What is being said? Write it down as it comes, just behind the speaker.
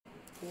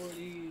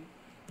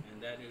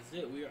That is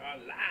it. We are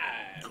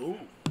live. Cool.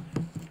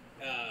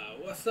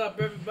 What's up,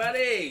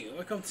 everybody?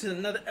 Welcome to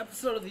another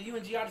episode of the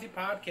UNG Odyssey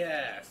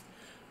podcast.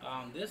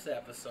 This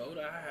episode,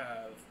 I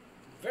have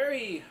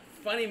very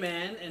funny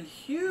man and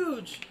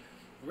huge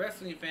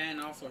wrestling fan,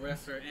 also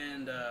wrestler,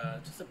 and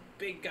just a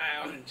big guy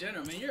out in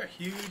general. Man, you're a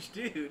huge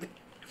dude.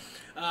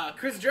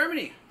 Chris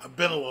Germany. I've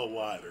been a little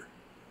lighter,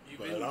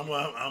 but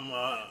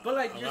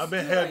I've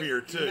been heavier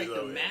too. Like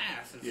though. the mass.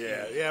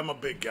 Yeah, I'm a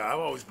big guy. I've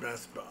always been.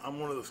 I'm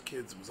one of those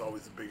kids that was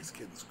always the biggest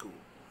kid in school.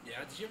 Yeah.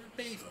 Did you ever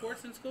play any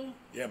sports in school?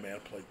 Yeah, man. I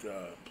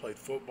played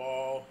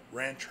football,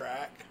 ran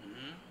track.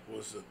 Mm-hmm.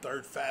 Was the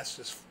third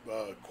fastest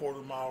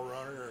quarter mile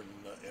runner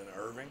in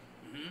Irving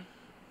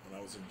when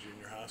I was in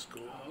junior high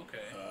school. Oh,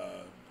 okay.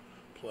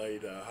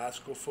 Played high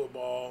school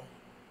football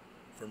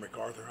for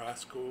MacArthur High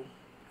School.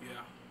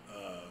 Yeah.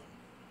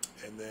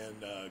 And then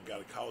got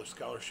a college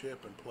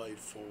scholarship and played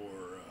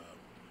for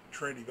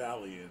Trinity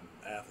Valley in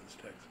Athens,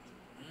 Texas.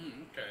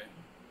 Okay.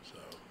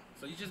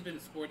 So you just been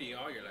sporty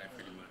all your life,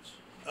 pretty much.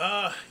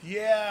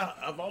 Yeah.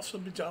 I'm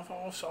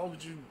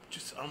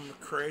a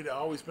creative. I've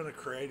always been a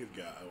creative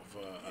guy.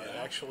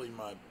 Actually,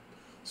 my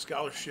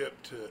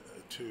scholarship to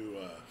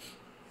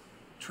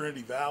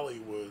Trinity Valley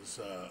was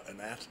an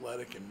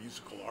athletic and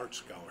musical arts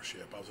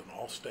scholarship. I was an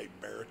all-state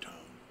baritone.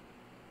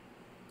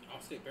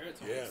 All-state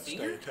baritone. Yeah,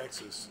 Singer? state of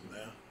Texas.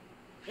 Yeah.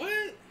 What?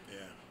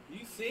 Yeah.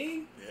 You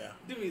sing? Yeah.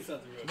 Do me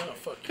something real No, quick.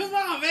 fuck you. Come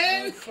on,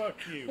 man. Oh, fuck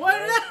you. Why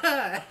bro.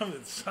 not? I've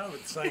been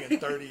singing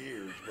 30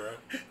 years, bro.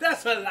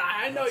 That's a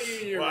lie. I know you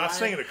in your Well, I mind.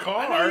 sing in a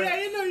car.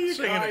 I know you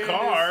Sing in a you're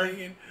car.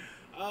 singing.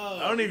 Oh,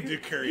 I don't even do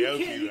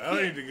karaoke. you I don't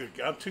can't. even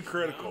do. I'm too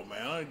critical,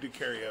 man. I don't even do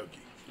karaoke.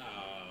 No.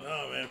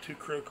 No, man, I'm too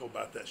critical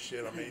about that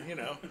shit. I mean, you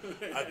know,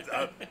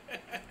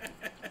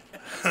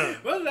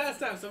 When was the last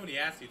time somebody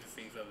asked you to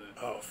sing something?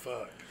 oh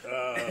fuck.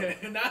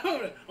 Now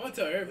I'm gonna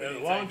tell everybody.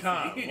 A long to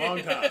time. sing.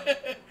 Long time.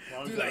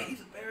 Dude, like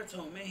he's a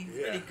baritone, man. He's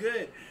Yeah. really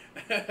good.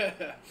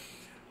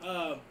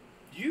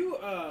 You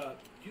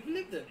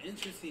lived an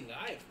interesting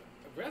life.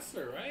 A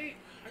wrestler, right?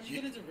 How'd you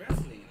get into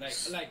wrestling?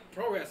 Like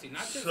pro wrestling,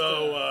 not just.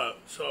 So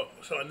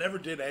I never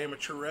did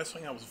amateur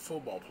wrestling. I was a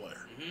football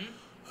player.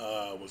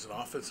 Was an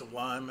offensive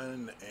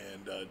lineman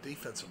and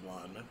defensive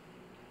lineman.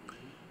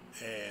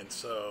 And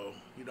so,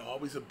 you know,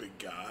 always a big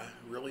guy,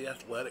 really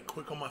athletic,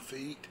 quick on my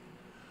feet.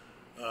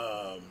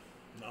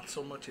 Not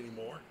so much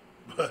anymore.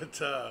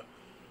 But,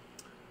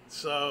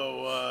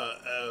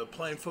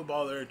 playing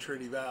football there in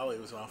Trinity Valley,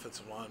 was an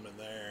offensive lineman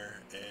there.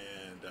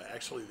 And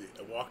actually,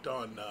 I walked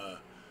on,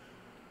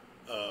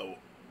 when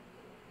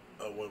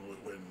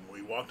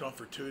we walked on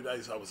for 2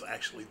 days, I was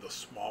actually the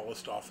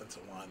smallest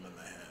offensive lineman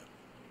they had.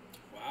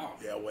 Wow.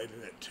 Yeah, weighing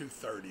at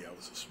 230, I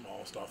was the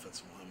smallest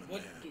offensive lineman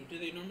What they had. do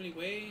they normally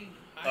weigh?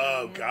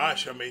 Oh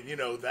gosh, I mean, you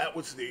know, that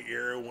was the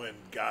era when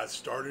guys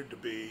started to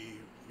be,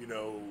 you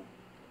know,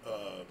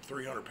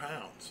 300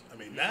 pounds. I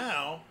mean,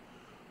 now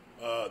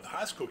the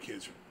high school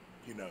kids are,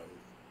 you know,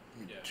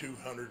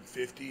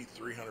 250,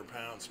 300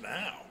 pounds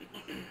now,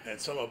 and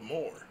some of them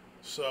more.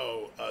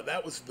 So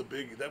that was the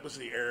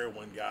era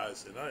when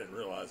guys, and I didn't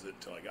realize it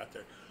until I got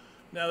there.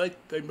 Now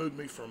they moved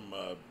me from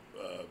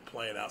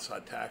playing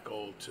outside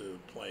tackle to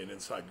playing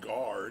inside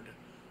guard,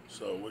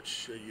 so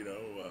which you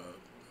know.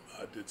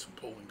 I did some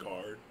pulling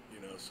guard, you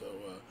know, so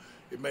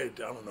it made it.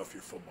 I don't know if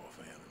you're a football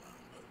fan or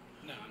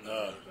not, but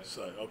No,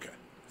 so okay.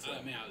 So,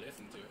 I mean, I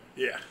listen to it.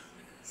 yeah,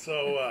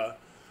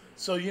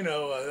 so you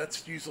know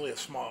that's usually a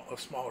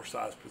smaller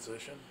size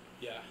position,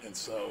 Yeah. and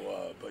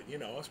so but you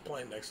know I was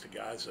playing next to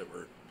guys that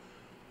were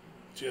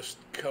just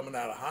coming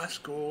out of high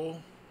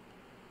school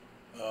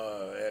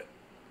at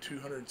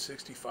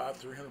 265,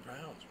 300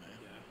 pounds, man.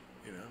 Yeah.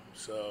 You know,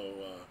 so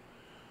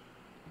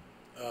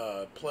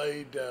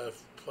played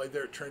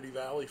there at Trinity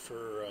Valley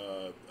for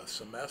a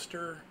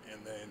semester, and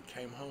then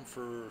came home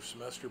for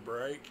semester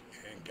break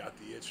and got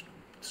the itch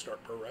to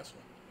start pro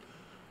wrestling.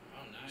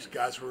 Oh, nice. These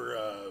guys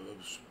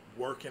was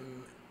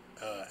working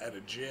at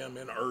a gym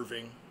in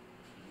Irving,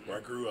 where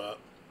I grew up,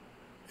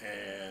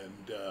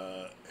 and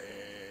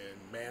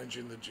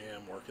managing the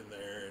gym, working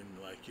there, and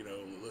like you know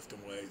lifting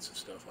weights and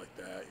stuff like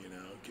that. You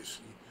know,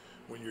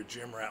 when you're a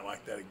gym rat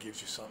like that, it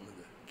gives you something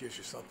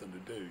to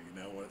do. You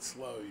know, when it's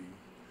slow, you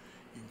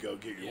can go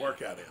get your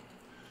workout in.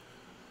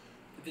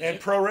 And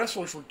pro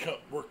wrestlers would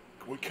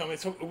come in.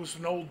 So it was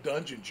an old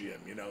dungeon gym,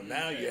 you know.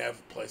 Now you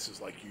have places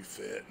like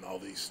UFit and all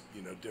these,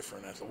 you know,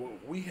 different.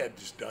 We had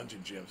just dungeon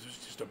gyms. It was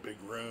just a big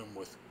room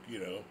with, you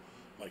know,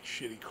 like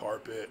shitty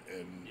carpet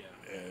and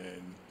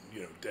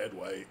you know dead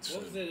weights.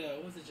 What was the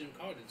gym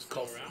called? It's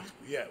still around?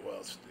 Yeah,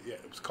 well,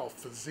 it was called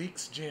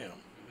Physique's Gym.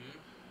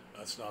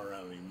 That's not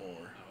around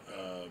anymore.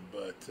 Oh,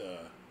 okay.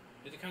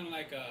 Is it kind of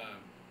like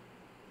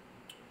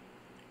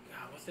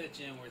what's that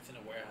gym where it's in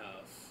a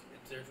warehouse?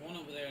 There's one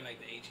over there in like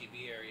the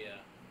HEB area.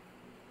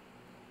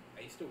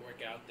 I used to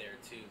work out there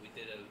too. We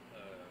did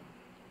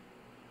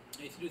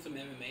I used to do some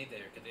MMA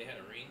there because they had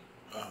a ring.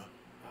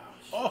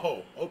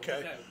 Oh,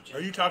 okay. Are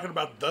you talking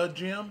about the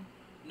gym?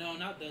 No,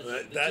 not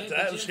the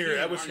That was here.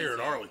 That was here in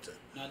Arlington.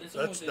 No, this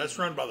one was That's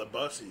run by the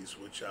Bussies,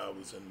 which I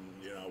was in.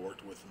 I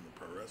worked with in the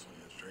pro wrestling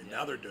industry. Yeah.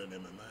 Now they're doing MMA.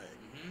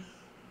 Mm-hmm.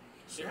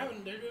 So,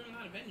 They're doing a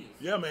lot of venues.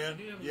 yeah, man.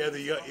 They do have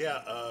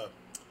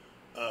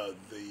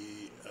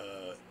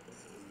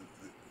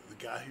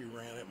The guy who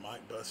ran it,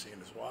 Mike Bussey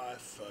and his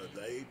wife,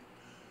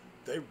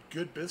 they're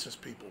good business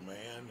people,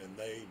 man, and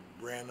they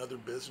ran other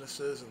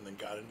businesses and then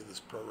got into this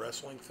pro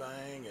wrestling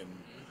thing, and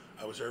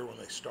I was there when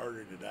they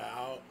started it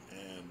out,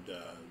 and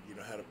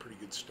had a pretty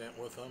good stint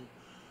with them.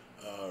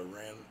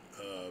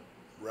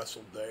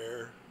 Wrestled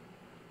there,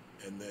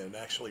 and then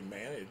actually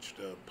managed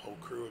a whole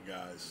crew of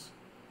guys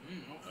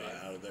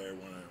out of there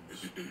when I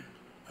was.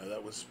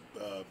 That was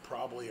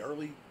probably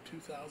early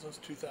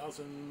 2000s,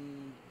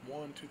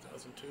 2001,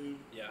 2002,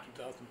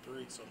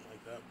 2003, something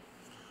like that.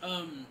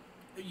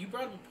 You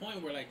brought up a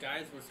point where like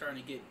guys were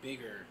starting to get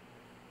bigger.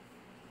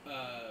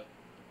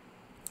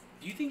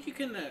 Do you think you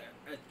can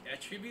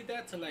attribute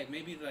that to like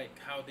maybe like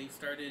how they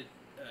started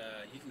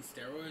using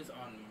steroids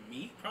on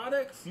meat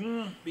products?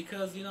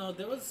 Because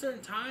there was a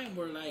certain time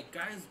where like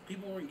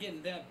people weren't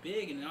getting that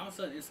big, and then all of a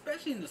sudden,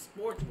 especially in the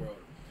sports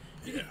world,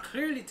 you can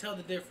clearly tell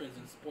the difference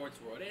in sports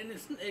world, and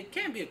it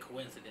can't be a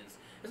coincidence.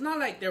 It's not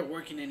like they're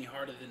working any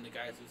harder than the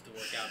guys who used to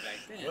work out back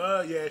then.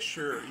 Well, yeah,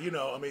 sure.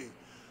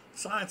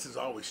 Science is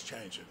always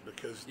changing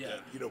because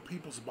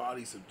people's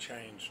bodies have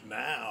changed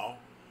now.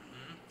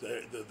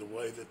 The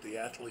way that the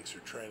athletes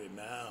are training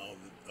now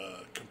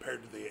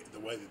compared to the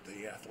way that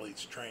the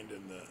athletes trained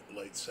in the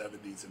late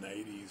 70s and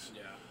 80s.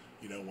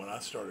 Yeah. When I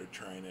started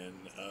training,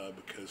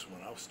 because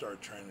when I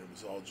started training, it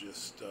was all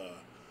just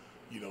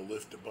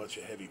lift a bunch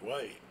of heavy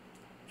weight,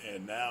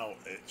 and now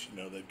it's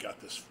they've got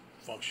this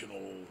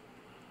functional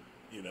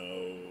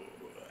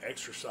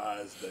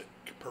exercise that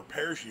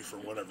prepares you for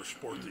whatever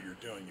sport that you're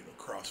doing,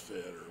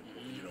 CrossFit or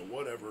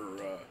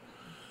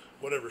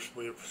whatever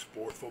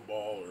sport,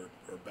 football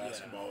or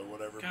basketball or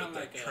whatever, Kinda but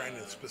they're like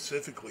training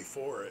specifically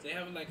for it. They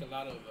have like a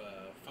lot of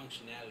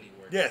functionality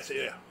work. Yes,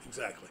 yeah,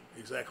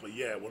 exactly.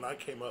 Yeah, when I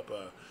came up,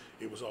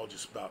 it was all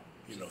just about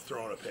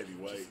throwing up heavy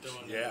weights. Just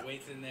throwing the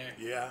weights in there.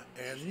 Yeah,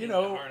 and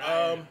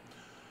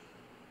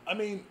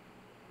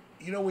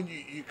when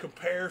you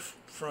compare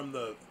from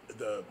the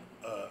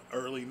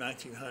early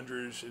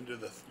 1900s into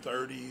the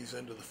 30s,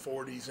 into the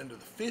 40s, into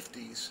the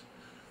 50s,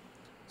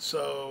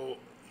 so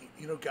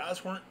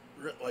guys weren't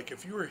like,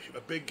 if you were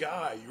a big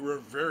guy, you were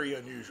very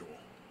unusual.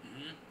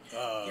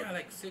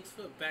 Like 6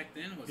 foot back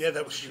then was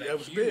that was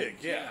huge. big.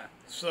 Yeah.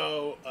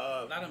 So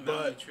a lot of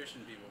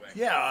malnutrition people back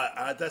then.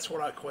 Yeah, that's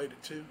what I equate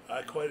it to. I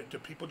equate it to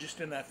people just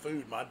in that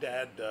food. My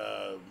dad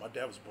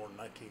was born in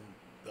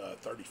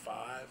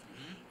 1935,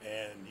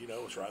 and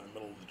it was right in the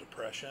middle of the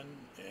Depression,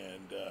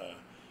 and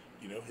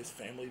his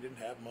family didn't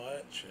have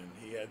much, and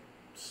he had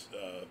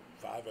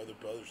 5 other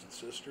brothers and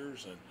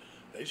sisters, and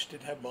they just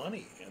didn't have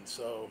money, and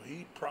so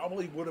he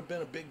probably would have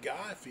been a big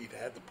guy if he'd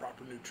had the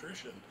proper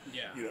nutrition.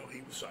 Yeah. I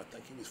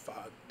think he was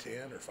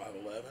 5'10" or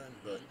 5'11",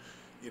 but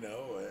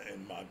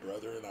and my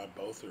brother and I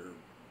both are,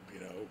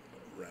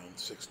 around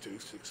 6'2",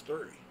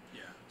 6'3".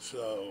 Yeah.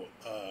 So,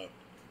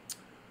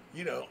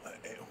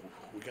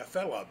 we got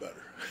fed a lot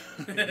better.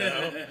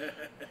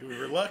 We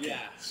were lucky.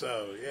 Yeah.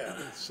 So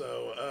yeah.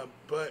 So,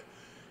 but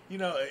in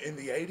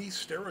the 80s,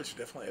 steroids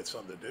definitely had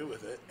something to do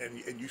with it,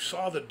 and you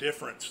saw the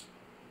difference.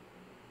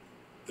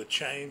 The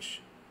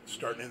change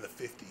starting in the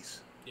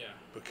 50s. Yeah.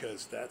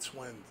 Because that's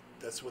when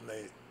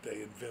they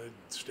invented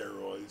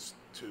steroids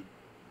to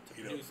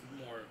produce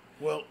more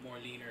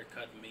leaner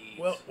cut meat.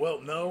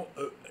 Well, no.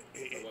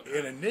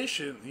 In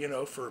addition,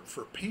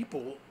 for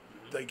people,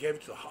 they gave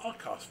it to the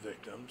Holocaust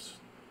victims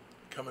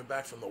coming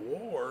back from the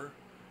war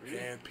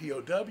and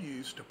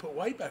POWs to put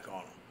weight back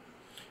on them.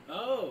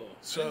 Oh,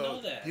 I didn't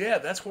know that. Yeah,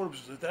 that's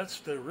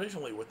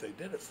originally what they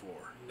did it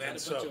for. They had a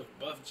bunch of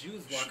buff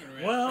Jews walking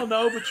around. Well,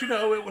 no, but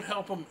it would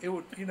help them. It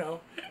would,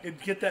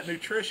 it'd get that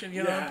nutrition.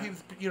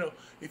 People,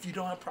 if you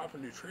don't have proper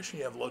nutrition,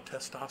 you have low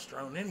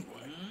testosterone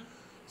anyway.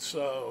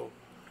 So,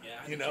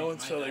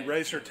 and so they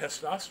raise their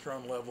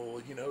testosterone level,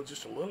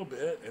 just a little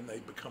bit, and they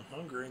become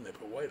hungry and they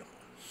put weight on.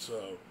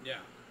 So,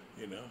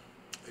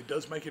 it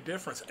does make a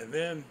difference. And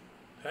then,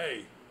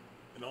 hey,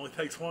 it only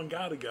takes one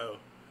guy to go.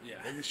 Yeah.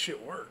 And this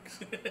shit works.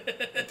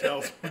 It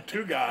tells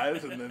 2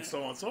 guys, and then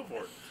so on and so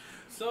forth.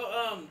 So,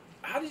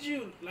 how did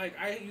you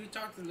you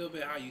talked a little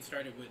bit how you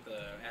started with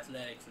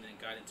athletics and then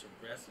got into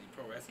wrestling,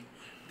 pro wrestling.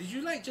 Did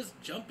you just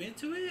jump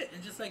into it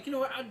and just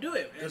I'll do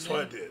it? That's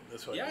what I did. I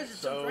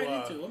just jumped right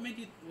into it.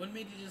 What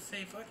made you just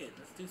say fuck it?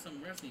 Let's do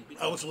some wrestling.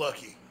 I was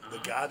lucky. The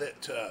guy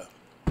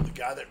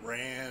that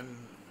ran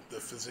the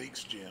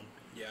Physiques gym.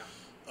 Yeah.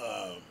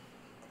 A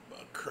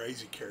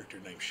crazy character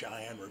named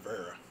Cheyenne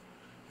Rivera,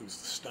 who was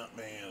the stunt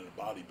man and a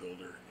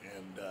bodybuilder,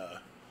 and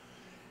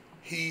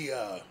he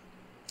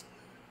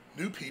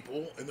knew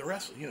people in the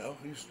wrestling. He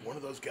was one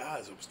of those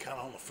guys that was kind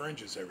of on the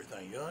fringes of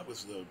everything. It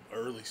was the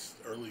early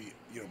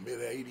mid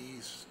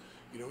 80s.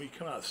 When you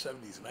come out of the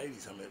 70s and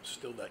 80s, it was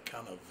still that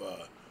kind of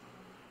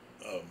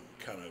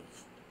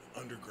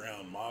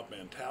underground mob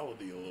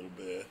mentality a little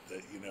bit.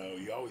 That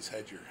you always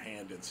had your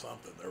hand in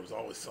something. There was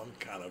always some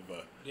kind of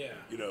Yeah.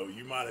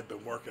 you might have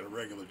been working a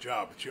regular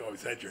job, but you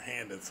always had your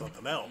hand in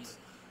something else.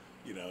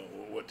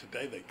 What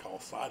today they call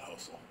side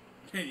hustle.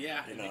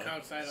 Yeah, they call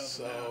it side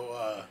hustle.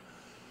 So,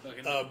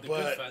 Fucking the good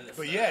but fight of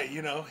but stuff. yeah,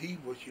 he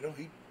was he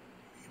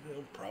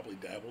probably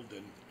dabbled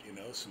in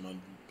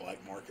some black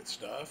market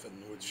stuff, and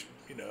which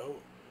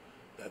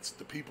that's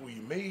the people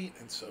you meet,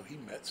 and so he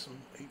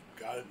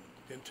got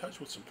in touch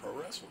with some pro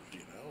wrestlers,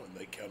 and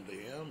they come to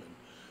him and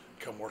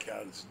come work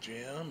out at his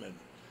gym,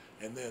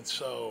 and then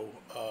so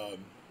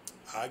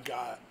I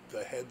got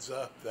the heads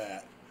up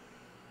that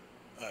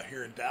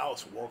here in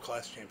Dallas, World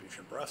Class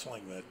Championship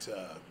Wrestling, that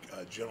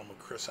a gentleman,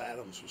 Chris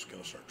Adams, was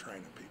going to start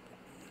training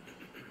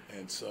people,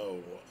 and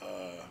so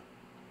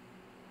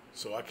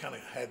I kind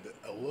of had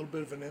a little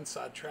bit of an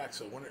inside track.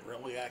 So when it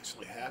really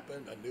actually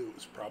happened, I knew it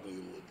was probably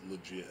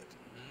legit.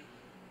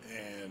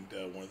 And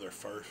one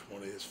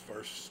of his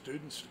first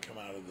students to come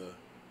out of the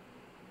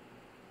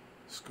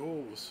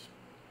school was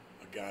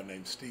a guy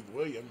named Steve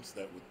Williams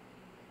that would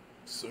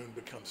soon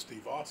become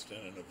Steve Austin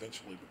and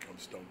eventually become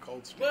Stone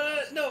Cold Steve What?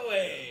 Austin. No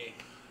way.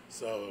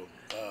 So,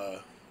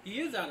 He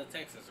is out of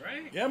Texas,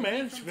 right? yeah,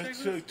 man, He's from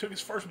Texas? took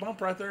his first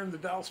bump right there in the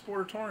Dallas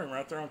Sportatorium,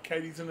 right there on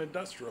Katie's and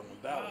Industrial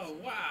in Dallas. Oh,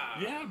 wow.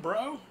 Yeah,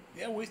 bro.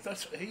 Yeah,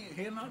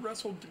 he and I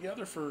wrestled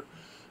together for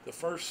the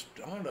first,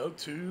 I don't know,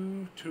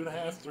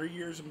 2.5, 3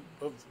 years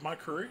of my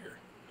career.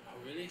 Oh,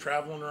 really?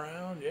 Traveling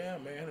around, yeah,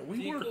 man. And Is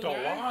he we a worked cool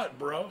a guy? lot,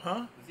 bro,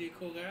 huh? Is he a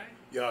cool guy?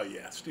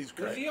 Yeah, Steve's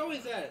Was great. he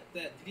always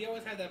did he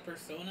always have that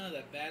persona,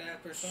 that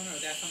badass persona, or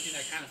that's something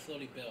that kind of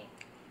slowly built?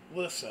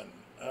 Listen,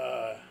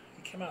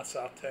 he came out of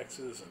South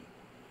Texas and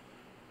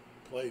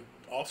played,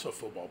 also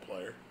football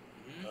player.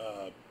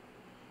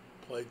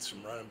 Played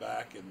some running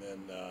back, and then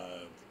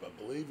I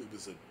believe he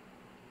was a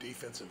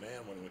defensive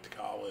end when he went to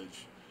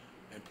college,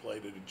 and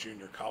played at a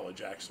junior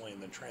college actually,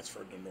 and then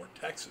transferred to North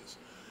Texas.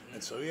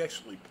 And so he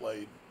actually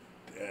played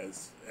at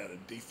a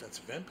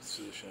defensive end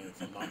position,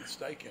 if I'm not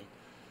mistaken,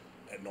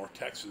 at North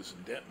Texas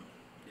and Denton.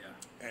 Yeah.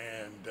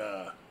 And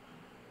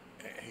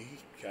he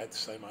got the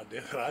same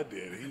idea that I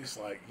did. He was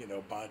like,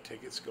 buying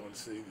tickets, going to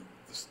see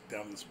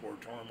down to the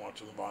Sportatorium,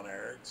 watching the Von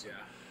Erichs.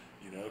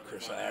 Yeah.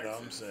 Chris Von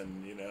Adams, Erichs.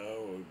 and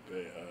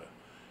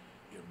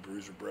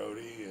Bruiser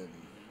Brody, and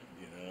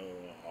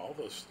all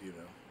those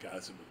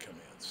guys that would come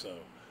in. So,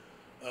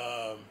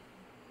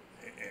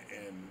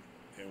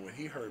 and when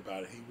he heard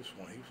about it, he was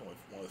one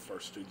of the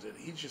first students. And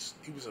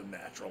he was a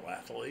natural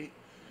athlete,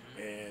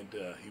 and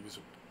he was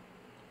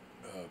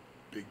a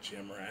big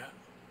gym rat,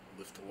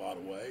 lifted a lot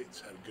of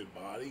weights, had a good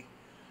body,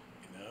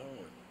 and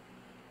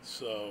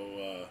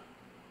so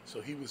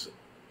he was.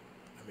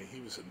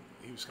 He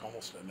was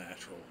almost a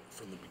natural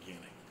from the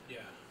beginning.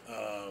 Yeah.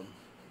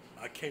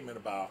 I came in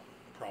about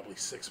probably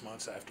 6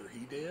 months after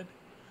he did,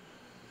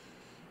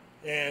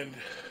 and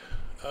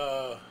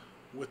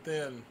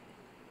within,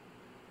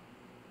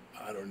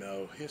 I don't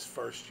know, his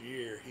first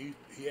year, he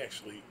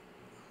actually,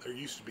 there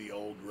used to be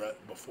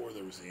before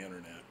there was the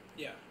internet.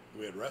 Yeah.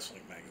 We had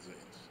wrestling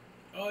magazines.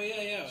 Oh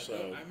yeah. So I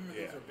remember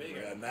those were big.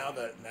 yeah,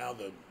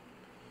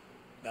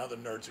 now the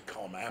nerds would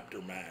call them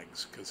Apter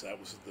mags, because that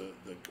was the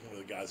one of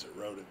the guys that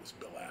wrote it was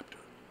Bill Apter.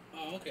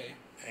 Oh, okay.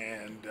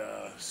 And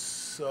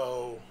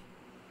so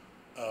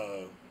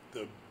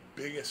the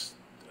biggest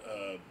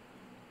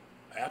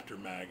Apter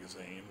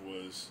magazine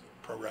was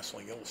Pro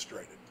Wrestling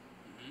Illustrated.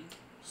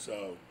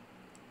 So,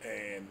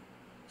 and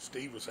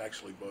Steve was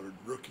actually voted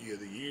Rookie of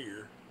the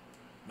Year,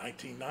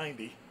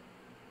 1990.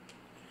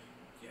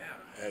 Yeah.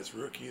 As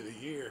Rookie of the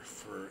Year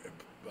for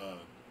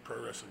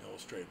Pro Wrestling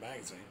Illustrated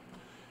magazine.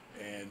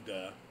 And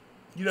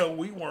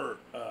we weren't.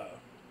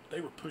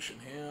 They were pushing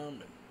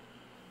him, and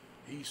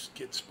he's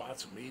getting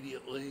spots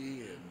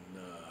immediately,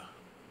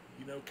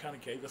 and kind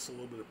of gave us a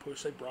little bit of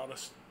push. They brought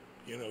us,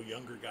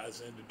 younger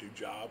guys in to do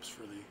jobs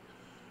for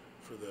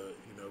the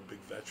big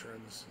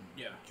veterans,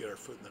 and get our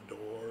foot in the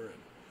door,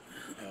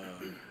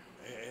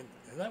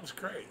 and that was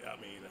great.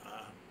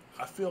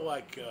 I feel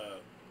like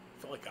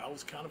I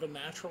was kind of a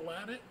natural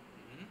at it,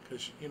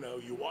 because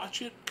you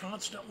watch it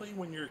constantly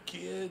when you're a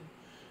kid.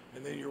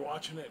 And then you're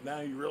watching it,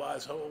 now you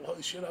realize, oh,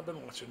 holy shit, I've been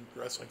watching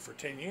wrestling for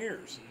 10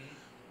 years.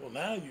 Well,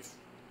 now you've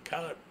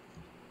kind of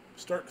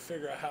starting to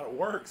figure out how it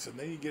works, and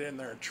then you get in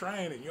there and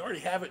train, and you already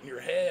have it in your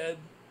head.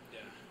 Yeah.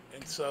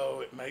 And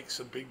so it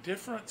makes a big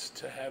difference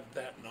to have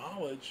that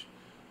knowledge.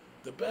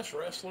 The best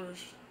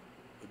wrestlers,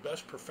 the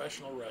best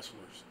professional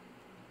wrestlers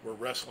were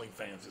wrestling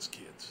fans as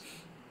kids.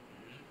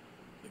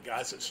 The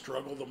guys that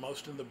struggle the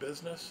most in the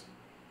business,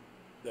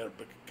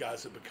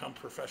 guys that become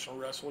professional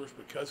wrestlers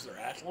because they're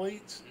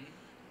athletes,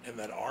 and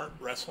that aren't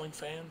wrestling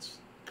fans,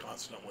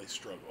 constantly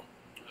struggle.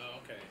 Oh,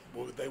 okay.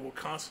 Well, they will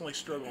constantly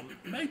struggle.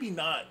 Maybe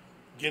not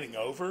getting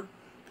over,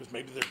 because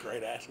maybe they're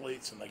great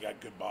athletes and they got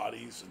good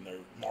bodies and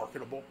they're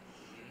marketable,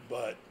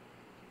 but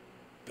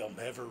they'll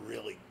never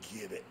really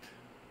get it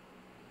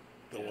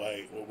the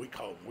way we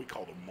call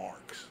them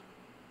marks.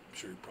 I'm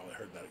sure you probably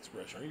heard that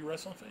expression. Are you a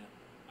wrestling fan?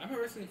 I'm a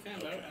wrestling fan,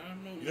 but Okay. I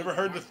don't know. You ever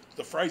heard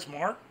the phrase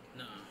mark?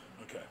 No.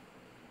 Okay.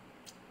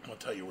 I'm gonna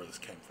tell you where this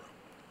came from.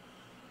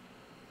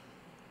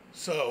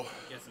 So,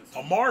 Guessing a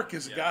so. mark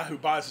is a Yeah. guy who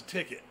buys a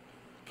ticket.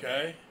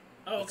 Okay.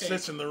 Oh, okay. It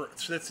sits in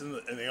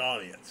the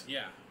audience.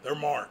 Yeah. They're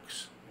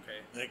marks. Okay.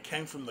 And it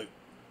came from the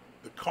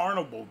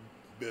carnival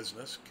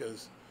business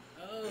because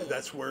Oh.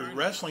 that's where carnival.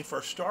 wrestling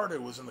first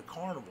started. Was in the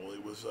carnival.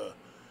 It was a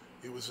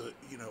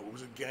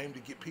game to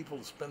get people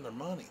to spend their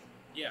money.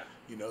 Yeah.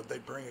 You know,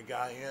 they'd bring a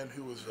guy in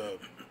who was a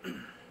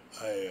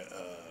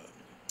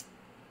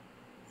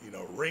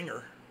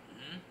ringer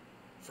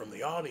from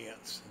the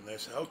audience, and they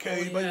say,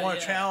 "Okay, anybody want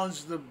to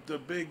challenge the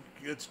big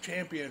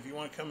champion? If you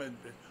want to come in."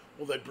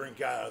 Well, they'd bring a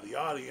guy out of the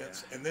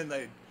audience, and then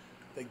they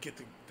get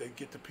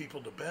the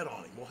people to bet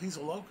on him. Well, he's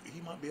a local.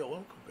 He might be a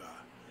local guy,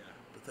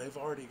 but they've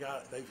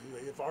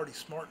already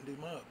smartened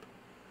him up.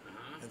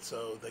 And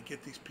so they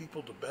get these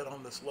people to bet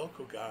on this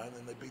local guy, and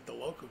then they beat the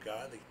local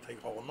guy, and they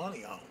take all the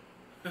money on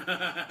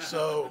him.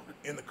 So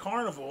in the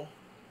carnival,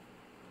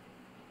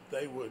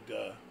 they would,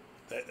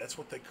 that's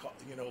what they call,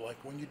 like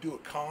when you do a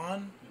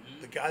con,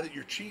 the guy that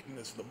you're cheating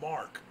is the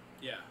mark.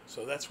 Yeah.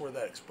 So that's where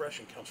that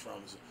expression comes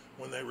from, is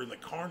when they were in the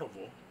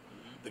carnival,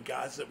 the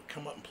guys that would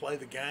come up and play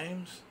the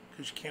games,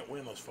 because you can't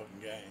win those fucking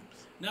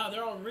games. No,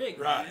 they're all rigged,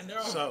 Right. man. They're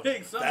all So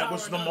rigged. that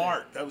was the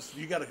mark. That was,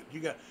 you got, you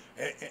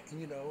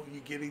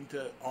get him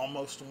to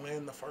almost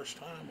win the first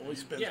time. Well, he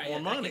spends more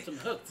money. Gets them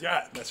hooked.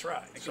 Yeah, that's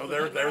right. So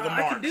they're the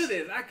marks. I can do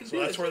this. I can do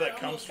this. That's where that I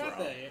comes almost got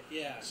from. that.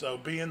 Yeah. So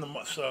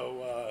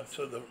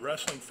so the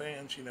wrestling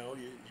fans, you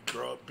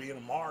grow up being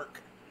a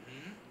mark,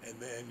 and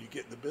then you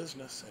get in the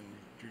business, and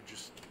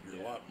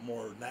you're a lot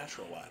more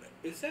natural at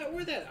it. Is that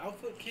where that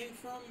outfit came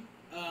from?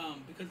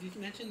 Because you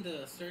mentioned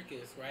the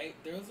circus, right?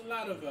 There was a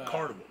lot of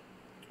Carnival.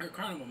 Or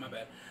carnival, my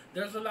bad.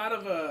 There's a lot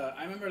of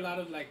I remember a lot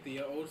of like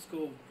the old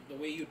school, the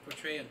way you'd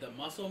portray the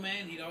muscle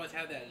man. He'd always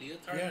have that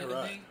leotard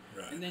thing.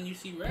 Right. And then you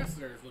see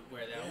wrestlers would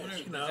wear that. I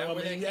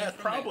wonder,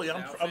 probably.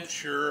 I'm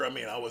sure. I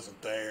mean, I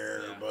wasn't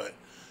there, but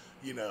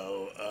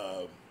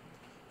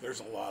there's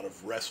a lot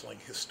of wrestling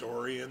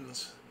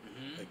historians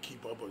that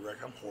keep up with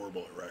records. I'm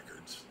horrible at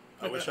records.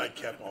 I wish I'd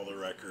kept all the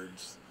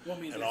records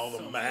and all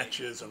the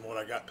matches and what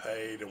I got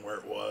paid and where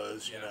it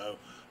was,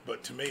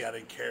 But to me, I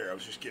didn't care. I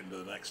was just getting to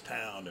the next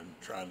town and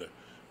trying to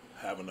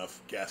have enough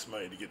gas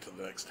money to get to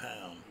the next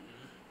town,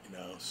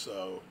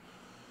 So,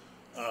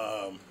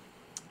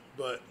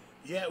 but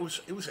yeah, it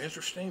was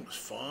interesting. It was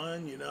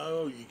fun,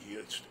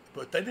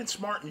 but they didn't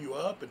smarten you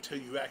up until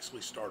you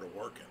actually started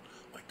working.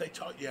 Like they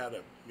taught you how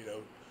to,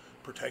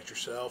 protect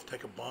yourself,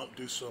 take a bump,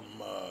 do some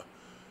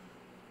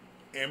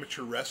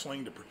amateur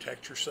wrestling to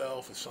protect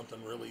yourself if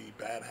something really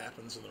bad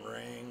happens in the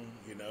ring.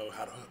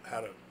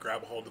 How to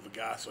grab a hold of a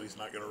guy so he's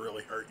not going to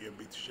really hurt you and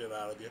beat the shit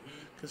out of you,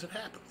 because it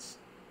happens.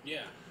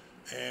 Yeah.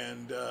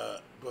 And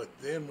but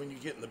then when you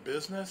get in the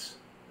business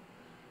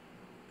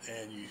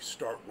and you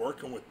start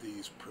working with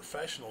these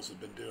professionals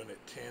who've been doing it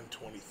 10,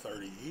 20,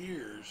 30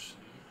 years,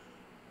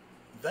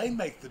 they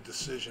make the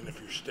decision if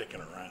you're sticking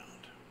around.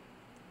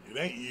 It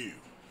ain't you.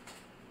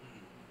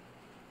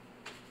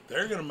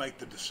 They're going to make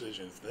the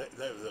decision.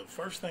 The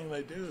first thing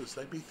they do is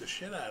they beat the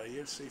shit out of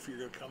you to see if you're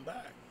going to come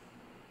back.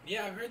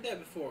 Yeah, I've heard that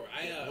before.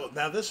 Well,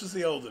 now this is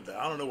the older day.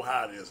 I don't know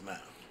how it is now.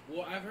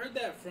 Well, I've heard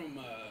that from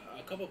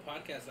a couple of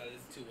podcasts I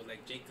listened to with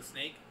like Jake the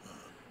Snake.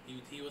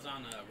 He was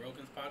on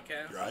Rogan's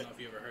podcast. Right. I don't know if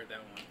you ever heard that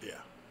one.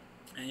 Yeah.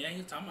 And yeah, he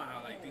was talking about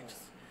how like they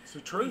just it's the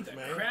truth, beat the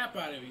man. crap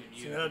out of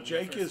you.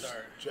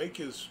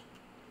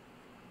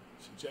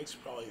 Jake's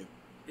probably.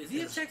 Is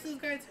he a Texas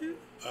guy too?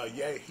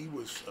 Yeah, he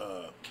was.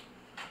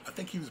 I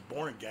think he was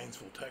born in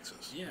Gainesville,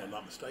 Texas. Yeah. If I'm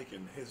not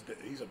mistaken.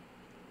 He's a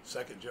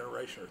second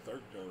generation or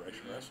third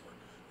generation wrestler.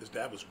 His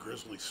dad was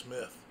Grizzly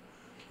Smith,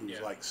 who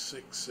was like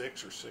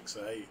 6'6" or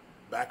 6'8",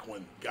 back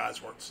when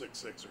guys weren't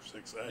 6'6" or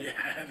 6'8". Yeah,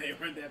 they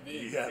weren't that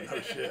big. Yeah, no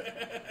shit.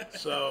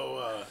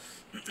 So,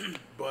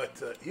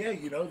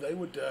 they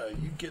would,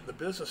 you'd get in the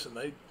business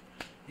and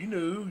you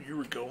knew you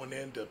were going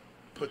in to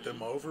put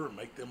them over and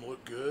make them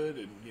look good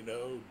and,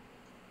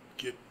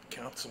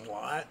 count some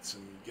lights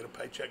and get a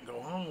paycheck and go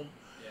home.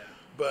 Yeah.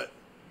 But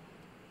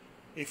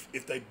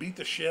if they beat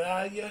the shit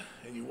out of you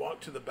and you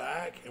walked to the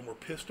back and were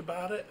pissed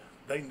about it,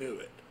 they knew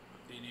it.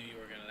 They knew you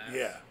were going to last.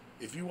 Yeah.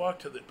 If you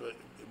walked but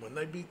when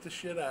they beat the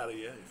shit out of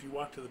you, if you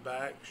walked to the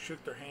back,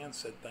 shook their hand,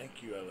 said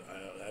thank you,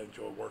 I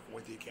enjoy working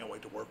with you, can't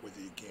wait to work with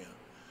you again,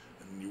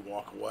 and you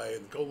walk away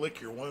and go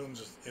lick your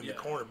wounds in the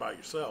corner by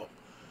yourself,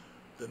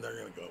 then they're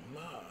going to go,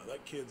 nah,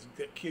 that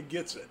kid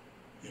gets it.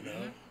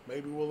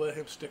 Maybe we'll let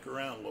him stick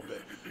around a little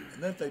bit.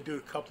 And then if they do it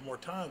a couple more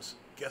times,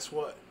 guess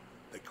what?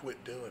 They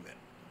quit doing it.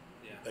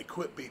 Yeah. They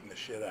quit beating the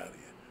shit out of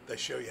you. They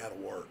show you how to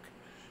work.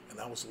 And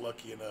I was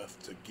lucky enough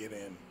to get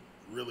in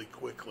really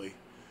quickly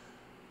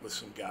with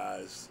some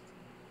guys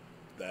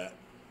that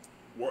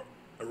were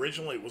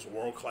originally it was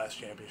World Class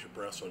Championship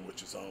Wrestling,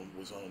 which was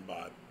owned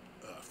by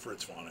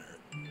Fritz von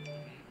Erich,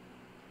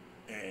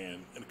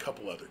 and a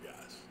couple other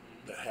guys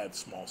that had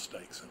small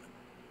stakes in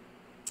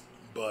it.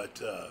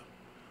 But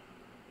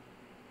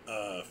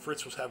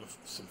Fritz was having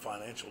some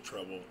financial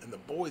trouble, and the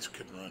boys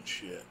couldn't run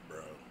shit,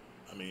 bro.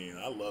 I mean,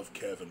 I love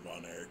Kevin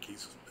Von Erich.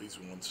 He's the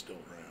one still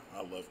around.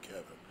 I love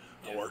Kevin.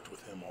 I worked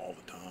with him all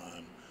the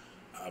time.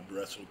 I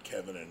wrestled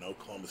Kevin in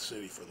Oklahoma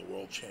City for the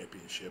World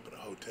Championship at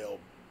a hotel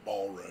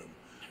ballroom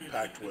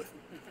packed with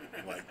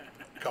like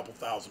a couple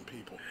thousand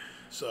people.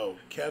 So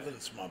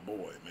Kevin's my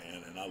boy,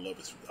 man, and I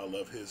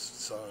love his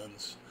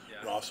sons,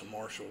 Ross and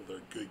Marshall.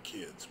 They're good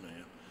kids,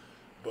 man.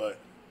 But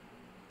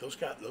those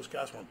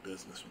guys weren't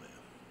businessmen.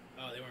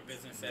 Oh, they weren't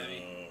business savvy.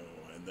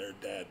 No, and their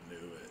dad knew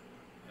it.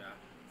 Yeah.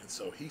 And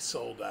so he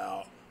sold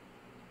out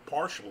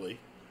partially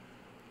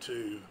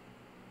to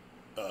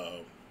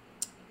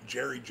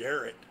Jerry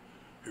Jarrett,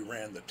 who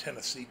ran the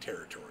Tennessee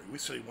territory. We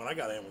see when I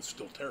got in, it was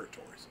still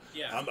territories.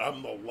 Yeah.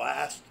 I'm the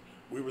last.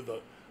 We were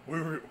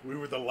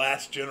the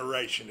last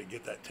generation to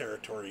get that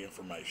territory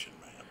information,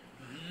 man.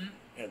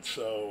 Mm-hmm. And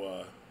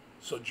so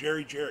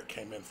Jerry Jarrett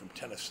came in from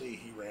Tennessee.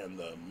 He ran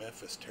the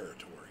Memphis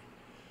territory,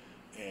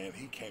 and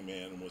he came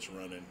in and was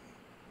running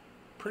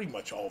pretty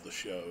much all the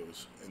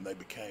shows, and they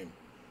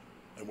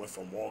went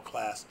from world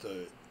class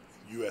to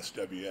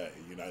USWA,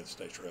 United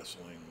States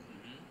Wrestling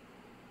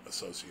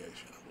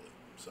Association, I believe.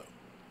 So,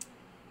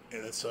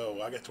 and then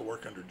so I got to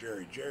work under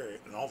Jerry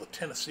Jarrett and all the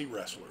Tennessee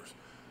wrestlers,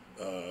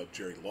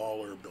 Jerry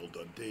Lawler, Bill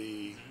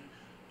Dundee,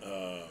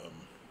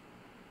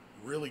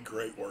 really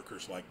great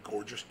workers like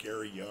Gorgeous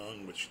Gary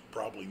Young, which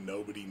probably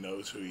nobody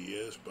knows who he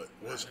is, but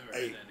was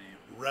a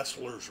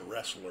wrestler's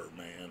wrestler,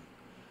 man.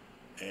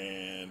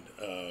 And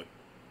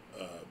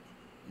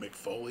Mick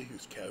Foley, who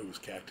was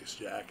Cactus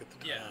Jack at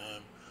the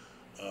time.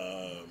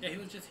 Yeah, he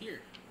was just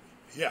here.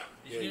 Yeah.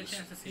 Did you get a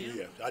chance to see him?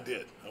 Yeah, I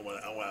did.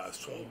 I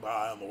swung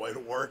by on the way to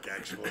work,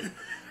 actually.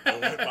 I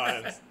went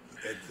by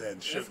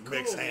and shook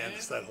Mick's hand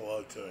and said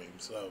hello to him.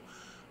 So,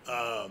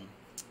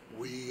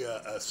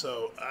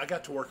 so I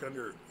got to work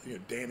under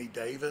Danny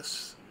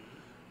Davis,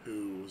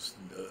 who was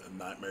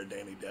Nightmare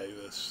Danny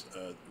Davis.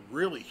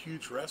 Really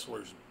huge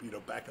wrestlers,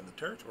 back in the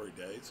territory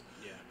days.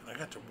 Yeah. And I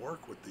got to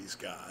work with these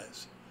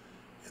guys,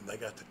 and they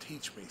got to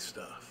teach me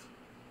stuff.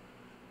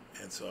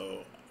 And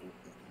so,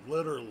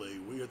 literally,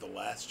 we are the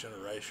last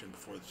generation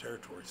before the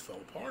territories fell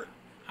apart.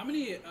 How many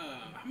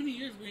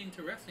years were you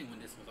into wrestling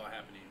when this was all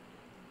happening?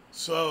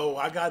 So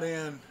I got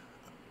in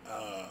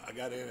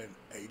in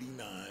 '89.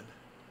 Yeah.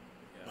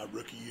 My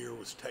rookie year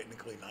was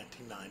technically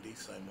 1990,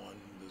 same one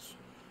as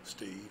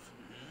Steve.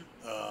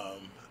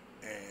 Mm-hmm.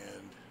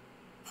 And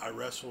I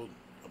wrestled.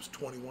 I was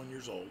 21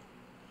 years old.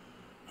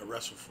 I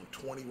wrestled from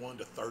 21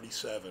 to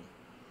 37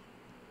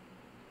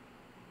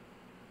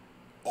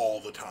 all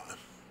the time.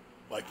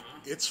 Like,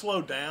 it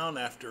slowed down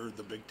after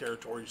the big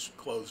territories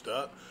closed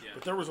up,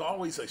 but there was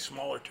always a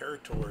smaller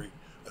territory,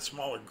 a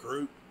smaller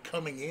group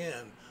coming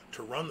in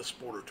to run the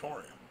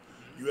Sportatorium.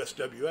 Mm-hmm.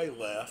 USWA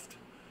left,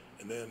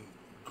 and then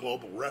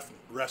Global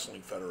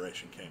Wrestling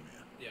Federation came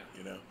in. Yeah.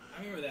 I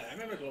remember that. I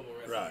remember Global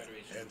Wrestling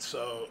Federation. And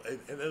so,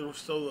 and there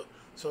was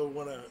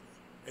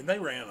and they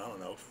ran, I don't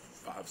know,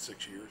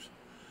 5-6 years.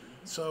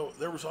 Mm-hmm. So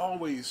there was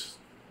always,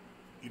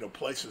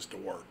 places to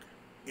work.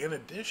 In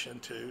addition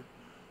to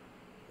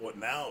what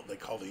now they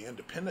call the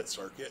independent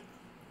circuit.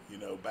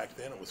 Back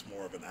then it was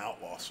more of an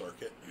outlaw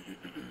circuit.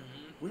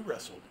 We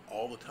wrestled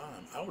all the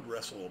time. I would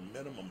wrestle a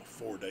minimum of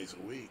 4 days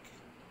a week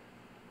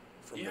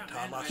from the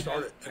time I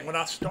started. And when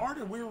I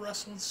started, we were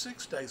wrestling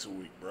 6 days a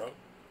week, bro.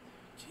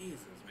 Jesus,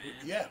 man.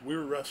 Yeah, we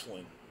were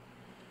wrestling.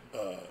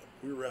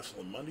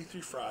 Monday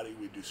through Friday.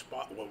 We'd do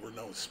what were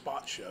known as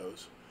spot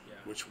shows,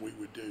 which we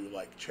would do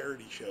like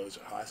charity shows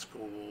at high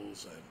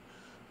schools and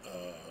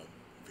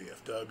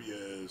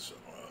VFWs,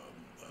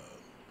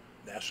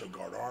 National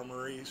Guard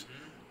armories.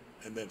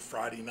 Mm-hmm. And then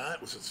Friday night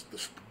was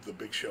the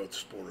big show at the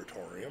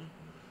Sportatorium.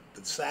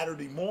 Then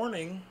Saturday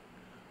morning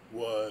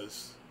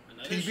was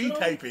another TV show?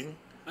 Taping.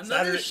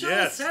 Another show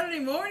yes.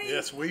 Saturday morning?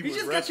 Yes, we you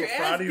would wrestle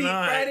Friday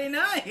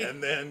night.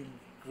 And then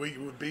we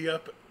would be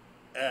up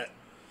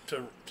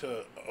to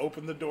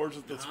open the doors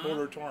of the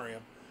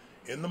Sportatorium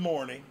in the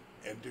morning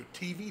and do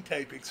TV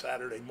taping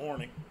Saturday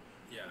morning.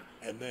 Yeah.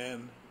 And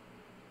then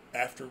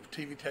after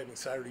TV taping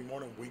Saturday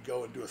morning, we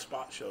go and do a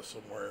spot show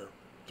somewhere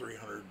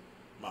 300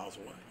 miles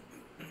away.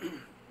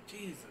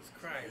 Jesus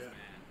Christ, man.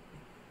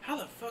 How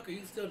the fuck are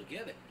you still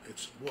together?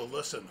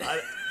 Listen,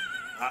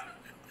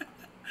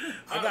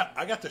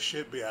 I got the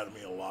shit beat out of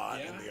me a lot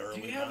in the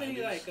early 90s.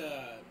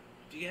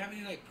 Do you have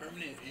any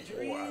permanent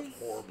injuries? Oh, I have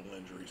horrible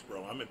injuries,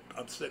 bro.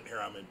 I'm sitting here,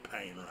 I'm in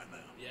pain right now.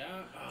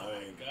 Yeah? Oh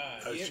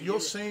my God.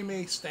 You'll see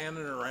me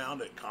standing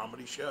around at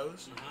comedy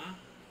shows,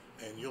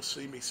 and you'll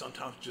see me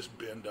sometimes just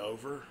bend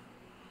over.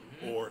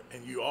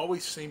 And you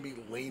always see me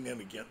lean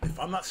in against. If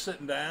I'm not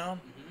sitting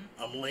down,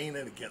 I'm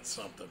leaning against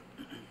something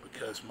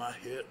because my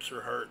hips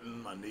are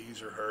hurting, my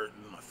knees are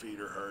hurting, my feet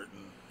are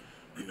hurting.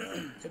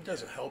 It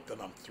doesn't help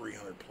that I'm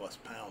 300 plus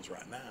pounds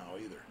right now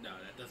either. No,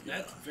 that doesn't.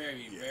 That's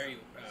very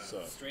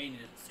straining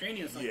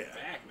on the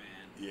back,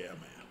 man. Yeah,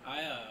 man.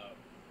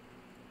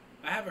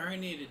 I have a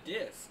herniated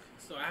disc,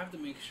 so I have to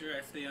make sure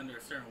I stay under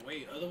a certain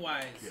weight.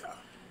 Otherwise,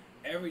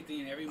 every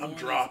morning I'm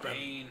dropping.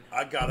 Pain.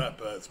 I got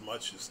up as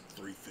much as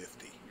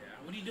 350.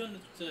 What are you doing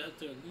to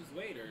lose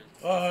weight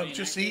or?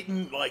 Just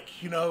eating,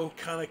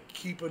 kind of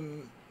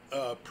keeping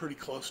pretty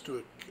close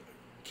to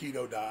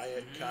keto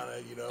diet, kind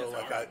of, you know, It's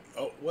like hard.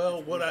 It's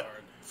what really I,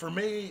 hard. for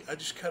me, I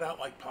just cut out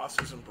like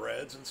pastas and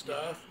breads and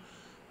stuff.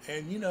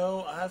 And, you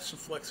know, I have some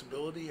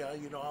flexibility. I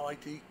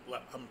like to eat,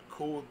 I'm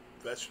cool with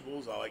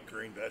vegetables. I like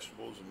green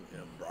vegetables and, you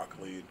know,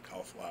 broccoli and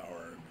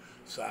cauliflower and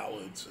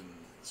salads and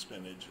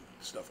spinach and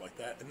stuff like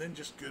that. And then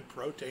just good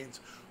proteins.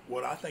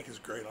 What I think is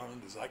great on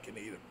it is I can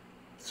eat a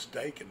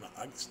steak and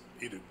I can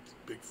eat a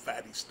big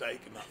fatty steak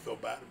and not feel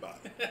bad about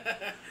it.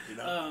 You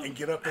know, and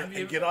get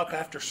up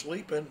after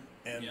sleeping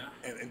and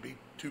be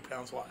 2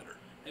 pounds lighter.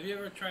 Have you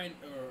ever tried,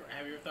 or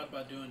have you ever thought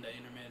about doing the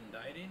intermittent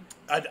dieting?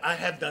 I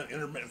have done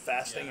intermittent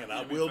fasting, and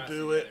I will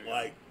do it.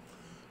 Like,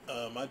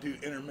 I do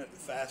intermittent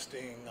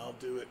fasting. I'll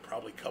do it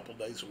probably a couple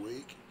days a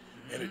week,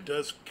 and it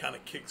does kind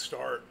of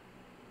kickstart,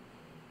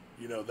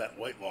 you know, that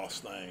weight loss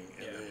thing.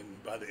 And then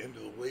by the end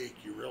of the week,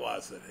 you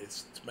realize that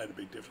it's made a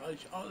big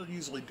difference. I'll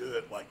usually do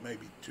it like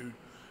maybe two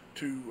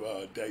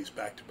days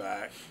back to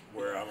back,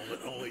 where I'm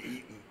only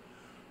eating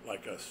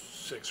like a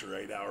 6 or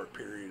 8 hour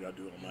period. I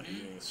do all my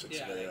eating a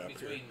 6 or 8 hour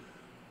period.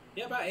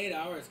 Yeah, about 8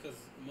 hours, because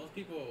most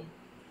people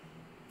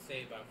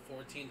say about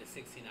 14 to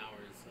 16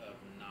 hours of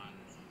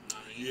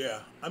non-eating.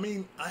 Yeah, I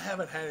mean, I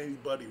haven't had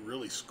anybody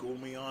really school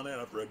me on it.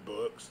 I've read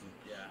books,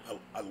 and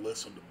I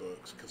listen to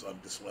books because I'm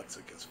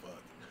dyslexic as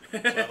fuck. So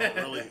I don't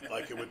really,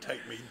 like, it would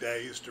take me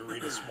days to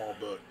read a small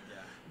book.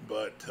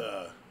 But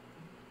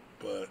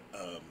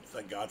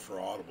thank God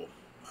for Audible.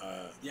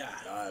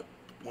 I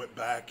went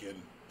back,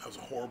 and I was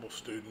a horrible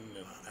student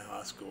in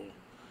high school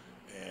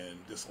and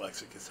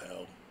dyslexic as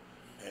hell.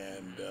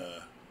 And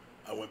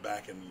I went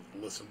back and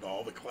listened to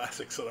all the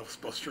classics that I was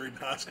supposed to read in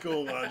high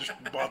school, and I just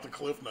bought the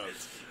Cliff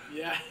Notes.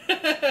 Yeah.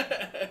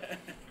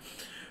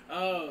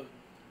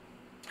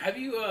 Have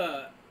you?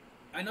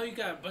 I know you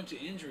got a bunch of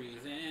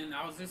injuries, and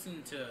I was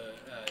listening to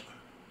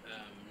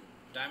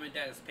Diamond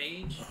Dallas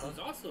Page, who's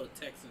also a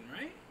Texan,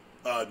 right?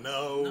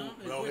 No,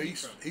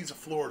 he's a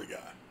Florida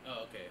guy.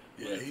 Oh, okay.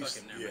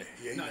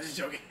 Yeah, no, just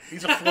joking.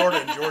 He's a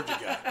Florida and Georgia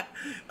guy.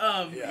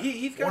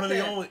 He's got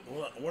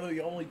one of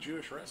the only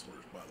Jewish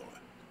wrestlers, by the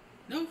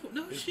way.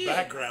 No His shit.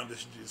 background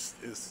is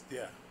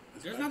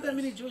There's not that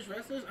many Jewish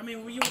wrestlers. I mean,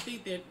 you would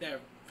think that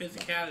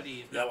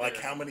physicality is not like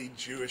there. how many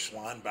Jewish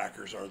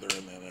linebackers are there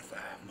in the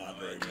NFL? Not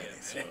very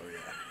many. So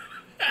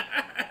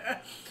yeah.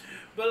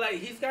 But like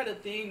he's got a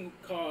thing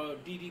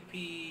called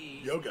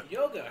DDP Yoga.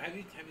 Have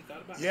you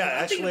thought about it? Yeah,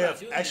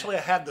 I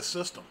have the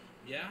system.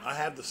 Yeah. I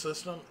have the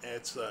system.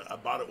 It's I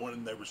bought it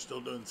when they were still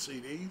doing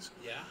CDs.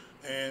 Yeah.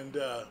 And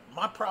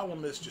my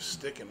problem is just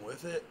sticking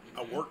with it.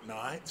 I work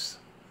nights,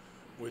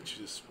 which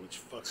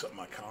fucks up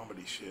my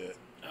comedy shit.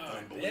 Oh,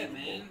 Unbelievable. I bet,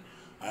 man.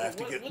 I have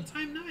to get. What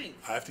time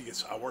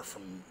nights? I work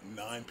from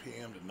 9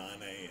 p.m. to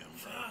 9 a.m.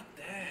 Fuck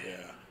that.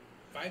 Yeah.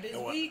 5 days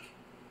a week?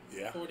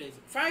 Yeah. 4 days.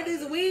 5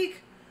 days a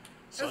week?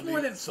 That's Sunday,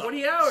 more than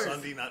 40 hours.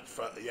 Sunday night.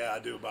 I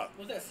do about.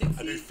 Was that 60?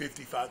 I do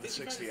 55 to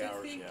 60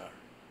 hours. Yeah.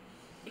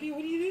 What do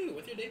you do?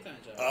 What's your daytime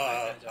job?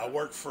 I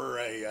work for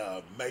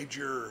a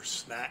major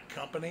snack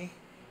company.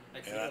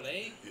 Like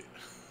Frito-Lay?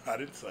 I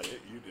didn't say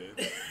it. You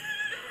did.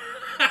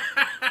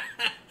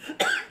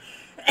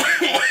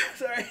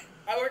 Sorry.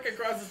 I work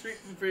across the street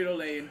from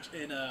Frito-Lay in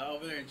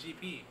over there in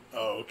GP.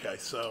 Oh, okay.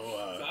 So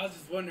I was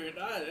just wondering,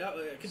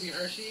 it could be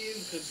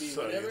Hershey's, could be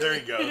whatever. There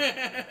you go.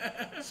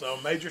 So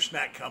major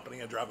snack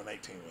company. I drive an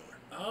 18-wheeler.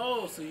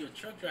 Oh, so you're a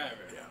truck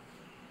driver. Yeah.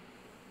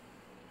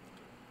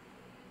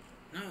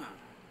 Nah.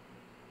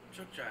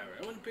 Truck driver.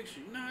 I wouldn't picture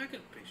you. No, I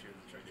could picture you as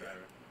a truck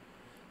driver.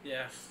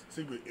 Yeah.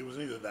 See, it was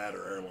either that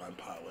or airline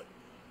pilot.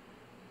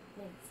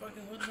 Well,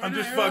 fucking, I'm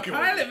just fucking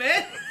with pilot, you.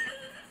 man.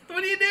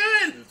 What are you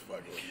doing? Just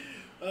fucking with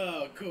you.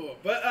 Oh, cool.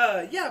 But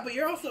but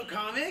you're also a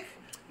comic.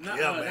 Man.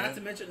 Not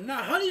to mention,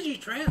 how did you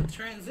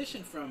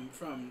transition from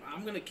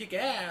I'm gonna kick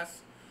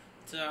ass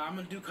to I'm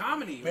gonna do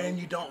comedy? Man,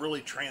 you don't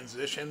really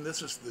transition.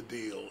 This is the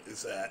deal: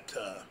 is that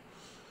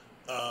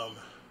I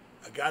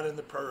got in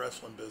the pro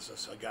wrestling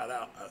business. I got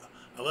out.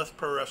 I left the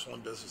pro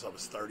wrestling business. I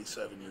was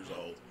 37 years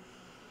old.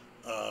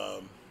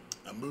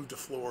 I moved to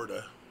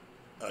Florida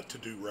to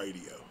do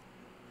radio.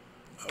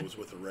 I was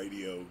with a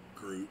radio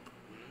group,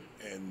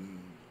 and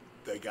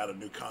they got a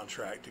new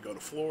contract to go to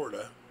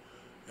Florida,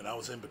 and I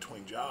was in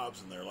between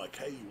jobs, and they're like,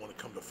 hey, you want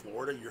to come to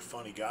Florida? You're a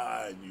funny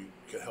guy, and you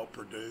can help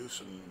produce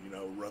and, you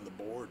know, run the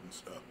board and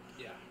stuff.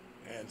 Yeah.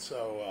 And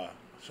so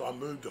I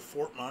moved to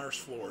Fort Myers,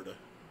 Florida,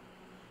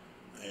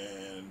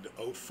 and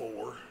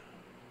 04.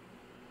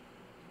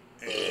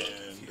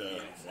 And,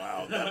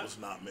 wow, that was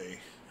not me.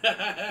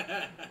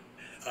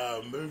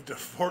 Moved to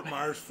Fort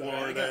Myers,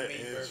 Florida,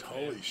 is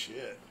holy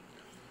shit.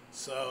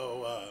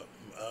 So,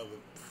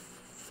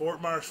 Fort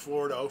Myers,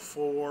 Florida,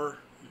 04,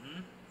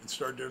 and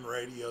started doing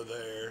radio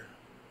there,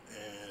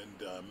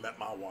 and met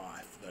my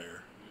wife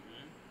there.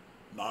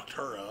 Knocked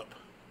her up.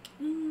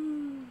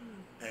 Ooh.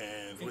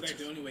 And seems like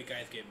the only way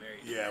guys get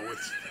married. Yeah,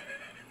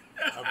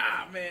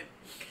 man.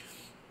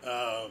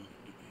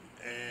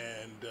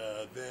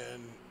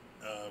 Then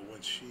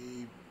when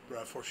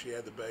right before she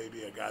had the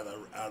baby, I got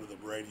her out of the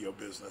radio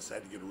business. I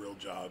had to get a real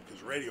job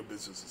because radio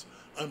business is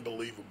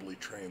unbelievably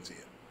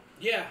transient.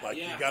 Yeah, Like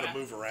yeah. you got to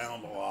move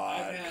around a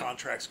lot. I've had-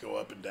 Contracts go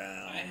up and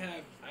down. I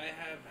have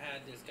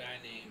had this guy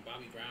named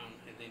Bobby Brown.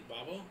 His name's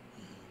Bobo.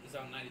 He's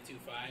on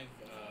 92.5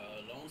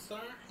 Lone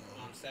Star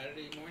on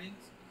Saturday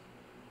mornings.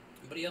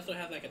 But he also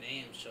has like an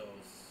AM show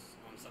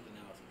on something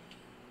else.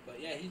 But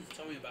yeah, he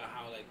told me about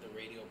how like the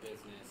radio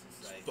business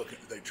is like. Fucking,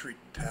 they treat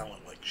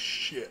talent like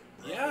shit,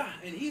 bro. Yeah,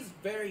 and he's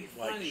very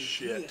Like funny.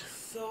 shit. He is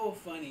so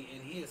funny,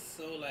 and he is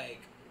so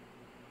like,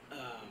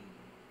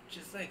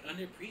 just like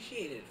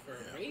underappreciated for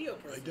a radio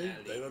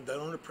personality. They do. They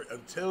don't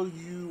until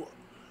you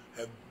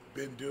have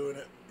been doing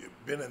it.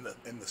 You've been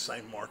in the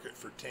same market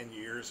for 10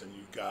 years, and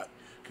you've got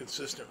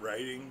consistent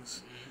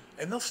ratings,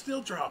 and they'll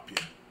still drop you.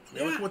 I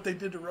mean, look what they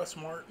did to Russ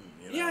Martin.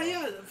 You know?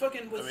 Yeah.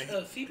 Fucking was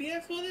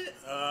CBS was it?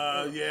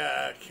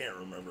 Yeah, I can't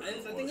remember. I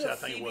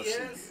think it was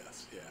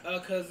CBS. Yeah.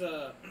 Because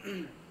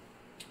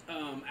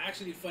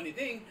actually, funny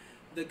thing,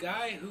 the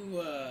guy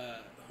who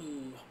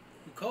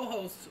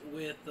co-hosts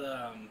with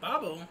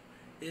Bobo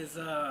is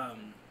oh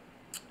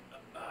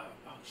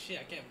shit,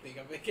 I can't think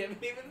of his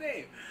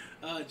name.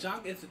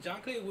 It's a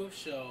John Clay Wolf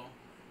show.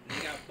 And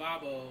you got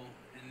Bobo,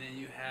 and then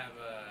you have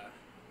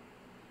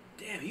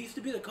damn, he used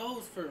to be the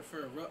co-host for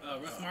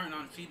Russ Martin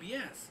on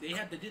CBS. They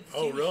did the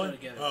TV show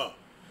together.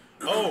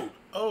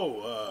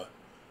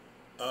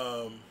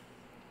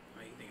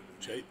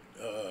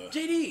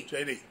 JD.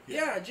 JD.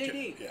 Yeah,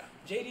 JD. Yeah.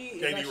 JD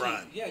is JD actually,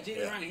 Ryan. Yeah,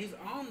 JD Ryan. He's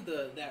on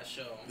that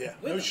show. Yeah.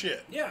 with No him.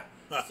 shit. Yeah.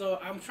 Huh. So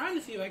I'm trying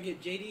to see if I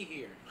get JD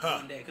here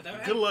one day.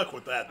 Good luck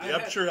with that.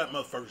 I'm sure that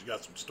motherfucker's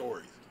got some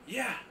stories.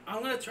 Yeah,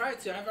 I'm gonna try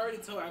to. I've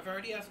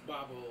already asked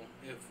Bobo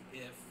if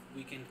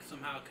we can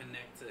somehow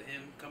connect to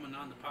him coming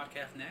on the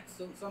podcast next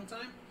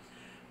sometime.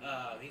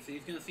 He said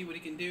he's gonna see what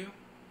he can do.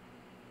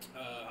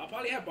 I'll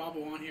probably have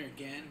Bobo on here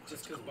again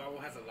just because Bobo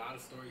has a lot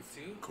of stories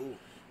too. Cool.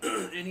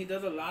 And he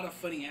does a lot of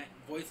funny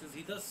voices.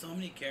 He does so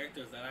many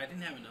characters that I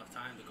didn't have enough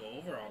time to go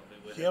over all of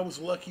it with him. Yeah, I was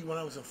lucky when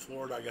I was in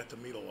Florida. I got to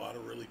meet a lot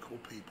of really cool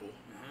people.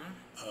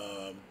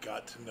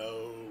 Got to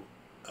know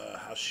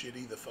how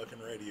shitty the fucking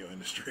radio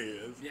industry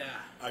is. Yeah.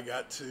 I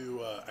got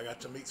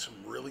to meet some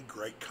really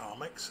great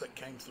comics that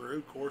came through.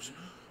 Of course,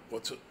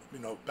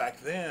 back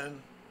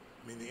then,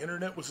 I mean, the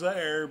internet was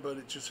there, but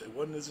it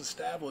wasn't as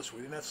established.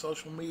 We didn't have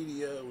social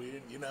media. We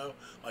didn't,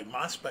 like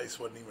MySpace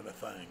wasn't even a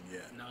thing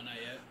yet. No, not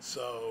yet.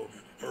 So,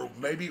 or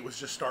maybe it was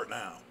just starting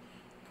out.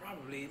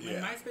 Probably.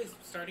 Yeah. When MySpace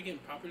started getting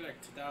popular, like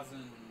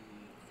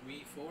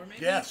 2003, 4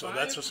 maybe. Yeah. So 5?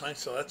 that's the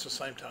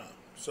same time.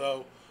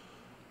 So,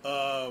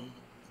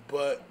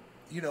 but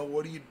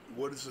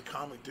what does the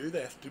comic do?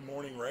 They have to do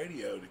morning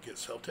radio to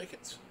sell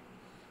tickets,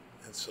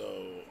 and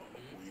so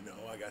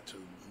I got to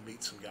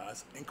meet some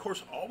guys. And of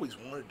course, I always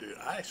wanted to do it.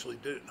 I actually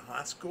did it in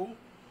high school.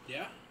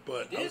 Yeah.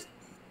 But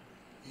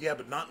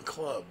but not in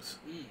clubs.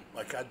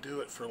 Like I'd do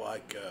it for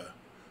like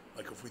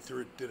if we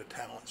did a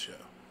talent show,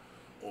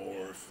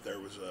 or if there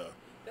was a.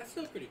 That's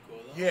still pretty cool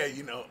though. Yeah,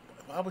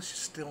 I was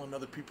just stealing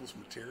other people's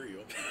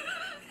material.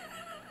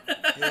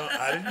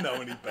 I didn't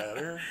know any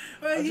better.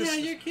 Well,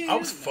 you're kidding. I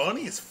was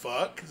funny as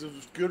fuck because it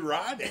was good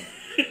writing.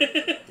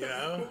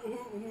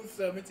 Who's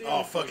material?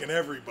 Oh, fucking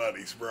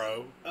everybody's,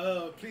 bro.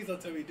 Please don't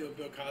tell me you're doing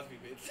Bill Cosby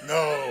bits.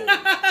 No,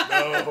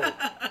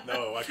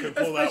 I couldn't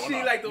pull that one Especially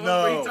off. like the one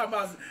where he talking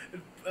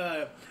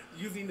about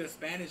using the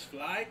Spanish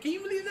fly. Can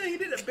you believe that he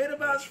did a bit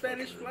about That's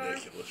Spanish fly?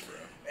 Ridiculous,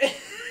 bro.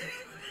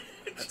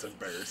 That's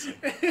embarrassing.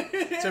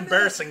 It's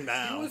embarrassing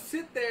now. He would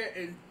sit there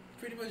and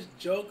pretty much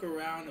joke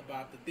around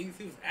about the things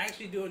he was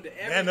actually doing to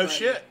everybody. Yeah, no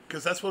shit,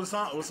 because that's what's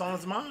on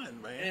his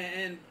mind,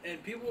 man.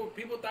 And people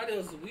thought it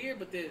was weird,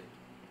 but they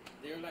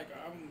were like,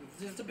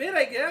 it's just a bit,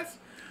 I guess.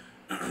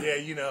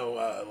 Yeah,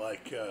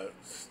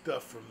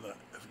 stuff from the,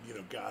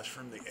 guys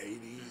from the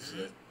 80s.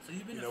 That, so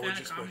you've been a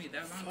fan of comedy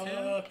that long too?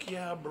 Fuck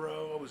yeah,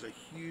 bro. I was a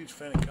huge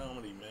fan of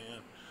comedy,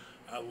 man.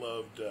 I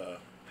loved...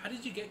 How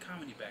did you get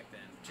comedy back then?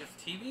 Just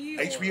TV?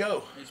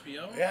 HBO.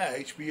 HBO? Yeah,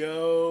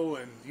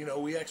 HBO, and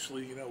we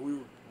actually,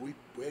 we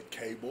had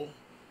cable,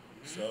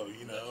 so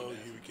you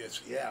would get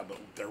but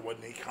there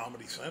wasn't any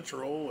Comedy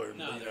Central, or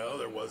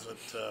there wasn't,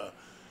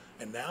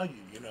 and now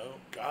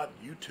God,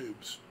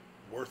 YouTube's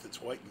worth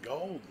its weight in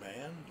gold,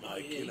 man.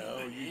 Like you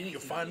can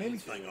find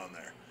anything on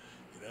there.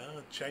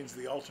 Change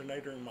the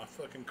alternator in my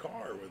fucking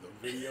car with a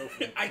video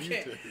from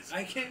YouTube.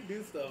 I can't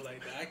do stuff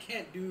like that.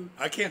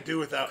 I can't do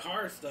without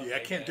car stuff. Yeah, I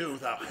can't do it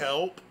without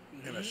help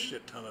and a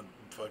shit ton of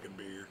fucking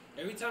beer.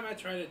 Every time I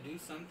try to do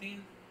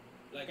something,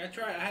 like I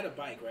had a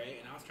bike, right,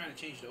 and I was trying to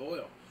change the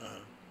oil.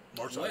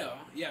 Motorcycle. Oil,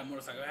 yeah,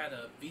 motorcycle. I had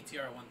a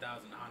VTR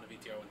 1000, a Honda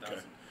VTR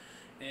 1000,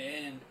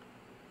 and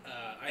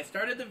I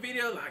started the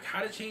video like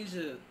how to change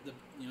the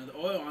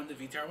oil on the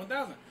VTR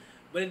 1000.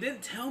 But it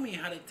didn't tell me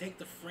how to take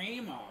the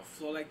frame off.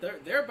 So, like,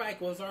 their bike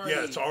was already...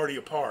 Yeah, it's already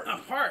apart.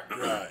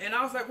 Right. And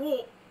I was like,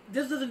 well,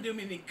 this doesn't do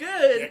me any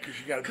good. Yeah, because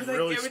you got to be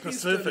really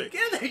specific.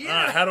 Together,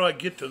 yeah. How do I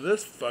get to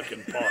this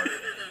fucking part?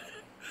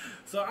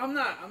 So, I'm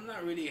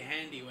not really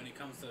handy when it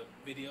comes to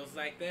videos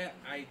like that.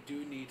 I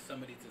do need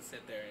somebody to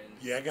sit there and...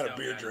 Yeah, I got a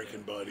beer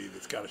drinking buddy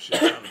that's got a shit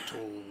ton of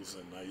tools,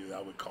 and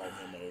I would call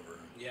him over.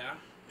 Yeah?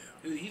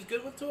 He's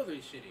good with tools or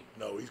he's shitty?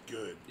 No, he's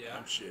good. Yeah?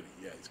 I'm shitty.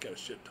 Yeah, he's got a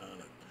shit ton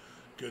of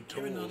good You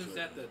tools. ever notice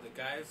that the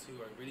guys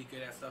who are really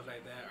good at stuff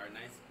like that are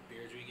nice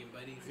beer drinking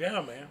buddies?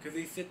 Yeah, man. Because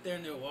they sit there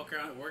and they'll work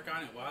on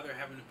it while they're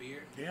having a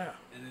beer. Yeah.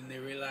 And then they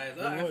realize,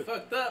 We I would.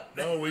 fucked up.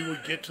 No, we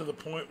would get to the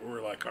point where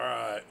we're like, all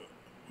right,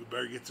 we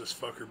better get this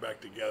fucker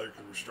back together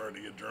because we're starting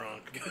to get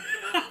drunk.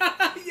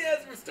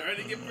 Yes, we're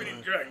starting to get pretty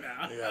drunk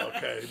now. Yeah,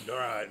 okay, all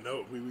right.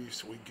 No, we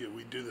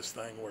do this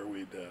thing where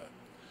we'd,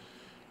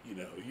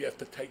 you have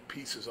to take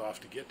pieces off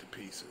to get to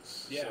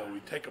pieces. Yeah. So we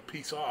take a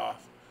piece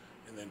off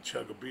and then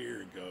chug a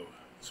beer and go,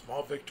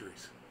 small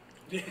victories.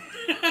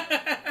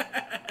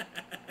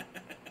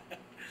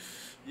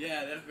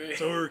 Yeah, that's very.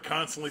 So we were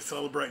constantly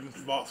celebrating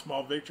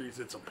small victories.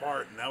 It's a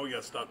part, and now we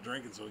got to stop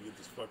drinking so we get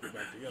this fucker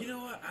back together. You know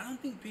what? I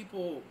don't think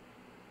people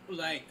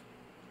like.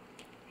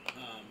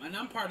 And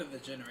I'm part of the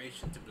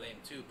generation to blame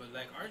too, but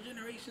like our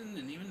generation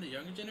and even the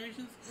younger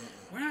generations,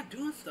 we're not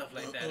doing stuff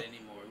like that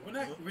anymore.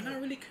 We're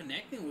not really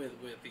connecting with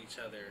each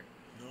other.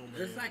 No,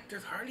 man.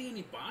 There's hardly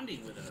any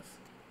bonding with us.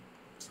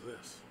 It's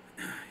this.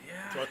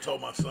 Yeah. So I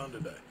told my son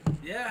today.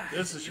 Yeah.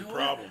 This is You your know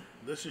problem.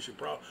 This is your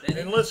problem. That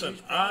And is a listen,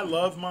 huge I problem.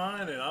 love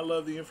mine, and I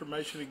love the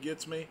information it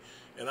gets me,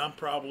 and I'm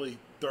probably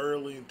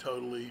thoroughly and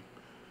totally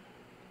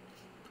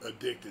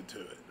addicted to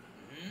it.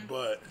 Mm-hmm.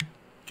 But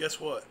guess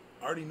what?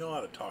 I already know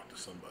how to talk to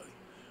somebody.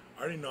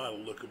 I already know how to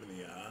look them in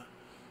the eye.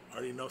 I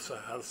already know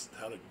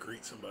how to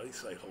greet somebody,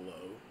 say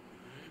hello.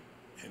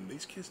 Mm-hmm. And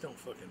these kids don't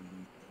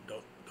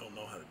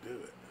know how to do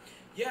it.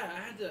 Yeah, I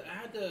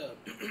had to.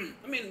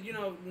 I mean,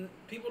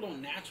 people don't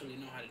naturally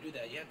know how to do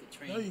that. You have to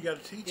train. No, you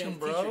got to teach You them,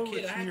 have to teach bro. your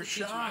kid. I had You're to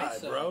teach shy,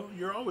 myself. bro.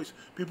 You're always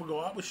people go.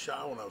 I was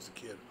shy when I was a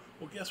kid.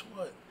 Well, guess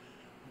what?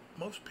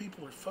 Most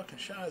people are fucking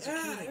shy as a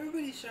Yeah, kid.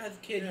 everybody's shy as a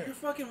kid. Yeah. You're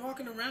fucking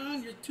walking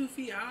around. You're 2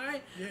 feet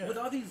high Yeah. with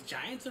all these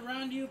giants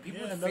around you.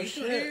 People Yeah, with no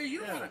facial shit. hair. You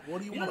don't Yeah. wanna, What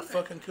do you you want, a don't-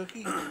 fucking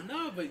cookie?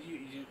 No, but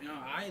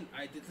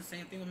I did the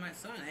same thing with my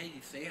son. Hey,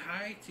 you say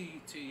hi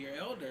to your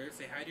elders.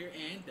 Say hi to your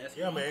aunt. That's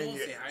Yeah, your man. uncle.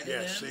 Say hi to Yeah,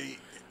 them. see,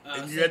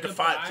 and you say had to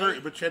fight goodbye. through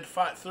it, but you had to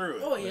fight through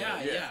it. Oh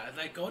yeah.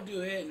 Like go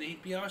do it, and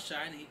he'd be all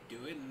shy, and he'd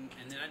do it, and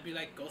then I'd be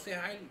like, go say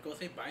hi, go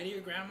say bye to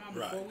your grandma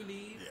before Right. we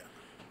leave,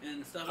 Yeah.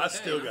 and stuff I like that.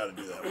 still you know? got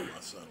to do that with my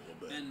son a little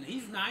bit. And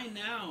he's 9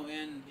 now,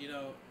 and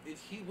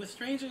he with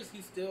strangers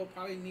he still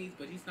probably needs,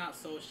 but he's not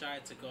so shy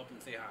to go up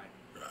and say hi.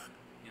 Right.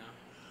 You know,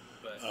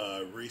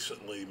 but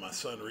Recently, my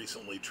son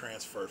recently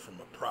transferred from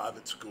a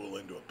private school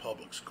into a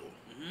public school.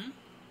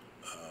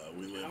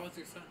 We live. how old's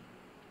your son?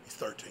 He's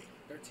 13.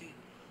 13.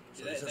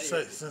 So Is he's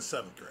that in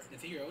 7th grade.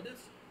 is he your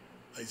oldest?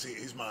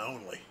 He's my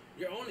only.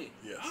 You're only.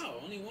 Yes.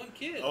 Oh, only one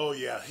kid. Oh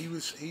yeah, he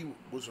was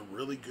a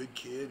really good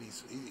kid.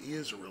 He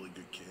is a really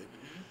good kid.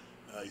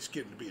 He's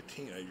getting to be a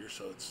teenager,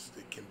 so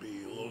it can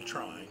be a little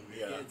trying.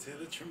 Yeah. Get to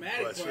the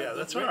traumatic But, part. yeah, The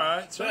that's re- all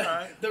right. It's all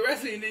right. The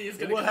rest of you is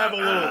gonna We'll come have a out,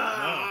 little.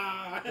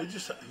 "Ah!" No, we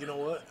just, you know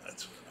what?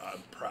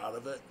 I'm proud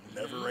of it.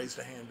 Never raised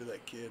a hand to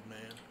that kid, man.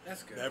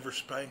 That's good. Never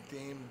spanked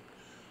him.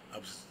 I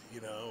was,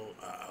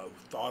 I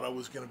thought I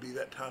was going to be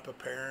that type of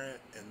parent,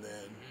 and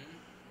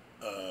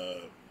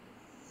then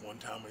one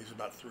time when he was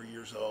about 3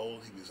 years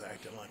old, he was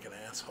acting like an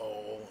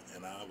asshole,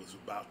 and I was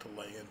about to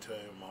lay into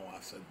him. My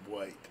wife said,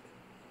 "Wait,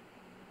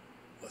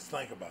 let's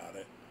think about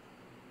it.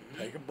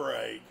 Take a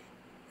break,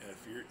 and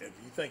if you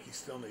think he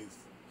still needs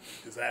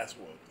his ass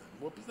whooped, then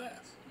whoop his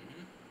ass."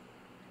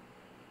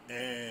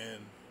 And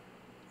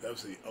that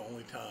was the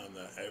only time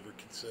that I ever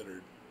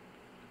considered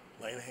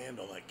laying a hand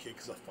on that kid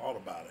because I thought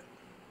about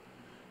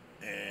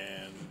it.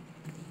 And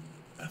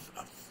I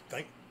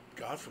thank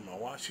God for my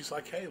wife. She's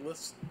like, "Hey,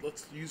 let's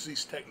use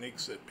these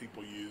techniques that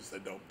people use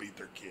that don't beat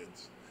their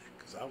kids."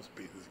 Because I was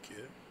beat as a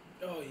kid.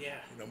 Oh yeah.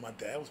 My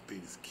dad was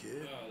beat as a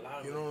kid. Oh, a lot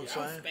of You know what I'm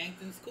I was saying?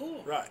 spanked in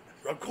school. Right.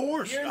 Of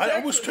course. Here in I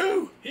was Texas.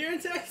 too. Here in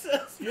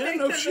Texas. Yeah, spanked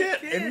no as a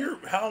shit. kid. And you're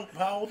how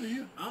old are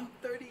you? I'm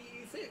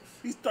 36.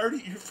 He's 30.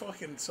 You're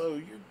fucking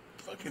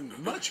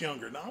much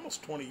younger now,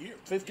 almost 20 years,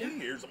 15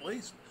 years at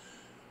least.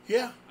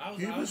 Yeah. I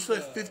You was,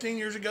 was 15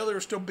 years ago. They were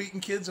still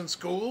beating kids in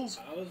schools.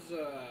 I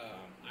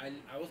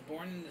was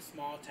born in a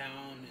small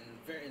town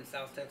in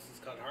South Texas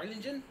called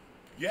Harlingen.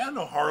 Yeah,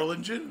 no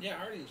Harlingen. Yeah,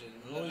 Harlingen.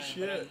 Oh, But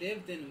shit. I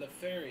lived in La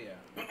Feria,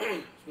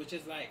 which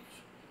is like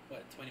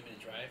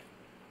 20-minute drive.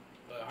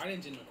 But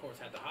Harlingen, of course,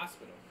 had the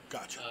hospital.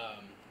 Gotcha.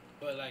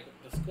 But like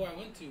the school I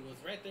went to was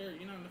right there,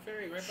 in La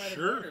Feria, right by the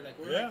Sure. border. Like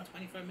we're Yeah. like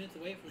 25 minutes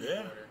away from Yeah.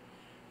 the border.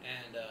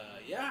 And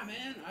yeah,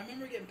 man, I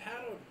remember getting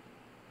paddled.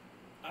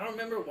 I don't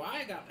remember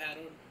why I got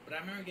paddled, but I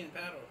remember getting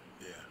paddled.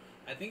 Yeah.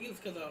 I think it was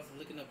because I was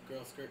looking up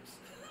girl skirts.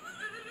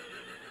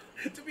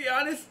 To be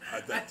honest,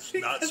 That's I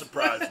think not that's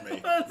surprised what me,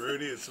 it was.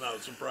 Rudy. It's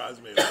not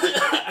surprised me.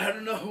 I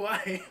don't know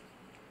why.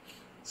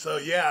 So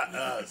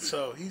yeah,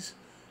 so he's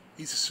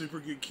a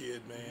super good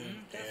kid,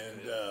 man, That's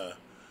and good.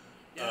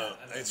 Yeah,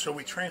 and so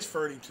we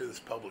transferred him to this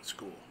public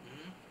school.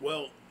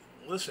 Well,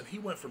 listen, he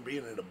went from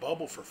being in a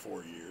bubble for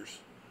 4 years,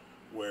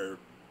 where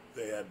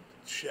they had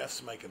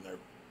chefs making their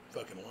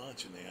fucking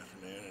lunch in the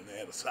afternoon, and they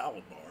had a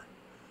salad bar,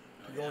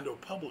 to going to a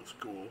public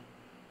school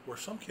where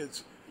some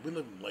kids. We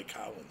live in Lake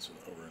Highlands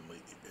over in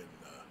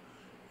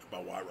by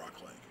White Rock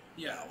Lake,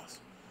 Yeah. Dallas.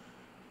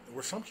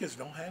 where some kids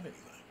don't have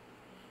anything.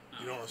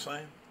 You know what I'm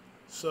saying?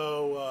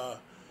 So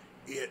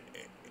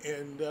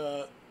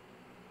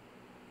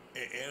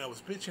and I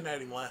was bitching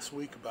at him last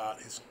week about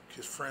his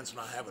friends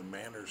not having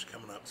manners,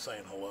 coming up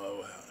saying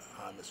hello,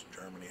 hi, Mr.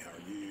 Germany, how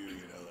are you?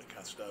 You know, that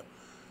kind of stuff.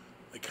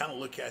 They kind of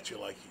look at you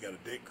like you got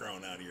a dick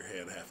growing out of your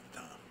head half the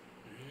time.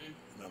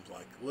 And I'm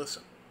like,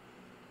 listen,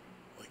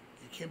 like,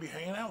 you can't be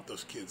hanging out with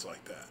those kids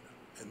like that.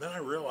 And then I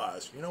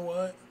realized, you know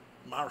what?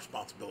 My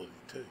responsibility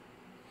too.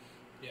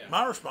 Yeah.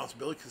 My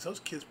responsibility, because those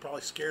kids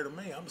probably scared of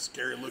me. I'm a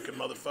scary looking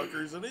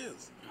motherfucker as it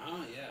is.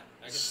 Oh yeah,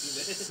 I can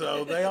see that.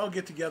 So they all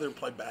get together and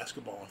play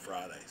basketball on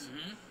Fridays.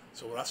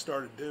 So what I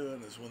started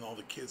doing is when all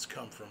the kids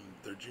come from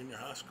their junior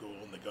high school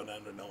and they go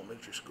down to an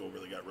elementary school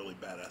where they got really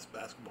badass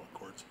basketball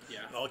courts,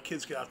 and all the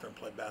kids get out there and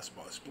play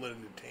basketball. I split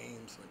into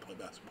teams and they play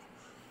basketball.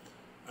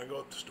 I go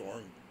up to the store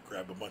and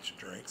grab a bunch of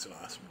drinks and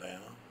ice them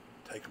down,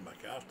 take them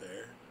back out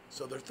there.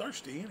 So they're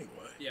thirsty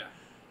anyway. Yeah.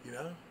 You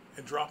know,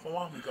 and drop them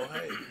off and go,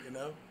 hey, you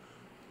know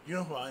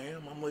who I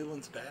am. I'm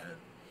Leland's dad,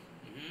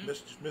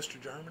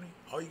 Mr. Germany.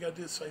 All you got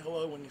to do is say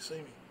hello when you see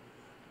me.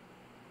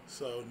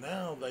 So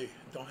now they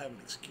don't have an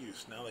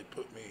excuse. Now they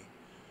put me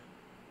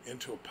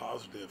into a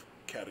positive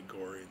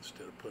category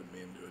instead of putting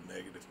me into a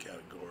negative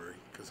category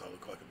because I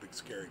look like a big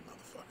scary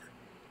motherfucker.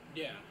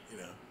 Yeah. You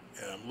know,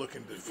 and I'm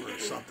looking for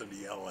something to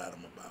yell at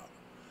them about.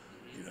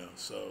 You know,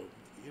 so,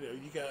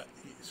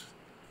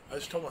 I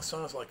just told my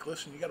son, I was like,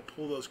 listen, you got to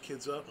pull those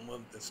kids up and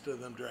instead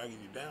of them dragging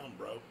you down,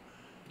 bro.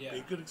 Yeah. Be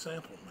a good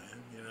example, man,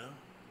 you know?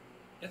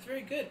 That's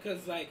very good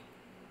because, like,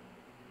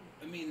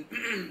 I mean,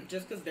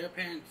 just because their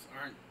parents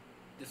aren't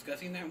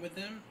discussing that with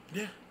them,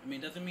 I mean,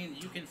 doesn't mean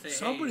you can say,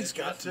 somebody's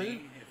hey, got to.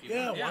 Me if you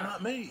Why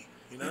not me?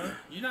 You know?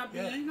 You're not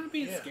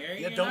being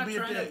scary. Yeah, you're don't not be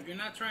trying a dick. You're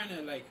not trying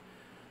to, like,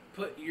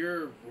 put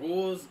your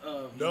rules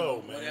of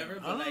man. whatever.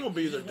 But I'm not like, gonna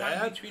be their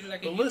dad.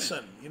 Like but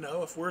listen,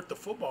 if we're at the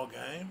football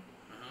game,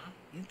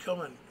 you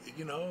come and if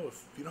you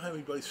don't have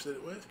anybody to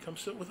sit with, come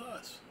sit with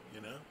us.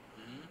 You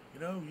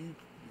know,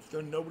 if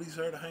there nobody's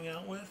there to hang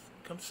out with,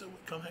 come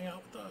hang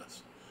out with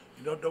us.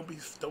 You know, don't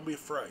be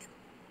afraid.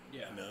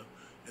 Yeah. You know,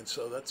 and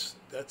so that's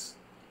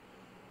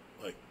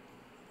like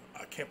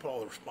I can't put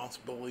all the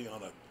responsibility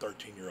on a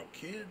 13-year-old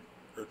kid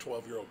or a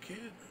 12-year-old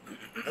kid.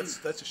 That's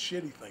a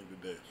shitty thing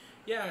to do.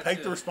 Yeah,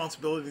 take the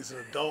responsibility as an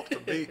adult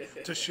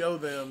to show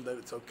them that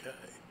it's okay.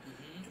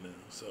 You know,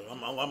 so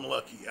I'm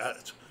lucky.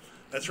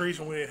 That's the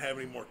reason we didn't have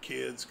any more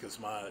kids because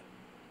my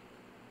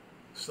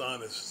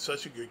son is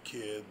such a good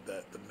kid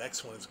that the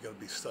next one is going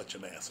to be such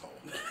an asshole.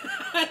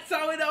 That's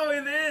how it always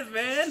is,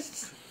 man.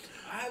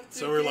 I have two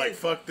so we're kids. like,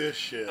 fuck this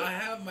shit. I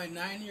have my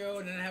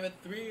 9-year-old and I have a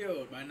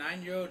 3-year-old. My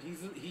 9-year-old,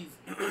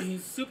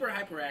 he's super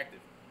hyperactive.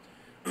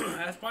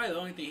 That's probably the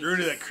only thing.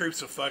 Rudy, that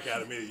creeps the fuck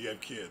out of me that you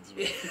have kids.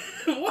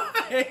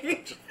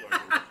 Why?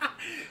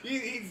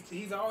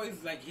 he's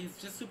always like he's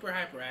just super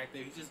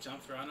hyperactive. He just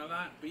jumps around a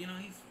lot. But he's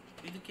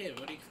a kid.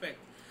 What do you expect?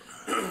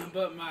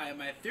 But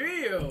my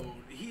 3-year-old,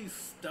 he's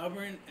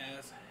stubborn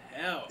as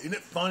hell. Isn't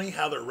it funny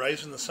how they're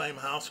raised in the same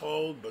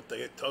household, but they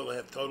have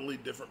totally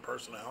different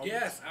personalities?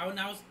 Yes, I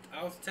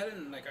was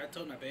telling, like, I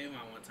told my baby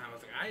mom one time, I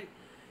was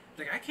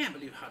like, I can't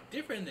believe how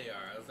different they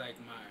are. I was like,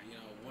 my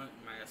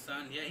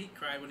son, yeah, he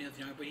cried when he was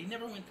young, but he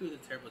never went through the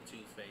terrible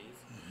twos phase.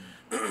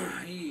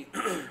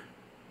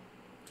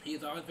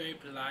 He's always very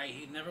polite.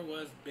 He never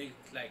was big,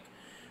 like,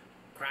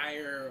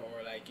 crier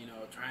or, like,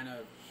 trying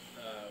to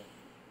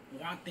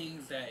want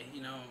things that,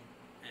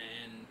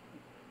 and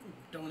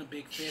throwing a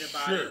big fit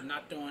about it,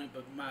 not throwing it,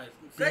 but my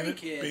second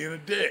kid... Being a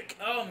dick.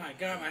 Oh, my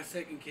God, my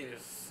second kid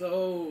is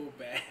so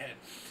bad.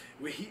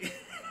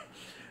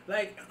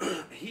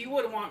 He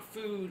would want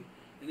food,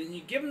 and then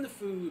you give him the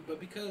food, but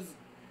because...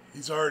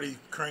 He's already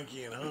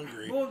cranky and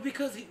hungry. Well,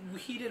 because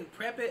he didn't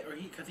prep it, or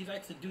because he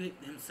likes to do it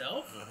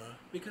himself,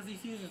 because he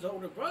sees his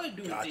older brother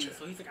doing things,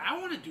 so he's like, I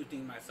want to do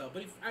things myself.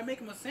 But if I make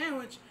him a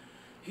sandwich,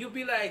 he'll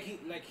be like,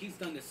 he's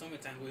done this so many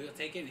times, where he'll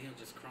take it and he'll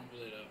just crumble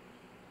it up.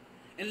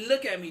 And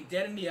look at me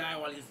dead in the eye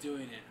while he's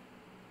doing it.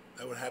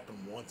 That would happen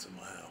once in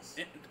my house.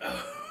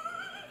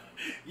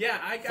 Yeah,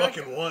 I got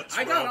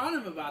on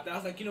him about that. I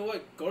was like, you know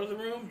what? Go to the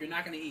room. You're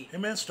not gonna eat. Hey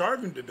man,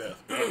 starving to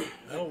death, bro.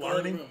 That'll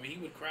learn him. He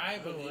would cry,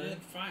 but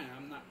fine.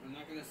 I'm not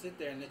gonna sit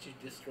there and let you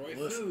destroy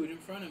food in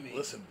front of me.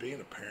 Listen,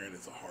 being a parent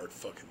is a hard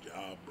fucking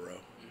job, bro.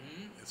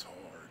 It's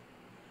hard.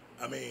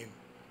 I mean,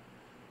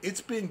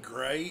 it's been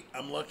great.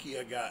 I'm lucky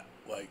I got,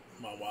 like,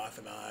 my wife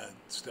and I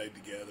stayed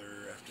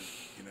together after,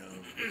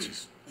 which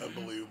is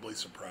unbelievably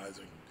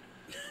surprising.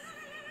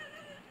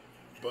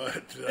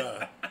 But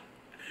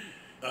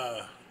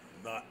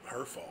not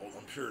her fault.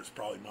 I'm sure it's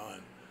probably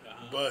mine.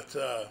 But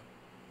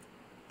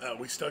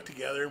we stuck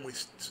together, and we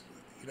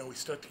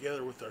stuck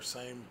together with our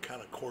same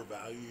kind of core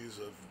values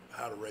of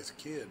how to raise a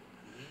kid.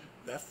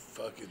 That's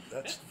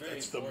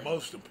the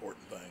most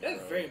important thing.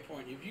 That's very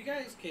important. If you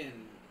guys can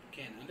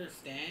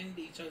understand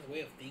each other's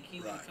way of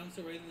thinking when it comes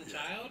to raising a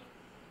child.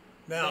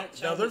 Now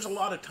there's a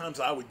lot of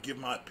times I would give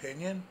my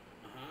opinion,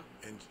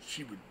 and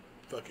she would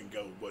fucking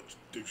go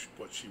do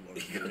what she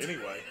wanted to do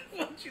anyway.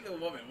 Well, she's a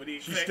woman. What do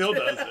you She expect? still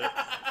does it.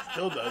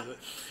 Still does it.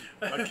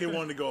 My kid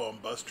wanted to go on a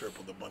bus trip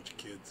with a bunch of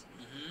kids,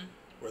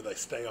 where they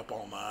stay up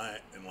all night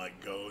and like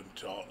go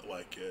until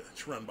like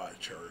it's run by a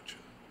church,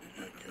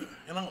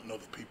 and I don't know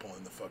the people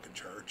in the fucking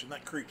church, and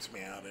that creeps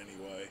me out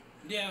anyway.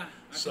 Yeah.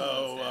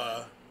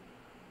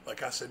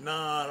 Like I said,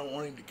 nah, I don't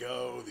want him to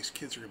go. These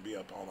kids are gonna be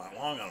up all night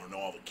long. I don't know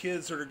all the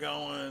kids that are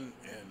going,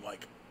 and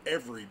like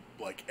every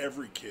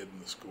kid in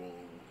the school,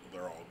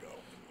 they're all going.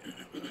 You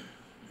know?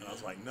 And I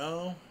was like,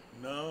 no,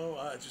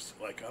 I just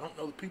like I don't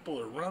know the people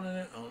that are running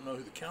it. I don't know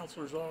who the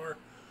counselors are.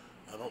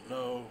 I don't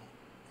know,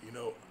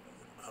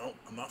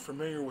 I'm not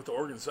familiar with the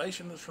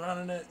organization that's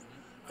running it.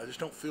 I just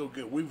don't feel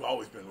good. We've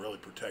always been really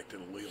protective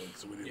of Leland,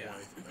 so we didn't want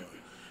anything.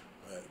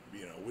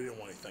 We didn't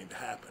want anything to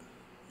happen.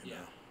 You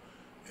know,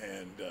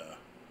 and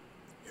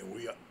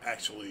we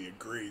actually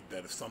agreed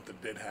that if something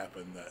did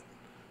happen, that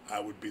I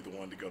would be the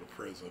one to go to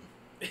prison.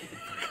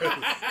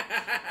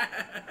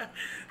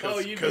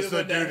 Because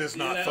the dude is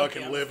not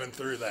fucking living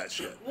through that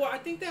shit. Well, I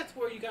think that's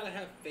where you gotta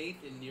have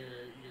faith in your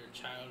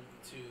child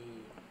to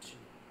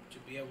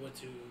be able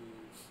to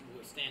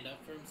stand up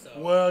for himself.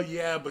 Well,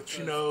 yeah, but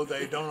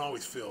they don't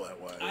always feel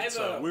that way.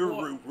 So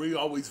we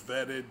always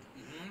vetted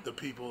the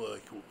people,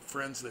 like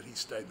friends that he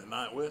stayed the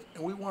night with,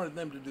 and we wanted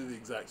them to do the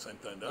exact same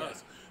thing to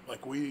us.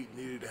 Like we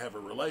needed to have a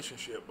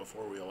relationship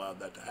before we allowed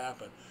that to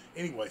happen.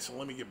 Anyway, so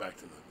let me get back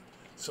to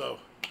so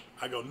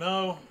I go,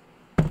 no,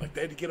 like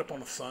they had to get up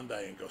on a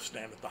Sunday and go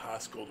stand at the high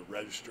school to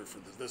register for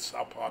this is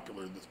how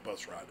popular this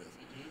bus ride is.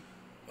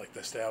 Like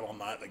they stay out all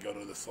night, they go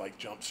to this like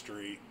Jump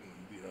Street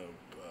and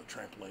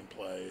trampoline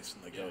place,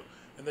 and they go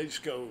and they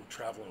just go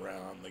travel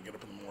around. They get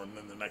up in the morning,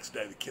 and then the next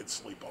day the kids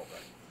sleep all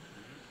day.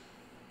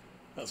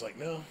 I was like,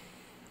 no.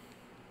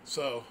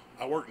 So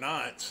I work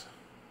nights.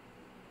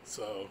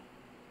 So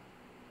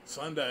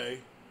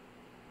Sunday,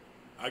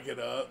 I get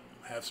up,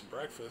 have some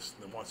breakfast,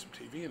 and then watch some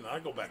TV, and then I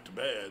go back to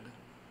bed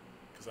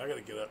because I got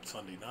to get up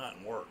Sunday night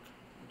and work.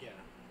 Yeah.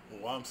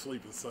 Well, while I'm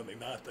sleeping Sunday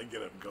night, they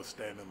get up and go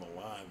stand in the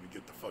line and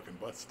get the fucking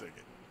bus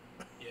ticket.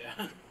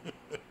 Yeah.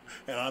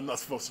 And I'm not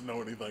supposed to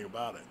know anything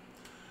about it.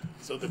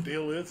 So the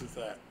deal is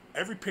that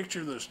every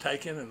picture that's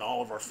taken in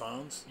all of our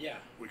phones,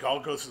 we all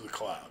goes to the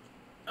cloud.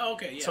 Oh,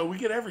 okay, yeah. So we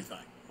get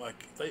everything.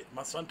 Like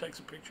my son takes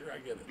a picture, I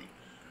get it.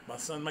 My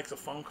son makes a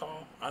phone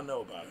call, I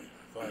know about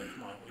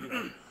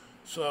it.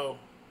 So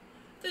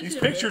these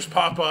pictures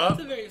pop up.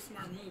 It's a very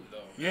smart move,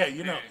 though. Yeah,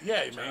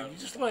 man, you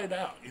just lay it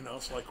out.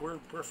 It's like we're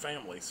a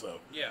family, so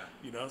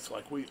it's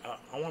like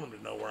I want them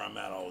to know where I'm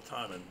at all the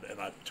time, and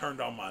I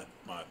turned on my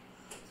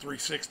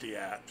 360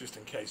 app just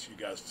in case you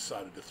guys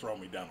decided to throw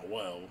me down a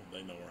well.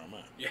 They know where I'm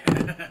at. Yeah.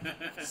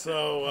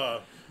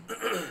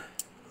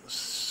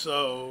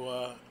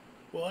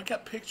 Well, I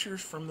got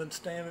pictures from them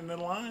standing in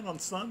line on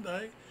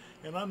Sunday,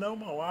 and I know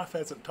my wife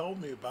hasn't told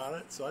me about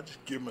it, so I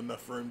just give them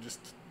enough room just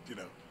to,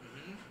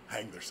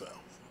 hang themselves.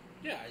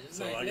 Yeah, just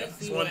so I got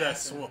one day,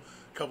 a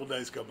couple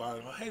days go by,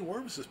 and I'm like, hey,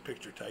 where was this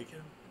picture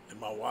taken? And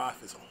my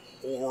wife is a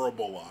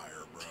horrible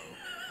liar, bro.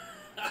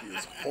 She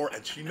is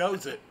and she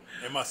knows it.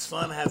 And my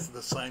son has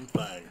the same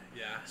thing.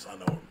 Yeah. So I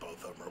know where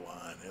both of them are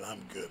lying, and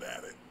I'm good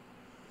at it.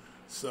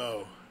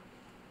 So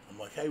I'm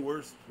like, hey, where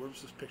was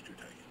this picture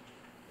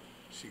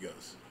taken?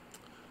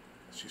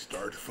 She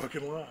started to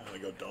fucking lie. I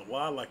go, don't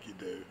lie like you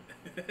do.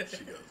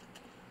 She goes,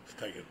 let's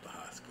take it to the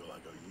high school. I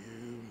go,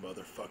 you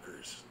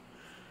motherfuckers,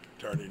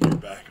 turning your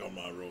back on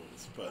my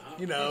rules. But,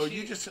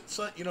 you just,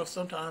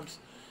 sometimes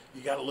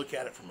you got to look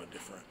at it from a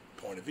different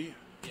point of view.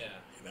 Yeah.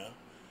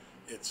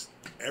 It's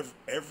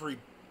every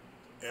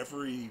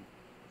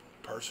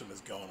person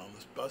is going on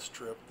this bus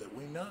trip that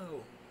we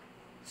know.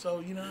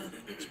 So,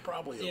 it's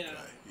probably okay.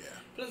 Yeah.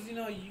 Plus,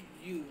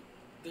 you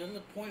there's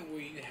a point where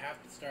you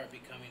have to start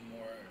becoming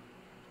more...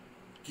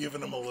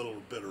 Giving them a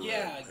little bit of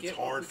it's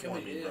hard for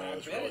me, bro.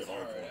 It's really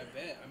hard for me. I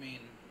bet. I mean,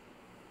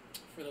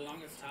 for the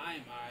longest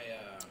time,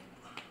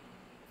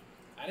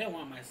 I didn't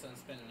want my son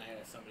spending the night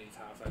at somebody's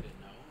house I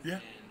didn't know. Yeah.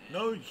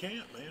 No, you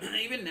can't, man.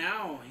 Even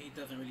now, he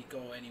doesn't really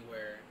go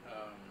anywhere.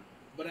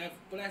 But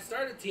I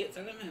started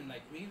telling him,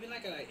 like, maybe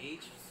like at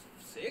age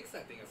 6, I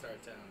think I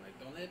started telling him,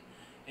 like, don't let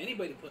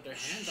anybody put their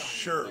hands on you.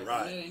 Sure, like,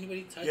 right. Don't let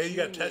anybody touch you. Yeah, you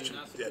got to touch him.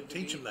 Yeah,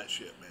 teach him that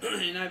shit,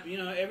 man. And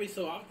every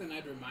so often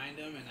I'd remind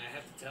him, and I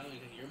have to tell him,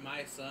 you're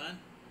my son.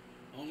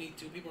 Only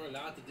 2 people are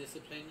allowed to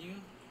discipline you,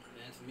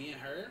 and it's me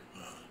and her.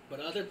 But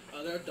other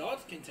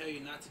adults can tell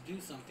you not to do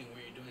something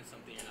when you're doing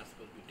something you're not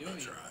supposed to be doing.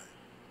 That's right.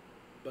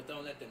 But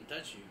don't let them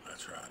touch you.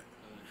 That's right.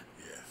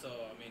 Yeah. So,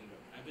 I mean,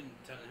 I've been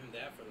telling him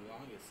that for the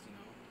longest,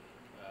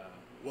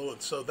 Well,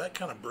 and so that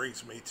kind of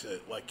brings me to,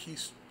 like,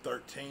 he's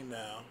 13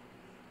 now,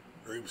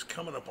 or he was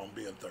coming up on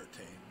being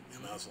 13.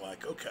 And I was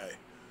like, okay,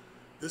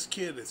 this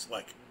kid is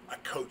like, I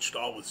coached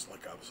I was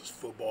his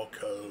football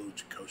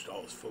coach, coached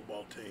all his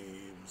football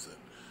teams,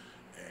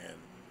 and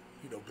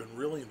been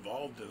really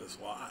involved in his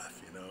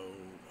life,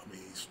 I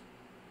mean,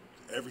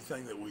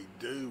 everything that we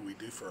do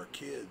for our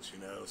kids,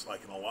 It's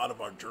like in a lot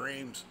of our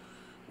dreams,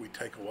 we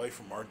take away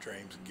from our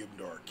dreams and give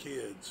them to our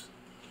kids.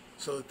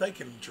 so that they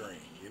can dream.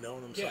 You know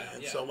what I'm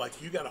saying? Yeah. So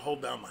like you got to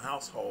hold down the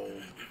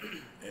household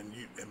and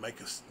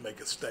make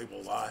a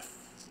stable life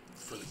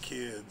for the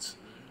kids,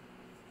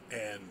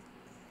 and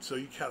so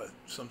you kind of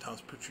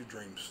sometimes put your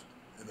dreams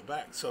in the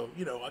back. So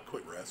I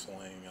quit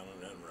wrestling.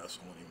 I don't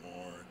wrestle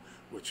anymore.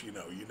 Which you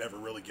never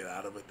really get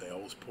out of it. They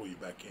always pull you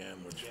back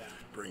in, which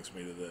brings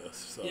me to this.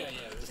 So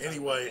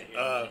anyway,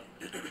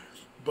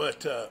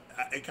 but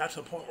it got to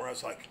the point where I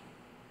was like,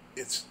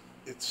 it's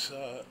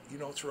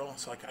wrong.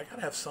 It's like I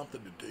gotta have something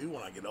to do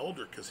when I get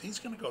older because he's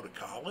gonna go to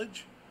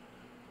college,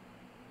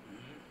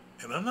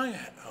 and I'm not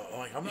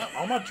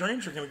all my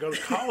dreams are gonna go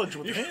to college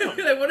with him.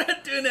 Like, what do I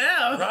do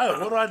now? Right?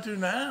 What do I do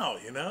now?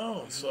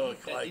 So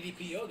that like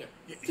DDP yoga.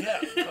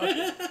 Yeah,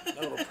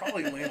 it'll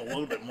probably lean a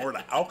little bit more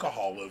to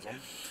alcoholism.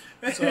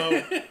 So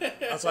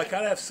I was like,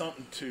 I'd have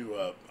something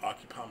to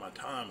occupy my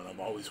time, and I've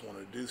always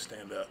wanted to do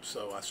stand up.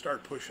 So I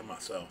started pushing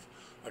myself.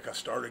 Like I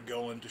started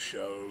going to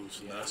shows,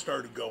 and then I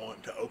started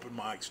going to open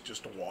mics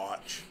just to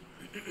watch.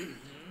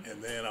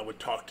 And then I would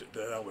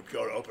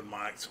go to open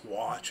mics,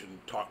 watch, and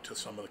talk to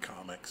some of the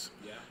comics.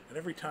 Yeah. And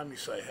every time you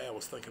say, "Hey, I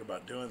was thinking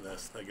about doing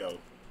this," they go,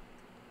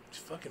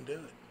 "Just fucking do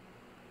it.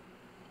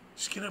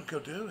 Just get up and go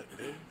do it,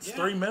 dude. It's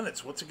 3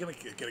 minutes. What's it gonna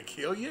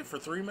kill you for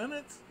 3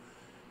 minutes?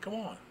 Come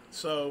on."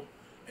 So,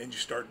 and you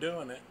start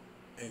doing it,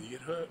 and you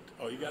get hooked.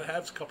 All you gotta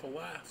have is a couple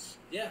laughs.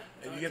 Yeah.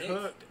 And you get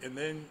hooked, and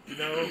then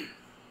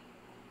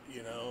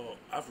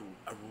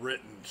I've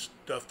written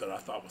stuff that I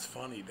thought was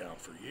funny down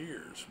for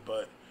years,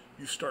 but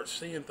you start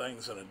seeing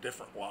things in a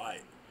different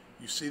light.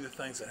 You see the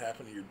things that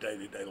happen in your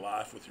day-to-day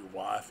life with your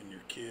wife and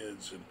your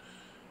kids,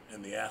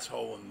 and the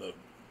asshole in the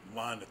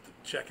line at the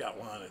checkout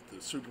line at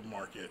the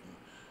supermarket,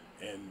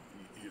 and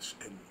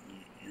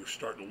you're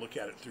starting to look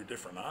at it through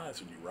different eyes,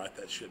 and you write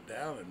that shit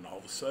down, and all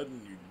of a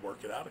sudden you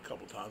work it out a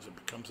couple times, it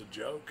becomes a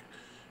joke,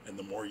 and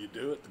the more you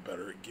do it, the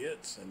better it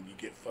gets, and you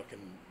get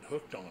fucking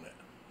hooked on it.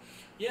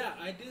 Yeah,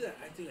 I do that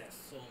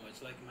so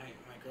much. Like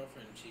my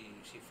girlfriend,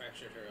 she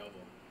fractured her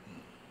elbow,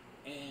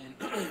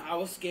 and I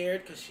was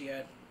scared because she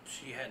had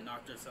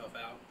knocked herself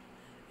out,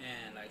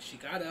 and like she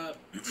got up.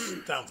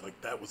 Sounds like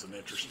that was an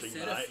interesting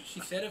night. She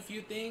said a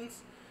few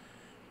things,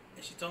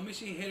 and she told me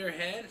she hit her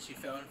head. She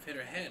fell and hit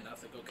her head, and I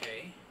was like,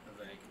 okay. I was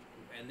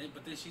like,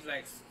 but then she's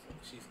like,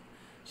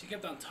 she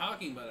kept on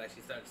talking, but like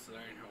she started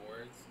slurring her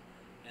words,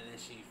 and then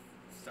she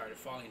started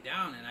falling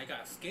down, and I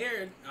got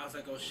scared. I was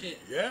like, oh shit.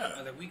 Yeah. I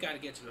was like, we got to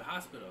get to the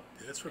hospital.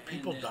 Yeah, that's where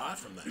people die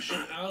from that shit.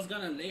 I was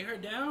gonna lay her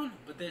down,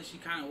 but then she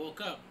kind of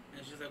woke up,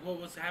 and she's like, well,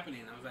 what's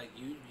happening? I was like,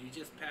 you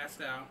just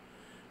passed out.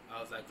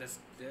 I was like,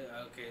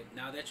 okay,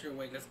 now that you're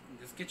awake, let's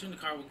get you in the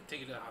car, we'll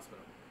take you to the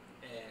hospital.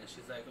 And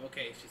she's like,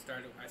 okay.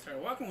 I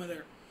started walking with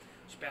her.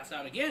 She passed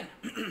out again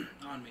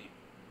on me,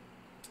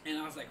 and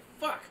I was like,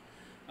 fuck.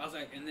 I was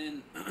like, and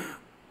then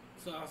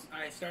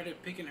I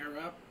started picking her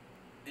up,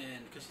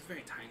 and because she's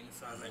very tiny,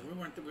 so I was like, we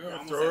were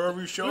almost throw her over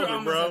your shoulder,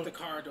 bro. At the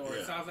car door.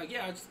 Yeah. So I was like,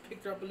 yeah, I just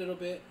picked her up a little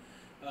bit.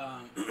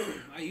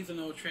 I used an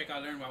old trick I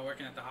learned while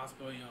working at the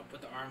hospital.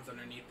 Put the arms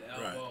underneath the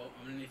elbow,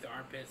 underneath the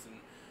armpits, and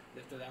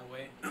lift her that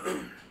way.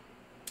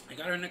 I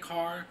got her in the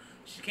car.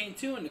 She came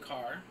to in the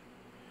car,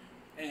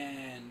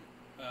 and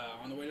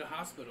on the way to the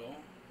hospital,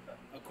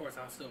 of course,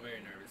 I was still very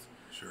nervous.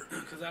 Sure.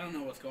 Because I don't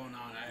know what's going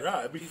on.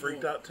 I'd be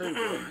freaked out too,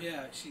 bro.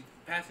 Yeah, she's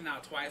passing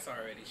out twice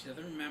already. She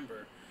doesn't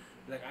remember.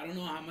 Like, I don't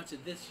know how much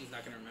of this she's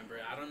not going to remember.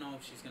 I don't know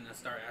if she's going to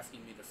start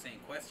asking me the same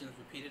questions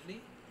repeatedly.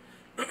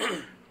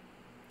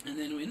 And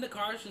then in the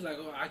car, she's like,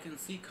 oh, I can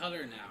see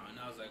color now. And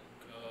I was like,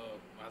 oh,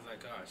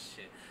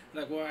 shit.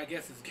 Like, well, I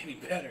guess it's getting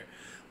better.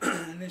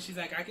 And then she's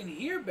like, I can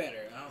hear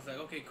better. And I was like,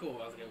 okay, cool.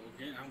 I was like,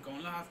 I'm going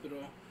to the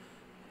hospital,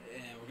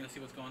 and we're going to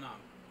see what's going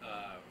on.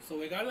 So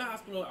we got to the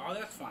hospital. All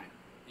that's fine.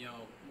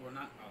 We're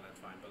not all that's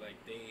fine, but like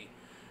they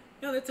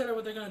tell her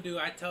what they're gonna do.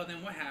 I tell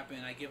them what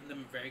happened. I give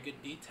them very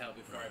good detail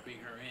before I bring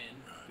her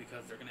in,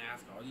 because they're gonna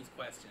ask all these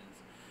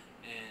questions,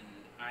 and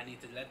I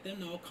need to let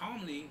them know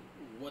calmly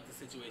what the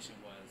situation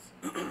was.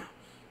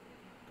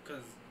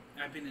 Because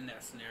I've been in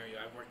that scenario.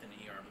 I've worked in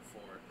the ER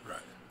before.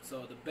 Right.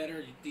 So the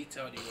better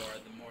detailed you are,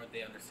 the more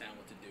they understand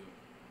what to do.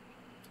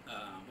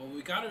 But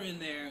we got her in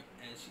there,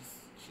 and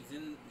she's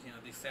in.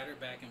 They sat her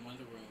back in one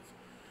of the rooms.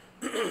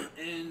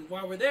 And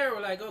while we're there,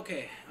 we're like,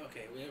 okay,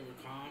 we're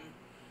calm,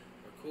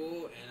 we're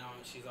cool, and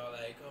she's all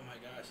like, oh my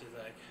gosh, she's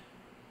like,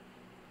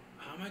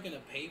 how am I gonna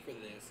pay for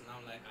this? And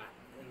I'm like,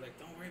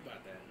 don't worry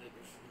about that. Like,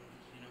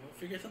 we'll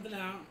figure something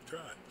out.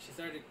 Try.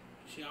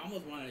 She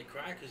almost wanted to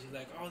cry because she's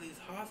like, all these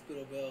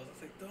hospital bills. I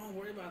was like, don't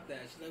worry about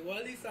that. She's like, well,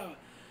 at least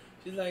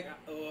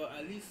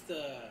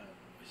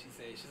she's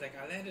like, she's like,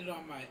 I landed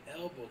on my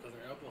elbow because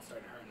her elbow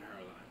started hurting her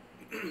a lot.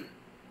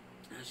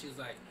 And she's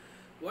like,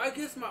 well, I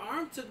guess my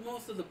arm took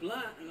most of the blow,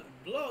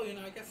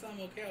 I guess I'm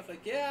okay. I was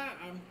like, yeah,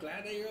 I'm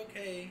glad that you're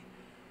okay.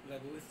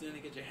 Like, we was going to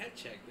get your head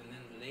checked, and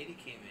then the lady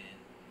came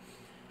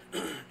in,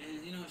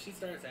 and, she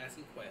starts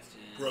asking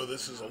questions. Bro,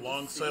 this is a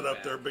long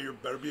setup. There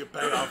better be a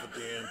payoff at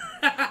the end.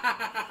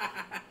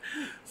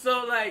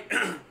 So, like,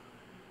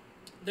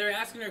 they're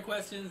asking her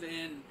questions,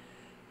 and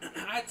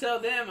I tell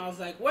them, I was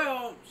like,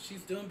 well,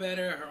 she's doing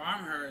better. Her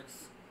arm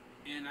hurts,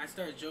 And I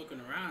started joking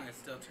around and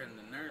still turned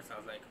to the nurse. I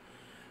was like,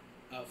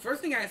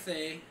 first thing I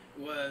say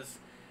was,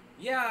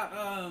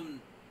 yeah,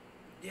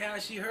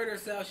 she hurt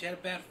herself. She had a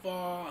bad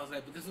fall. I was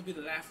like, but this will be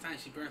the last time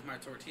she burns my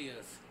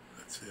tortillas.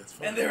 That's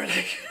funny. And they were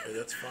like, hey,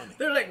 that's funny.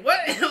 They're like, what?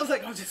 And I was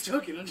like, I'm just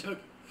joking.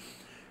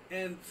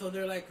 And so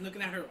they're like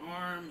looking at her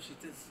arm. She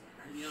just,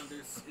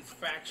 it's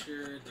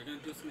fractured. They're gonna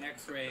do some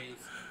X-rays.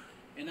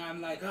 And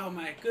I'm like, oh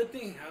my, good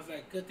thing. I was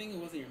like, good thing it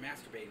wasn't your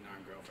masturbating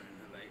arm, girlfriend.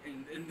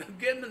 And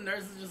getting the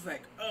nurse is just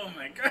like, oh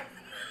my god.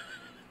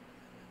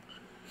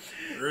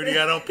 Rudy,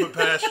 I don't put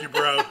past you,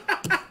 bro.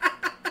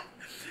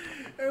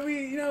 And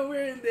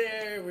we're in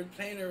there, we're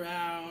playing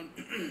around,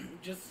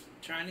 just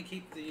trying to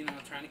keep it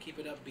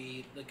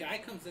upbeat. The guy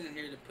comes in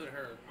here to put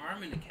her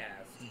arm in a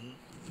cast,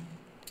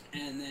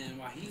 and then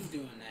while he's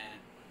doing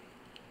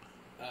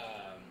that,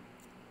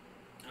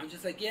 I'm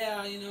just like,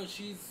 yeah,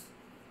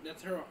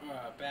 that's her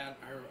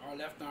her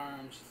left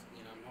arm.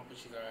 I'm hoping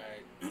she's all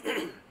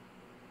right.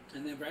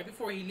 And then right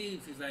before he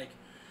leaves, he's like,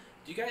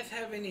 do you guys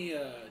have any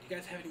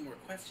more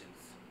questions?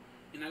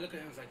 And I look at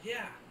him, I was like,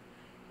 yeah.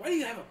 Why do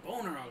you have a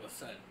boner all of a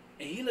sudden?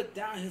 And he looked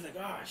down, and he's like,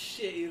 oh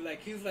shit. He's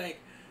like,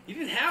 you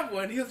didn't have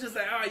one. He was just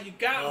like, oh, you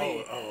got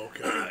me. Oh,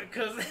 okay.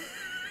 Cause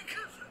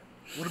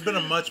would have been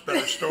a much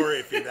better story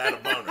if he'd had a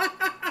boner.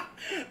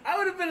 I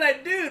would have been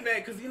like, dude,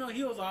 man, because he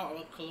was all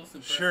up close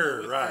and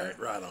personal. Sure, right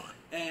on.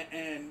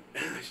 And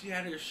she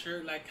had her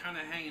shirt like kind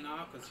of hanging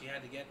off because she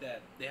had to get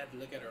that. They had to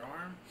look at her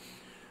arm.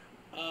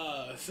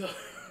 So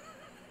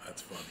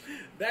that's funny.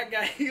 That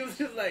guy, he was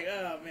just like,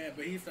 oh man,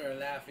 but he started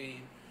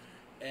laughing,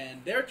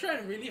 and they're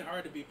trying really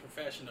hard to be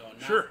professional,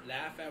 not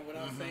laugh at what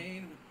I'm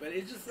saying. But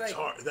it's just like, it's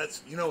hard.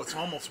 That's it's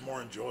almost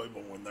more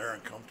enjoyable when they're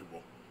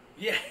uncomfortable.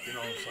 Yeah, you know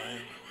what I'm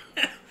saying.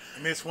 I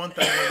mean, it's one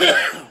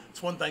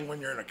thing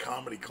when you're in a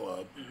comedy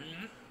club,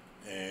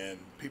 and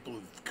people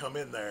have come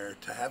in there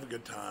to have a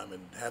good time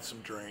and have some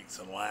drinks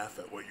and laugh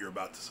at what you're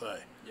about to say.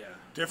 Yeah.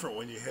 Different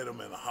when you hit them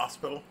in a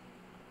hospital.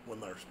 When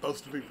they're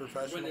supposed to be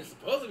professional. When they're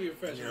supposed to be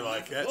professional. And you're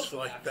like, that's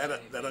like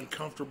that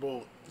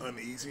uncomfortable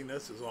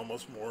uneasiness is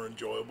almost more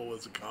enjoyable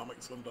as a comic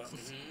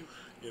sometimes.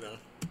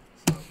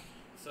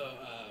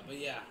 But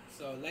yeah,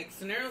 so like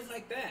scenarios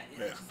like that,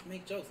 just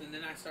make jokes, and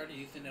then I started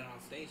using it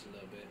on stage a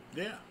little bit.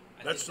 Yeah,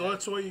 that's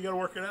the way you got to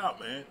work it out,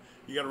 man.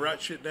 You got to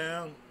write shit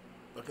down,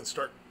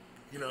 start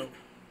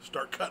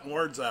cutting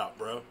words out,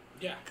 bro.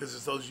 Yeah. Because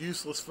it's those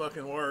useless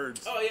fucking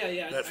words. Oh,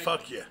 yeah. That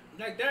fuck you.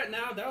 Like that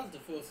now, that was the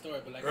full story,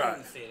 but like, I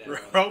didn't say that.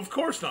 Right. Of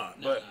course not.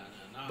 No,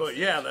 but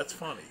yeah, that's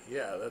funny.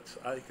 Yeah,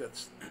 I think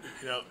that's,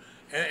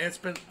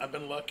 and I've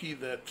been lucky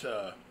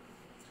that,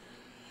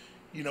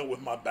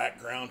 with my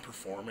background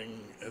performing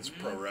as a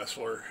pro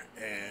wrestler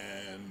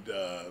and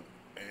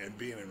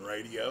being in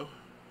radio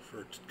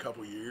for a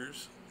couple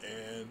years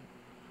and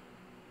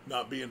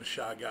not being a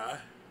shy guy,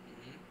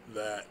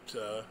 that,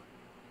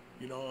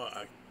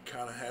 I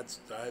kind of had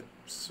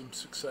some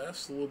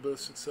success, a little bit of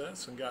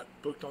success, and got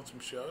booked on some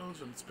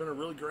shows, and it's been a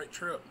really great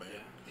trip, man.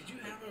 Yeah. Did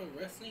you have a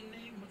wrestling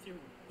name with your?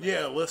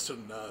 Yeah,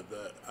 listen,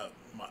 I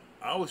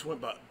always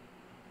went by,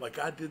 like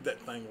I did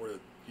that thing where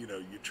you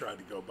tried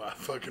to go by a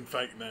fucking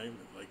fake name,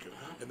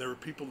 and there were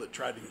people that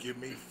tried to give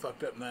me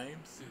fucked up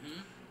names,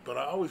 but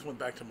I always went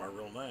back to my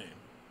real name,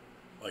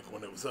 like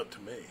when it was up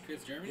to me.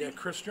 Chris Germany. Yeah,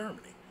 Chris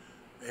Germany,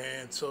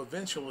 and so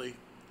eventually,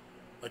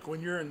 like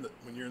when you're in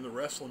the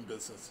wrestling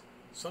business.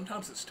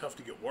 Sometimes it's tough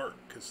to get work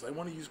because they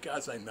want to use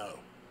guys they know.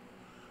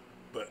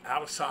 But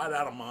out of sight,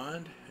 out of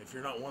mind, if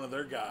you're not one of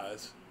their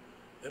guys,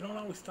 they don't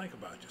always think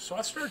about you. So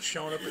I started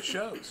showing up at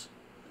shows.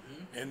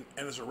 And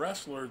as a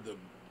wrestler,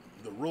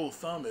 the rule of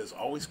thumb is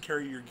always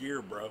carry your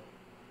gear, bro.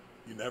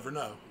 You never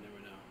know.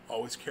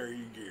 Always carry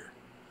your gear.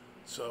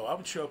 So I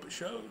would show up at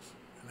shows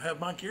and have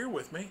my gear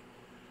with me.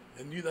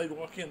 And they'd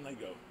walk in and they'd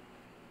go,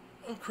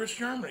 oh, Chris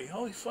Germany,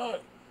 holy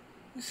fuck.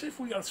 Let me see if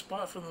we got a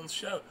spot for them on the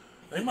show.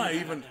 They might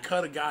even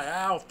cut a guy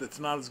out that's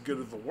not as good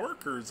of a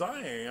worker as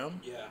I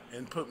am,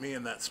 and put me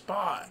in that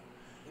spot.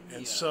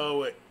 And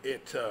so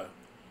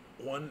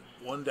one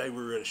day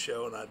we were at a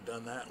show and I'd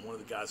done that, and one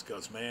of the guys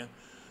goes, "Man,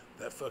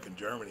 that fucking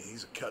Germany,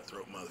 he's a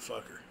cutthroat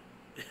motherfucker."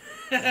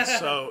 And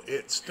so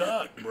it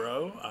stuck,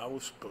 bro. All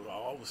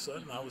of a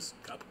sudden I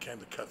became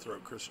the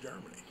cutthroat Chris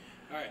Germany.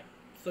 All right,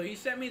 so you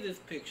sent me this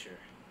picture,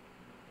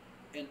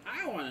 and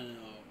I want to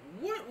know.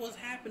 What was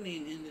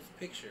happening in this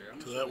picture?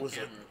 So that was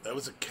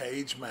a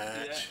cage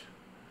match.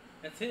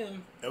 Yeah. That's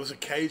him. That was a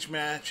cage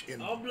match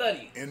all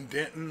bloody in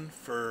Denton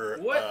for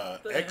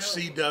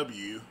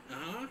XCW.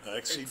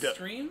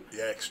 Extreme.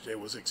 Yeah, it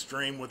was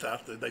Extreme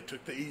without they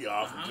took the E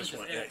off and just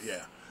went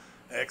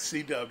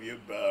XCW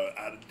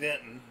out of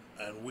Denton,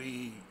 and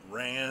we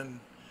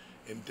ran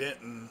in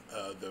Denton.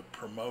 The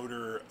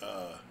promoter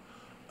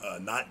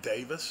Knight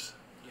Davis.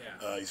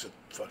 Yeah. He's a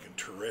fucking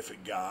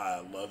terrific guy.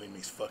 I love him.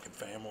 He's fucking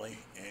family.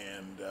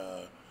 And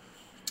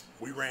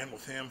we ran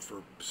with him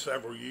for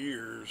several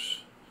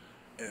years.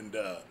 And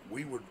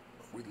we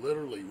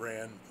literally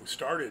ran. We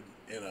started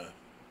in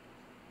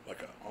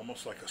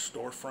almost like a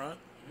storefront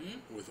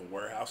with a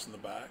warehouse in the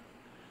back.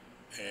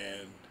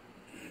 And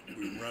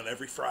we run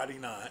every Friday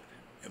night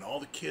and all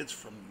the kids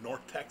from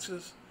North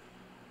Texas,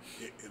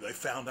 they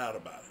found out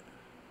about it.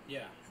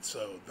 Yeah. And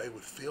so they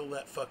would fill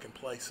that fucking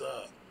place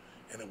up,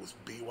 and it was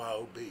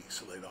BYOB.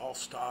 So they'd all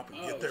stop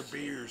and get their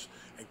beers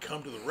and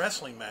come to the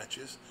wrestling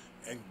matches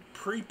and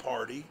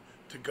pre-party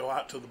to go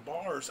out to the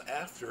bars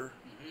after,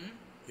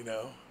 you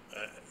know,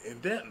 in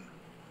Denton.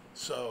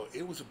 So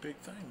it was a big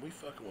thing. We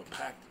fucking would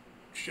pack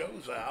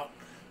shows out.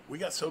 We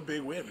got so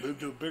big we had to move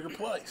to a bigger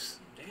place.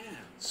 Damn.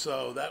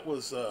 So that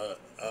was a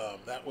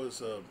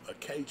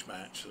cage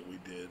match that we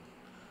did.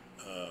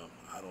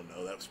 I don't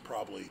know. That was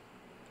probably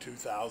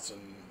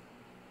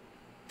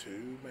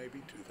 2002,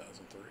 maybe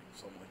 2003,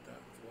 something like that.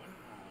 Wow.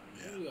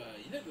 Yeah.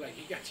 You look like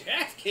you got your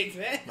ass kicked,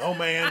 man. No,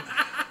 man.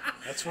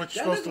 That's what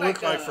you're supposed to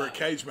look like for a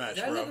cage match,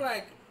 that bro. That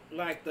look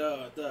like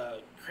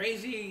the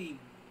crazy,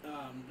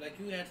 like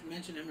you had to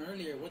mention him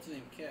earlier. What's his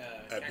name?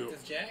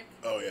 Cactus Jack?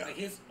 Oh, yeah. Like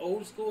his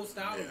old school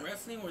style of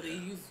wrestling where they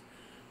use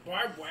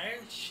barbed wire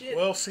and shit.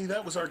 Well, see,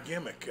 that was our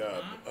gimmick.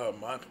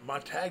 My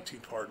tag team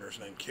partner's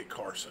named Kit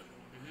Carson.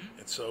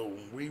 And so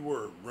when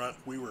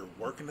we were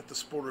working at the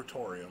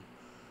Sportatorium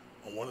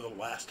on one of the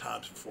last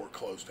times before it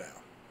closed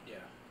down. Yeah.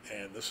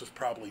 And this was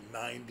probably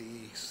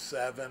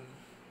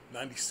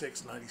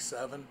 96,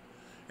 97.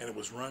 And it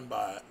was run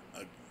by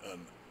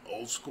an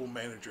old school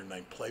manager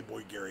named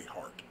Playboy Gary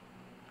Hart.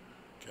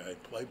 Okay.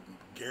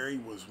 Gary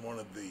was one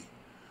of the,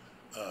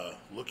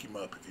 look him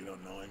up if you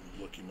don't know him,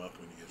 look him up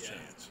when you get a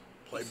chance.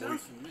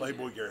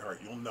 Playboy Gary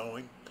Hart, you'll know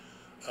him.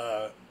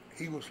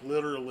 He was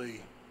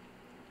literally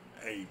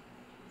a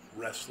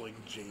wrestling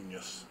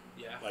genius.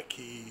 Yeah. Like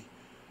he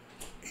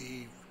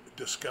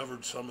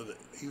discovered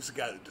he was the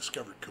guy that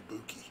discovered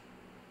Kabuki.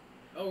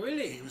 Oh,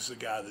 really? He was the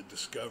guy that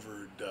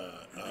discovered,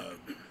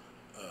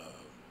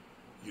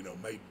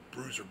 made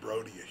Bruiser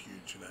Brody a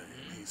huge name.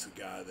 He's the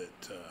guy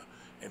that,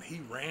 and he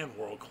ran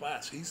World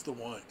Class. He's the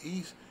one,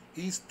 he's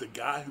the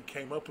guy who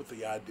came up with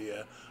the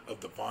idea of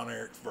the Von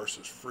Erich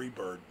versus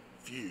Freebird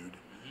feud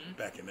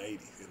back in the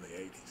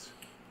 80s.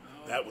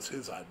 Oh. That was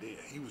his idea.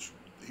 He was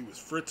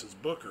Fritz's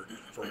booker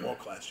for World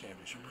Class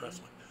Championship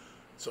Wrestling.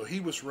 So he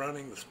was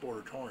running the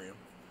Sportatorium,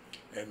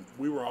 and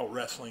we were all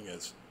wrestling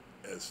as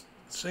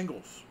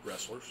singles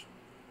wrestlers.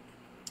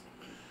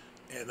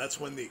 And that's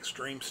when the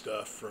extreme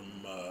stuff from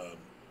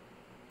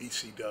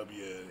ECW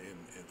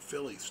and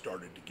Philly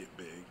started to get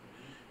big.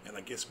 And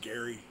I guess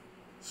Gary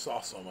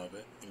saw some of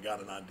it and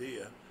got an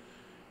idea,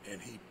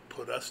 and he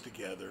put us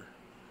together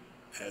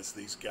as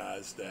these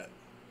guys that,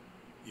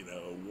 you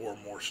know, wore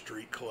more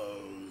street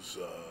clothes,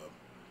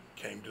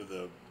 came to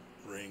the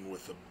ring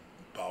with a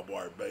barbed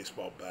wire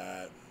baseball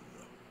bat,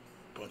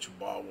 a bunch of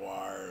barbed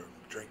wire,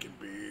 drinking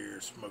beer,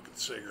 smoking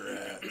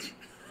cigarettes.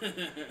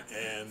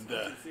 And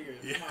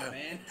Come on,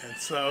 man. And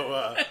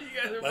so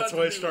that's the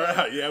way it started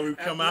out. Yeah, we'd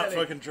come out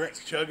fucking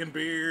chugging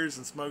beers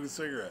and smoking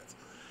cigarettes.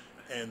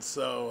 And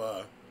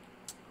so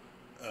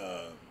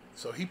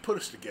so he put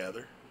us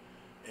together,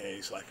 and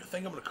he's like, I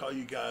think I'm going to call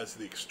you guys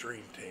the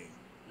Extreme Team.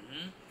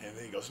 And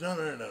then he goes, no,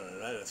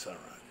 that's not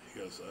right. He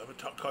goes, I'm going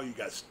to call you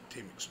guys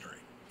Team Extreme.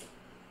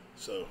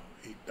 So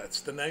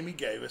that's the name he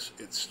gave us.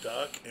 It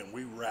stuck, and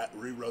we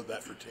rewrote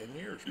that for 10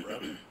 years, bro.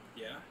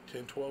 Yeah.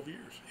 10, 12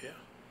 years, yeah.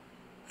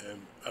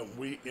 And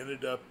we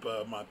ended up,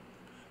 my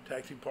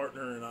tag team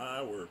partner and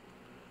I were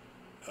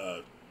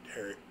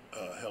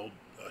held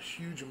a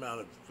huge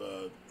amount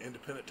of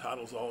independent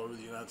titles all over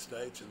the United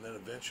States, and then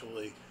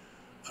eventually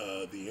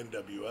the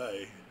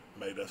NWA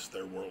made us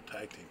their World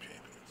Tag Team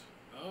Champions.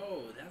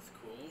 Oh, that's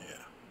cool.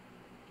 Yeah.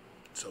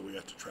 So we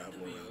got to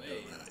travel around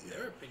doing that. Yeah.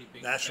 They're a pretty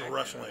big National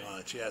Wrestling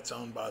Alliance. Yeah, it's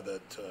owned by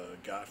that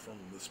guy from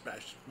the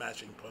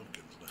Smashing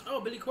Pumpkins now. Oh,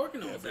 Billy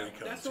Corgan owns that.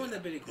 That's the one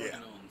that Billy Corgan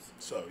owns.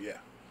 So yeah.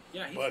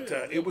 Yeah, he's but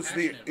really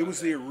it was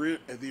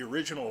the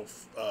original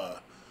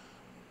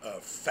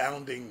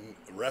founding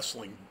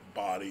wrestling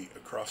body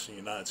across the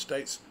United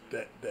States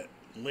that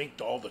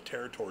linked all the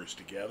territories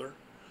together.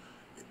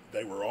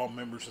 They were all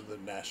members of the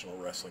National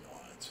Wrestling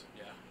Alliance.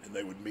 Yeah. And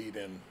they would meet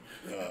in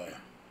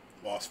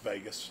Las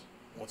Vegas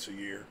once a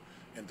year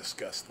and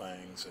discuss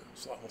things. And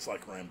it's almost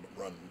like run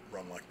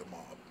like the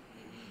mob.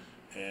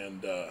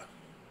 And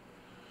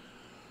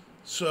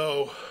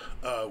so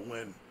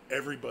when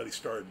everybody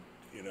started,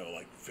 you know,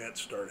 like Vince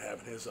started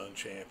having his own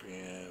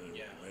champion,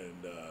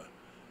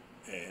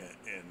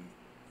 and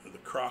the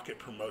Crockett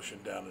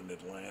promotion down in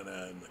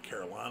Atlanta and the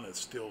Carolinas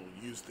still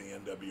used the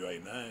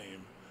NWA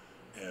name,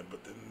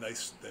 but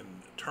then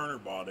Turner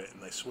bought it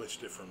and they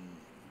switched it from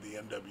the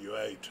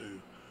NWA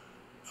to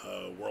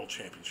World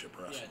Championship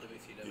Wrestling.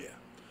 Yeah, WCW. Yeah,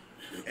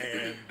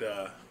 and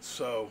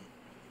so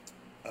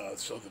the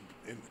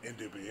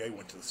NWA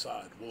went to the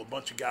side. Well, a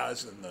bunch of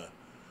guys in the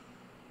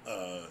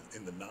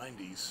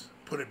 90s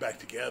put it back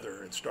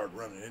together and started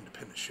running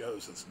independent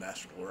shows as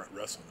National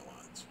Wrestling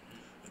Alliance.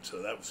 And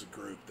so that was a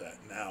group that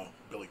now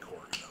Billy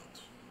Corgan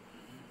owns.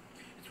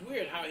 It's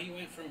weird how he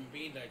went from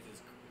being like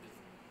this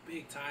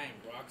big time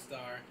rock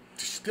star.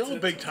 Still a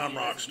big time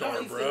rock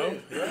star, bro.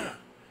 Yeah.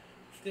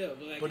 Still,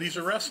 but he's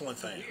a wrestling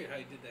fan. It's weird how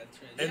he did that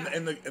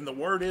trend. And the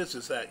word is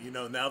that, you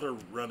know, now they're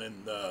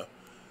running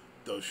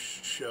those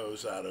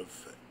shows out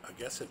of I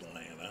guess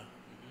Atlanta.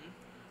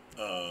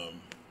 Mm-hmm.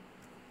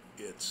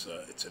 It's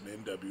an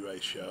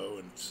NWA show,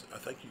 and I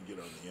think you can get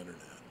it on the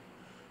internet.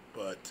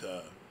 But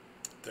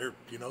they're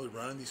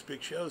running these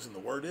big shows, and the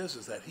word is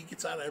that he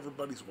gets out of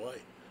everybody's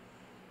way.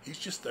 He's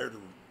just there to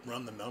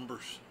run the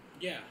numbers.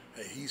 Yeah.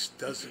 He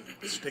doesn't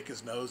stick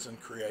his nose in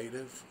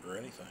creative or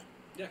anything.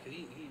 Yeah, because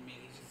he's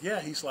just...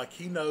 Yeah, he's like,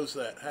 he knows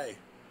that, hey,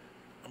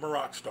 I'm a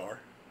rock star.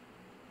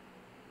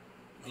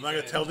 I'm not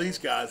going to tell these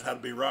guys how to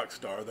be rock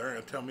star. They're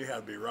going to tell me how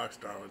to be rock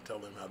star. I'm going to tell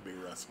them how to be a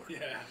wrestler.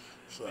 Yeah.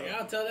 So, like,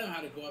 I'll tell them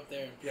how to go up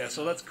there. Yeah,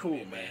 so that's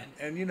cool, man.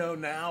 And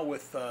now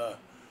with the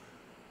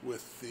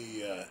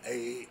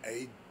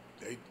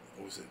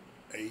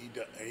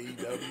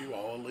AEW,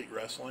 All Elite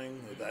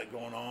Wrestling, with that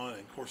going on,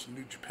 and of course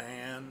New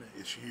Japan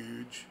is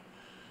huge.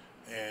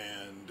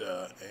 And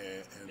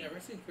yeah,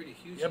 wrestling's pretty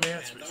huge. Yeah,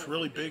 man, it's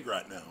really big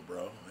right now,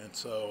 bro. And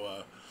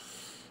so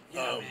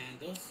yeah, man,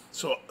 those...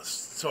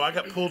 So I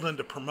got pulled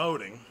into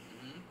promoting.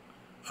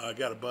 I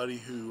got a buddy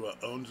who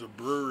owns a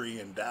brewery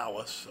in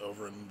Dallas,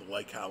 over in the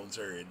Lake Highlands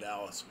area of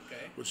Dallas,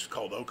 which is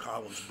called Oak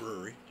Highlands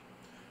Brewery,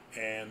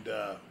 and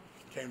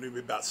came to me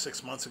about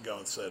 6 months ago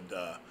and said,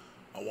 I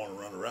want to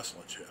run a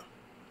wrestling show.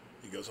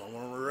 He goes, I want to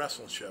run a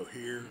wrestling show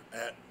here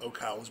at Oak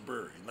Highlands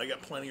Brewery. And they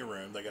got plenty of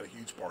room. They got a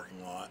huge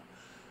parking lot.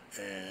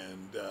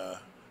 And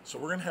so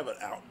we're going to have an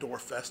outdoor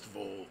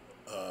festival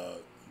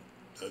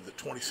the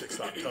 26th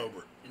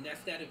October. And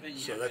that's that event you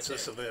So have that's right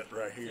this there. event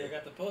right here. So I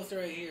got the poster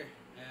right here.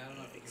 I don't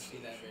know if you can see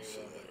that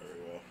very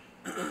well.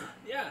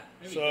 Yeah.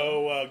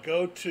 So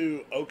go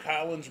to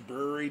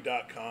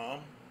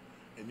oakhighlandsbrewery.com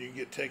and you can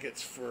get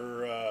tickets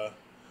for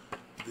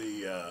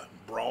the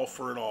Brawl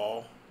for It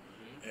All.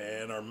 Mm-hmm.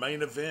 And our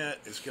main event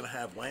is going to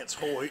have Lance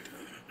Hoyt,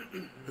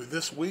 who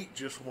this week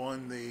just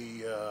won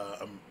the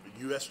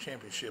U.S.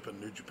 Championship in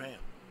New Japan.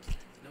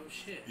 No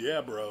shit.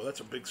 Yeah, bro. That's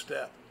a big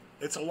step.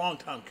 It's a long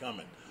time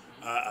coming.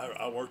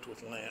 I worked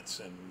with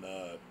Lance in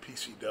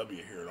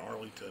PCW here in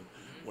Arlington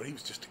when he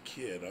was just a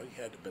kid.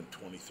 He had to have been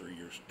 24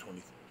 years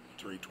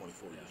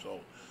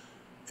old.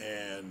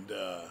 And,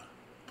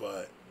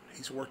 but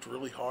he's worked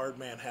really hard,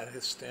 man, had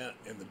his stint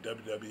in the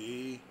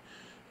WWE.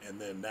 And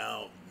then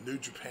now New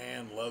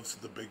Japan loves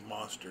the big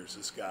monsters.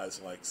 This guy's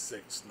like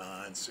 6'9",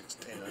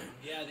 6'10".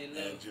 Yeah, they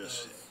love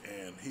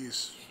and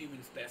he's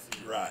human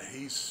specimens. Right.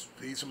 He's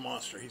a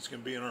monster. He's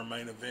going to be in our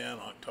main event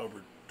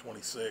October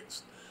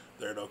 26th.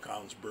 There at Oak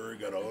Highlands Brewery.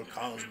 Go to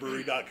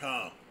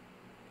oakhighlandsbrewery.com.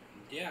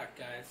 Yeah,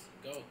 guys,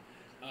 go.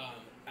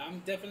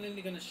 I'm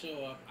definitely going to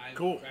show up.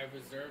 Cool. I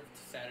reserved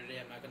Saturday.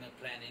 I'm not going to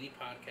plan any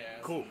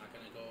podcasts. Cool. I'm not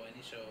going to go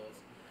any shows.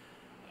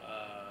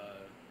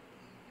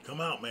 Come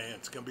out, man.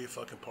 It's going to be a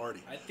fucking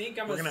party. I think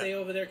I'm going to stay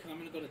over there because I'm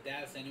going to go to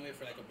Dallas anyway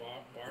for like a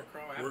bar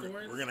crawl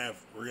afterwards. We're gonna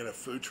have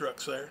food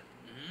trucks there.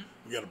 Mm-hmm.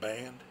 We got a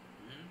band.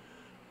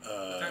 Mm-hmm.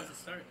 What time does it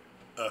start?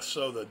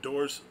 So the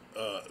doors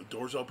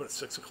open at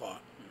 6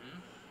 o'clock.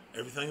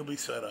 Everything will be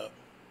set up.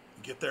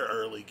 Get there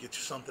early. Get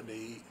you something to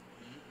eat.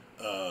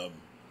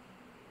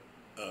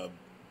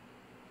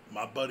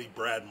 My buddy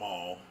Brad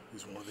Mall,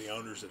 who's one of the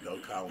owners at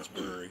Oak Highlands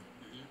Brewery,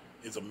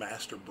 is a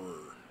master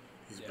brewer.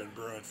 He's been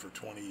brewing for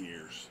 20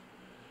 years.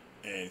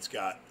 And he's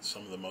got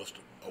some of the most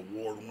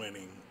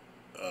award-winning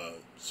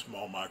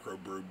small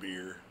microbrew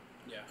beer.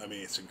 Yeah. I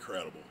mean, it's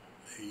incredible.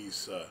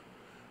 He's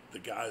the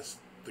guy's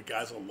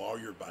a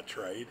lawyer by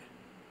trade.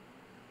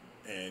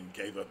 And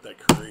gave up that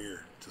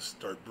career to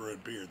start brewing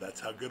beer. That's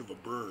how good of a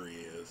brewer he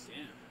is.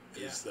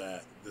 Damn. Is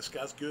that this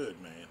guy's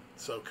good, man.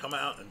 So come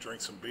out and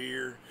drink some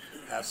beer,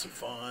 have some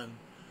fun.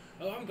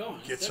 Oh, I'm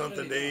going. Get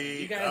something to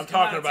eat. I'm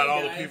talking about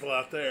all the people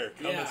out there.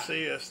 Come and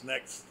see us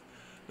next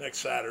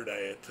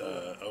Saturday at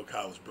Oak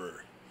Highlands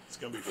Brewery. It's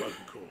going to be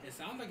fucking cool. It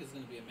sounds like it's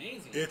going to be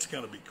amazing. It's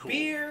going to be cool.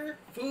 Beer,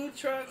 food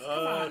trucks.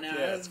 Come on now.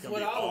 Yeah, it's going to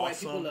be all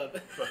awesome. the white people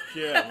love. Fuck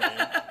yeah,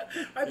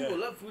 man. White people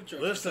love food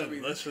trucks.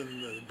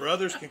 Listen. The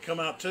brothers can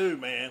come out too,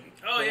 man.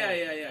 Oh,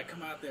 yeah.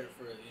 Come out there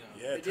for,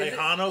 Yeah,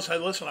 Tejanos. Hey,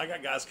 listen, I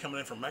got guys coming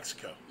in from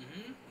Mexico.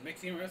 Mm-hmm.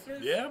 Mexican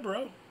wrestlers? Yeah,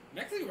 bro.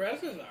 Mexican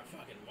wrestlers are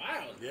fucking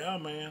wild. Yeah,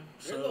 man.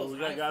 They're So we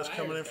got guys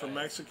coming in from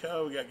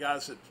Mexico. We got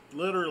guys that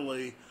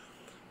literally,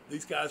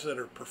 these guys that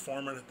are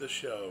performing at this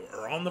show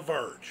are on the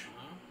verge,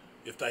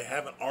 if they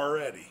haven't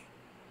already,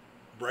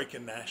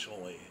 breaking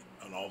nationally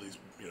on all these,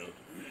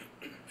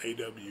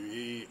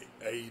 AWE,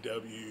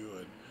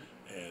 AEW,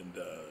 and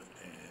the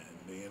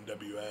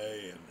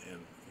NWA,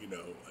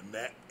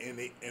 and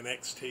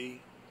NXT.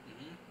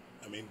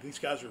 I mean, these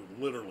guys are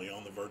literally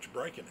on the verge of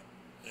breaking it.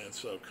 And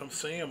so come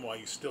see them while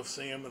you still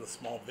see them in a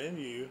small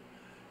venue.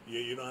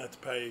 You don't have to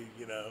pay,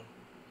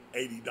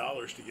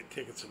 $80 to get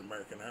tickets at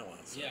American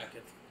Airlines. Yeah,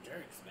 because they're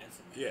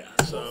expensive. Yeah,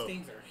 those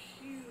things are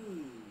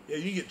huge. Yeah,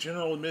 you get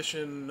general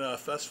admission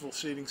festival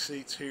seating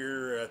seats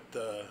here at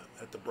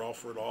the Brawl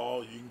for It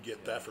All. You can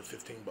get that for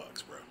 $15,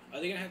 bro.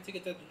 Are they gonna have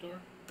tickets at the door?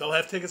 They'll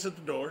have tickets at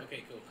the door.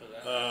 Okay, cool.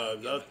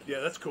 Yeah,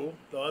 that's cool.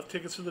 They'll have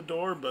tickets at the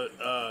door, but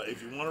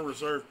if you want to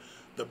reserve,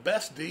 the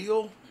best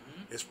deal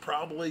is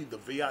probably the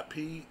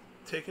VIP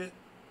ticket.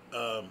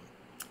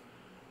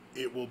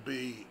 It will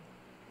be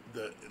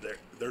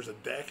there's a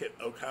deck at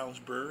Oak Highlands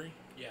Brewery.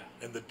 Yeah.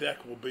 And the deck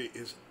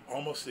is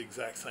almost the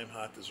exact same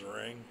height as the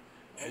ring,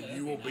 and that'd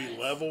you will be be nice.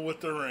 level with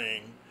the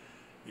ring.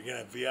 You're gonna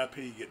have VIP.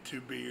 You get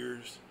 2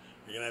 beers.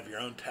 You're gonna have your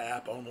own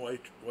tap, own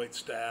wait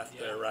staff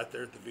there, right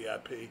there at the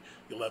VIP.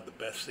 You'll have the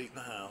best seat in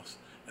the house,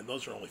 and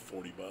those are only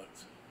 $40.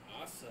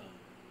 Awesome.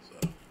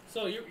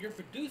 So you're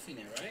producing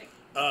it, right?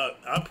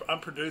 I'm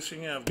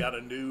producing it. I've got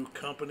a new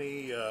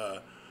company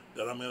that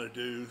I'm going to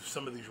do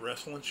some of these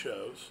wrestling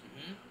shows,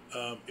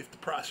 if the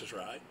price is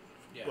right.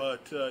 Yeah.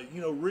 But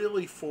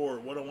really, for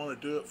what I want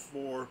to do it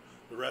for,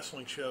 the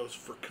wrestling shows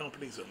for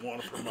companies that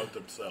want to promote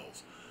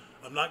themselves.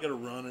 I'm not going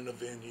to run in a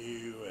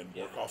venue and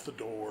work off the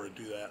door and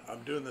do that.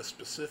 I'm doing this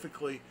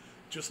specifically,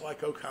 just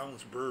like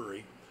O'Connell's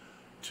Brewery,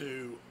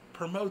 to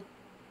promote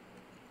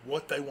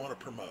what they want to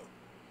promote.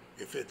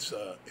 If it's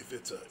a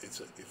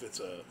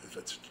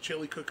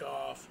chili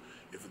cook-off,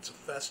 if it's a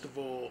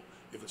festival,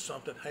 if it's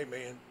something, hey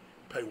man,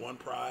 pay one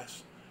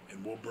price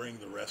and we'll bring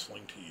the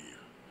wrestling to you.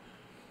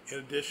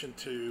 In addition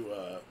to,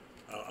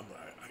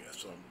 I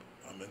guess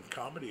I'm in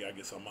comedy. I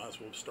guess I might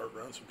as well start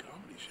running some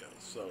comedy shows.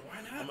 So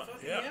why not?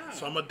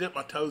 So I'm gonna dip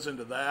my toes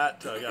into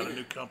that. I got a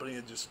new company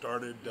that just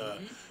started,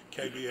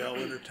 KBL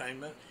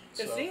Entertainment.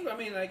 It seems, I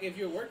mean, like if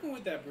you're working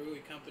with that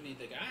brewery company,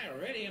 the guy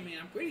already, I mean,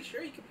 I'm pretty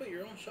sure you could put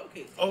your own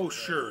showcase. Oh,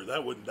 sure,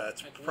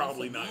 that's like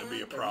probably not going to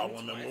be a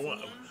problem.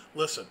 And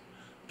listen,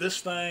 this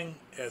thing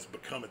has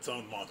become its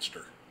own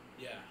monster.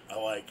 Yeah.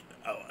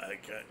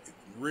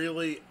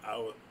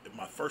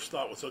 My first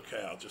thought was,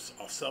 okay,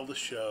 I'll sell the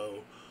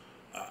show.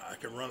 I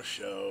can run a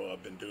show.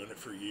 I've been doing it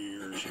for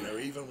years.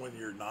 Even when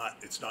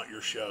it's not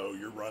your show,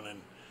 you're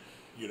running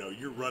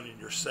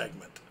your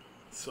segment.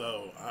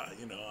 So,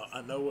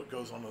 I know what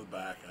goes on in the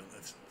back, and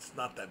it's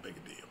not that big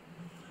a deal.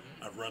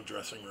 I've run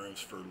dressing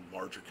rooms for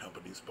larger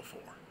companies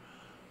before.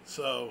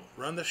 So,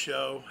 run the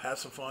show, have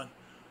some fun.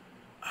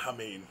 I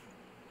mean,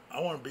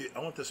 I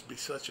want this to be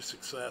such a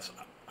success.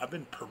 I've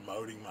been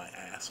promoting my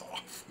ass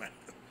off, man.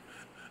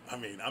 I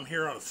mean, I'm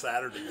here on a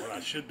Saturday when I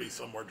should be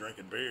somewhere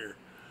drinking beer.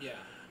 Yeah.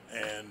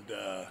 And,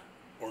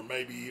 or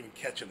maybe even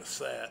catching a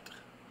set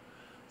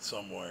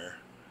somewhere.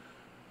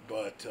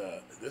 But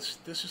it's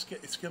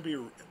going to be...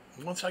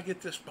 Once I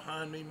get this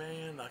behind me,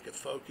 man, I can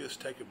focus,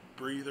 take a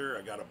breather.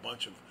 I got a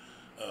bunch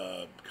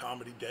of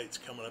comedy dates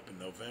coming up in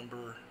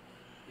November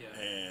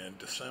and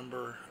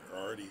December are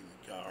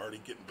already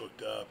getting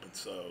booked up, and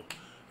so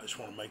I just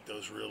want to make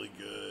those really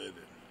good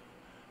and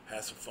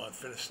have some fun,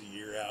 finish the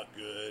year out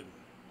good.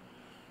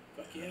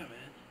 Fuck yeah, man.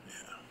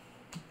 Yeah.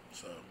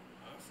 So.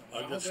 Awesome.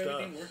 Well, I hope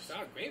everything works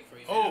out great for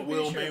you. Oh, it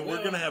will, man.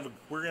 We're gonna have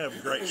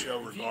a great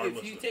show regardless.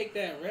 If you take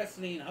that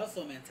wrestling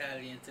hustle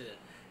mentality into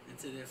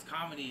this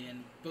comedy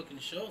and booking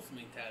shows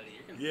mentality,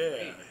 you're gonna be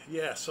great.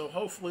 Yeah. So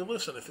hopefully,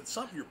 listen, if it's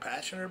something you're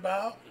passionate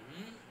about,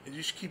 and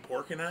you just keep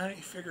working at it,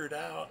 you figure it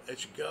out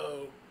as you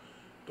go.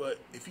 But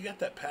if you got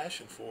that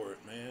passion for it,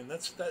 man,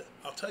 that's that.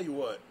 I'll tell you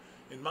what.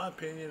 In my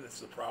opinion, it's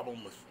the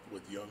problem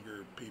with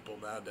younger people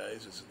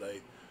nowadays is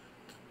they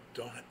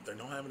don't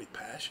have any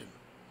passion.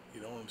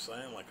 You know what I'm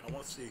saying? Like I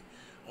want to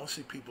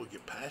see people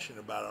get passionate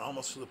about it,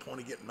 almost to the point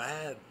of getting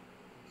mad,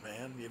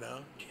 man. You know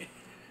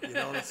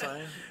what I'm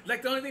saying?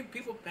 Like the only thing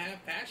people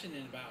have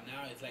passionate about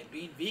now is like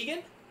being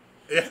vegan.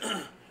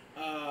 Yeah.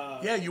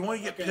 Yeah, you want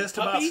to get pissed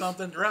about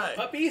something, right?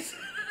 Puppies.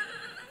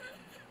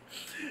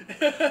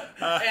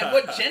 And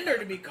what gender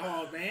to be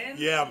called, man?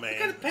 Yeah, man. What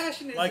kind of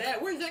passion is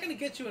that? Where's that going to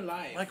get you in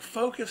life? Like,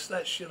 focus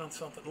that shit on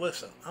something.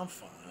 Listen, I'm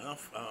fine.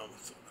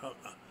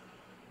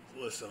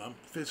 Listen, I'm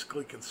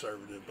physically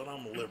conservative, but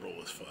I'm liberal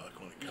as fuck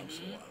when it comes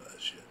to a lot of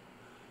that shit.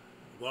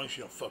 As long as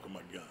you don't fuck with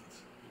my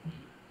guns.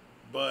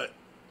 But,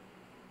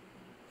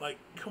 like,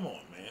 come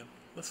on, man.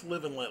 Let's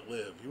live and let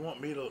live. You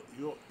want me to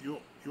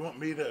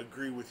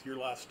agree with your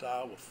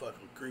lifestyle? Well, fuck,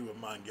 agree with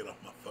mine. Get off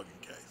my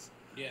fucking case.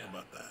 Yeah. How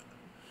about that?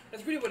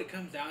 That's really what it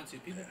comes down to.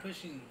 People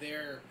pushing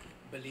their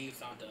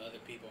beliefs onto other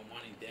people and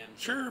wanting them to...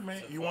 Sure,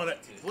 man. You want to...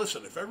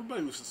 Listen, if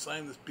everybody was the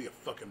same, this would be a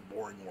fucking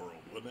boring world,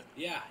 wouldn't it?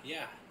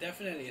 Yeah,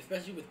 definitely.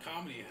 Especially with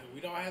comedy.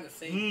 We'd all have the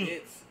same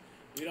bits.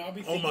 We'd all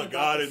be thinking oh my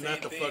God, isn't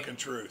that the fucking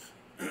truth?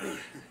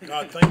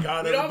 God, thank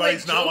God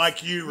everybody's not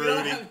like you, Rudy. We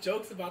don't have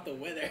jokes about the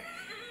weather.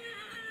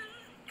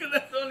 Because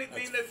that's the only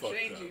thing that's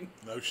changing.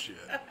 Up. No shit.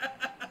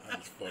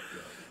 That's fucked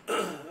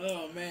up.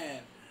 Oh,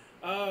 man.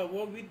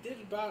 Well, we did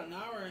about an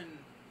hour and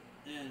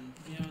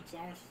it's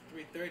almost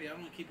 3:30. I don't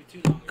want to keep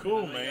you too long.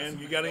 Cool, man.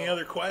 You got any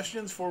other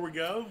questions before we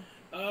go?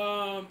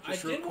 I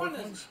did want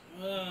to.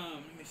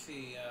 Let me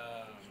see.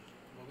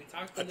 Well, we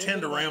talked. I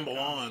tend to ramble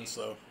on,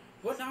 so.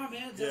 Well, no,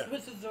 man. That's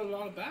what this is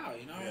all about.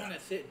 I want to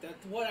sit.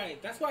 That's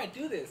why I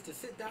do this, to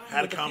sit down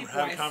with the people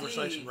have a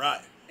conversation,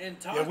 right? And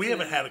talk. Yeah, we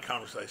haven't had a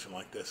conversation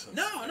like this since.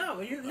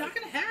 No, you're not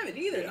gonna have it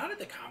either. Not at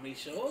the comedy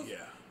shows. Yeah.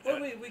 Well,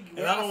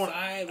 we're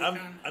outside.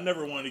 I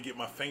never wanted to get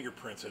my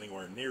fingerprints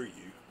anywhere near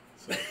you.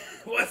 So.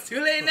 Well, it's too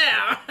late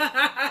now.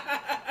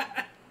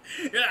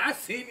 Yeah, I've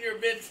seen your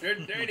bits are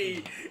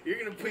dirty. You're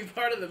going to be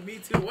part of the Me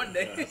Too one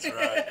day. Yeah, that's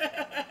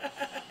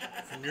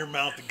right. From your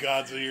mouth to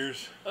God's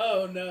ears.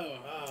 Oh, no.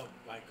 Oh,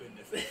 my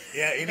goodness.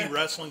 Yeah, any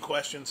wrestling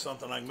questions,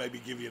 something I can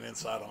maybe give you an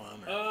insight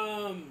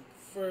on?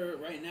 for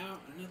right now,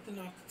 nothing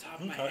off the top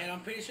of my Okay. head. I'm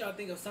pretty sure I'll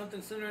think of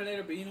something sooner or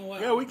later, but you know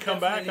what? Yeah, we come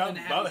back. Definitely I'm gonna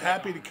have you about back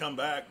happy to on. come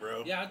back,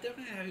 bro. Yeah, I'll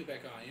definitely have you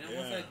back on. You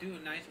know, once Yeah. I do a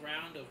nice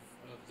round of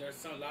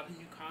there's a lot of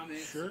new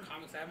comics, Sure.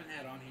 comics I haven't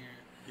had on here.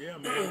 Yeah,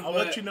 man. I'll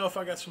But- let you know if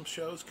I got some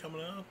shows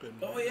coming up.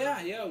 And Oh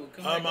yeah, we'll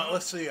come back on.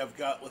 let's see. I've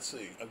got.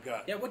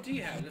 Yeah, what do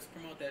you have? Let's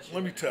promote that shit.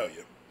 Let me right tell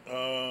you.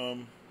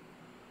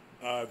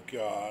 I've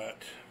got.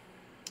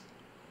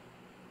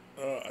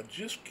 I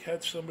just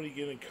had somebody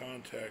get in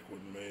contact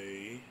with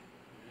me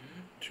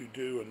to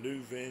do a new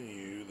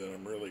venue that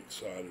I'm really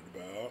excited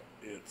about.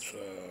 It's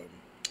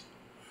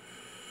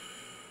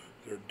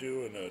they're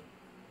doing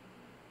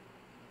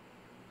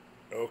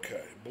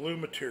Blue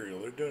Material.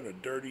 They're doing a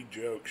Dirty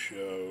Joke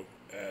show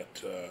at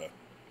the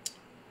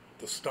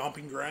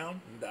Stomping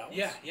Ground in Dallas.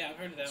 Yeah, I've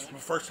heard of that It's one. the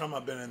first time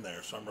I've been in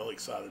there, so I'm really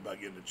excited about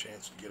getting a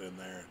chance to get in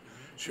there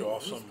and show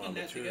off Who's some of my putting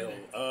that material.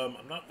 together?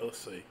 I'm not. Let's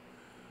see.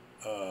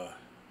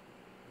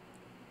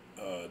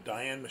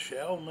 Diane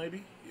Michelle,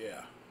 maybe.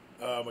 Yeah.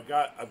 I've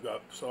got.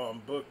 So I'm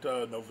booked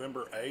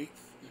November 8th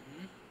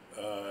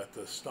at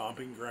the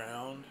Stomping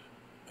Ground,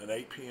 an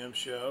 8 p.m.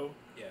 show,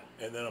 Yeah.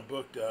 and then I'm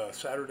booked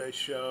Saturday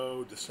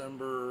show,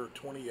 December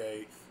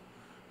 28th,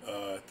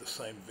 at the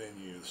same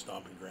venue, the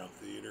Stomping Ground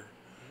Theater.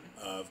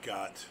 I've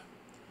got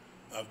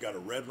a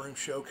Red Room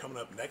show coming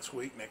up next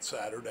week, next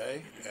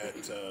Saturday, at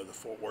the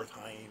Fort Worth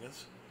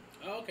Hyenas.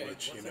 Oh, okay.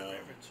 Which, What's you that know,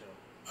 Reverend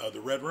show?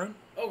 The Red Room?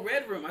 Oh,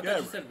 Red Room. I Yeah.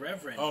 thought you said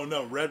Reverend. Oh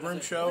no, Red Room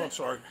like, show. what? I'm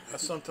sorry.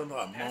 That's something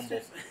I mumble.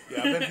 Pastors? Yeah,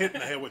 I've been hitting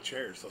the head with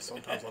chairs, so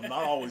sometimes I'm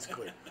not always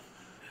clear.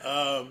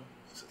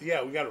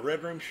 Yeah, we got a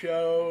Red Room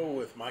show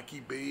with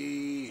Mikey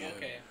B. And,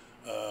 Okay.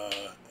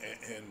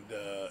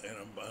 and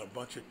a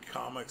bunch of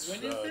comics.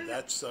 When is that?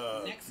 That's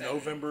Next Saturday.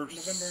 November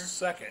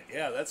 2nd.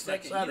 Yeah, that's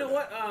next Second. You Saturday. know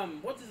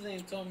what? What's his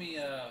name told me?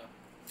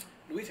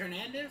 Luis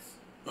Hernandez.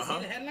 Is he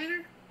the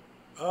headliner?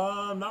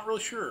 Not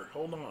really sure.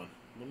 Hold on.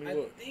 Let me I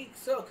look. think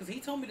so, because he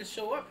told me to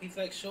show up. He's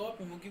like, show up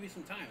and we'll give you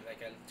some time.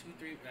 Like at 2,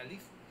 3, at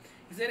least.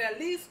 He said at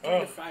least 3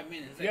 to 5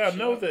 minutes. Like, Yeah, I show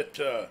know up.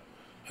 that.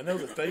 I know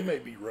that they may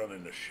be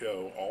running a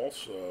show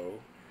also.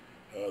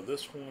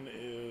 This one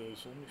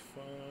is. Let me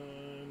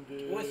find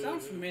it. Well, it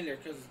sounds familiar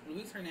because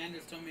Luis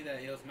Hernandez told me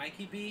that it was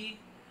Mikey B,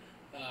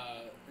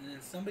 and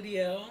then somebody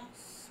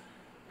else.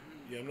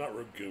 Yeah, I'm not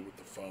real good with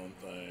the phone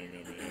thing.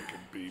 I mean, it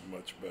could be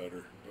much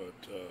better,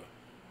 but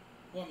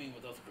Well, I mean,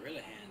 with those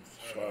gorilla hands.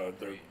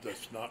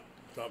 that's not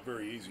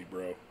very easy,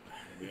 bro. To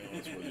be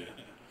honest with you.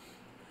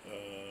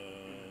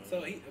 So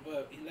like,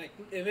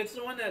 if it's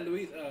the one that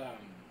Luis,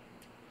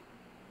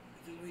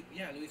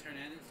 Luis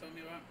Hernandez told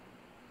me about.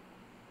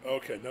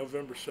 Okay,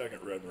 November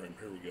 2nd, Red Room.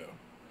 Here we go.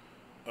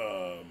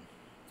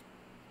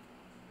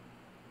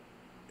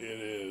 It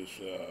is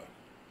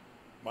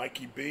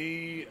Mikey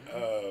B,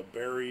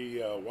 Barry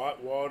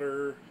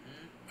Whitewater,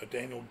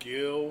 Daniel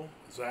Gill,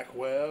 Zach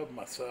Webb,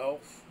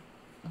 myself.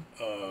 Luis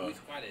Juarez.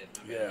 My bad,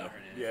 Yeah, not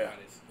Hernandez, yeah,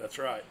 Juarez. that's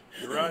right.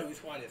 You're right.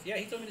 Luis Juarez. Yeah,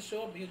 he told me to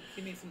show up. He'd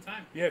give me some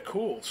time. Yeah,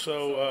 cool.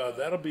 So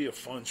that'll be a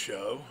fun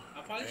show.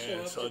 I'll probably And show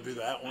up. so I'll do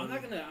that one.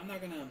 I'm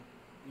not gonna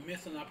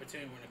miss an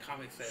opportunity when the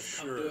comic says,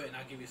 "Come Sure. do it," and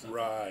I'll give you something.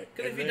 Right.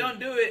 Because if And you then- don't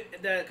do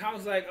it, the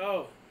comic's like,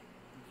 "Oh,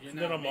 you're And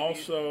not." then I'm maybe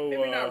also,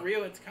 maybe not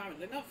real. It's comic.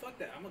 Like, no, fuck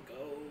that. I'm gonna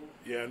go.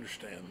 Yeah, I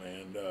understand,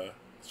 man.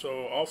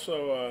 So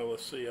also,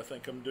 let's see. I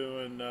think I'm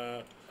doing.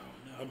 Oh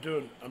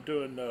no. I'm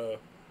doing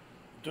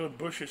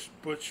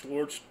Butch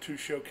Lord's 2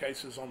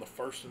 showcases on the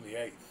 1st and the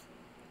 8th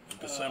of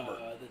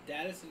December. The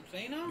Dallas and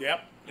Plano. Yep,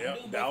 I'm doing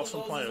both Dallas of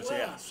and those Plano. as well.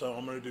 Yeah, so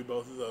I'm going to do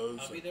both of those.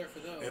 I'll be there for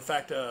those. In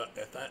fact, I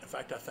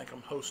think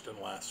I'm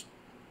hosting last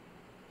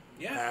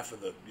Yeah. half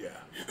of the. Yeah,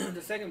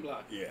 The second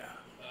block. yeah.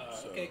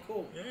 Okay,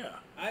 cool. Yeah.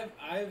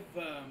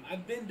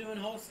 I've been doing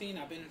hosting.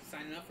 I've been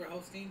signing up for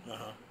hosting.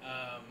 Uh-huh.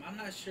 I'm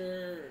not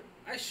sure.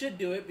 I should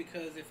do it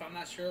because if I'm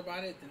not sure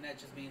about it, then that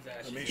just means that I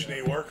That should. means do you it.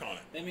 need to work on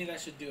it. That means I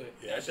should do it.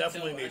 Yeah, I I should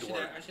definitely need to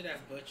work. I should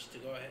ask Butch to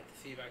go ahead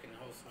to see if I can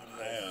host one of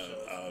those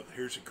shows.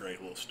 Here's a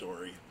great little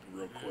story,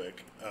 real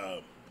quick.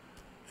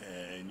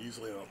 And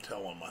usually I don't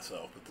tell on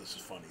myself, but this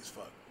is funny as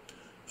fuck.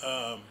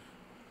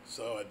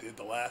 So I did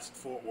the last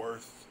Fort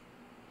Worth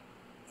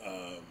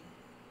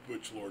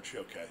Butch Lord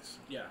showcase.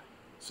 Yeah.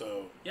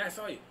 So Yeah, I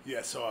saw you.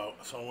 yeah, so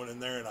I went in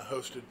there and I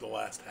hosted the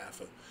last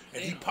half of,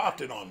 and he Damn.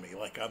 popped it on me.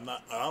 Like I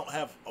don't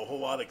have a whole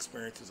lot of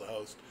experience as a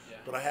host, Yeah.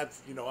 but I have,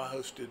 I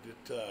hosted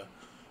it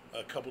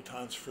a couple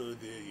times for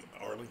the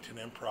Arlington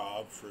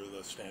Improv for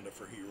the Stand Up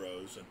for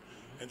Heroes,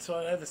 and so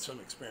I had some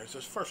experience.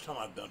 It's the first time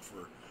I've done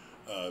for,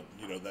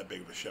 that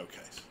big of a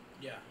showcase.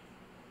 Yeah.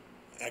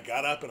 I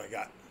got up and I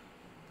had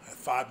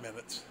 5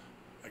 minutes.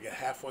 I got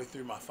halfway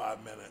through my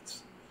 5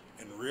 minutes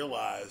and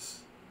realized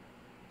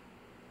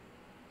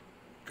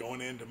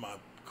going into my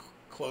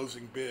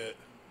closing bit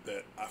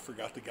that I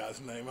forgot the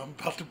guy's name I'm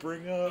about to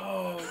bring up.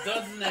 Oh,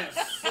 doesn't that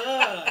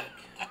suck?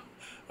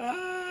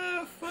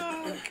 Ah,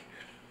 fuck.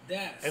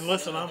 And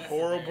listen, I'm that's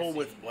horrible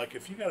with, embarrassing. like,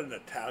 if you got an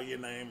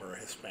Italian name or a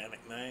Hispanic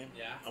name,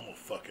 Yeah. I'm going to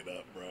fuck it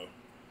up, bro.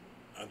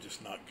 I'm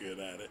just not good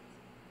at it.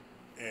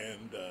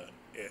 And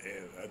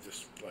I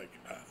just, like,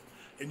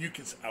 and you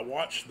can. I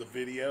watched the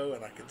video,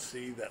 and I could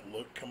see that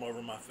look come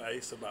over my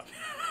face about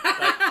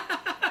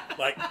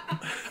like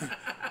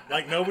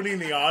like nobody in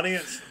the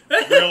audience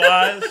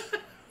realized.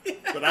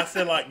 But I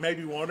said like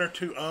maybe one or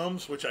two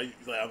ums, which I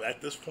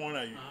at this point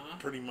I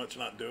pretty much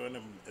not doing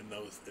them in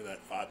that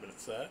 5-minute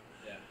set.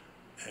 Yeah.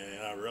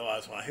 And I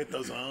realized when I hit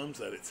those ums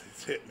that it's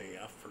hit me.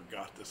 I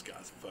forgot this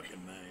guy's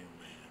fucking name,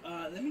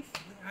 man. Let me.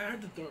 I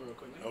heard the door real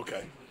quick.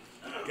 Okay.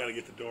 Got to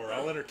get the door.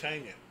 I'll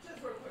entertain you.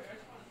 Just real quick.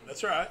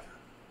 That's right.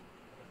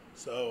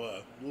 So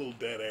a little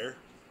dead air.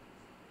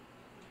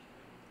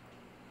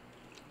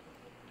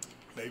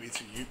 Maybe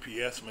it's a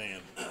UPS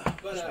man.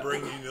 Just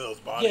bringing you those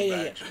body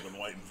bags you've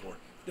been waiting for.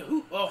 The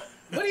who? Oh,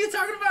 what are you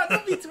talking about?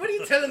 What are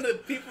you telling the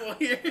people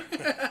here?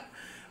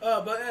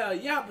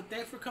 But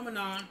thanks for coming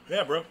on.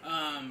 Yeah, bro.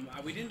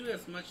 We didn't do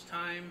as much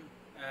time.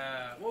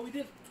 Well, we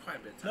did quite a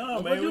bit of time.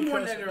 No, we'll man, do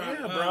more later on.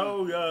 Yeah,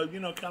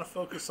 bro. Kind of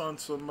focus on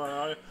some.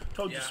 I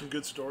told you some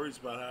good stories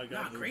about how I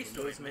got great into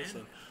stories, business.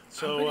 man. And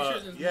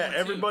so, Sure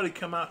everybody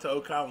come out to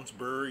Oak Islands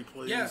Brewery,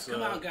 please. Yes,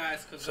 come out,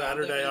 guys.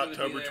 Saturday,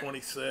 October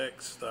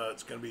 26th.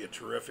 It's going to be a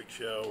terrific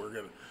show.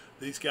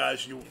 These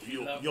guys,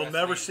 you'll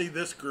never see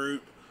this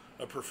group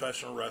of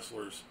professional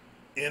wrestlers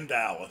in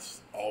Dallas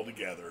all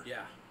together.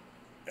 Yeah.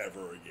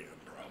 Ever again,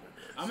 probably.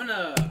 I'm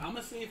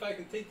gonna see if I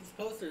can take this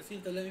poster and see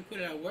if they let me put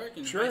it at work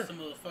and invite some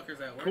of those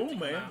fuckers at work. Cool,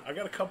 man. I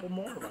got a couple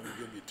more I can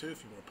give you too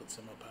if you want to put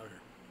some up out here.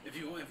 If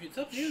you want, if it's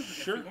up to you.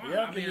 Sure. If you want.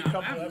 Yeah, I mean, I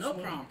have no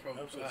problem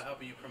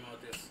helping you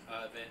promote this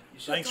event.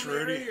 Thanks,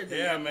 Rudy.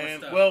 Yeah, man.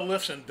 Stuff? Well,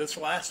 listen, this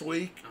last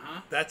week,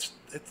 that's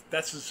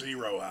a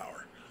 0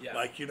 hour. Yeah.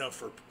 Like,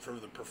 for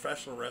the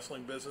professional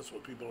wrestling business,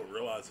 what people don't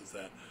realize is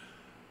that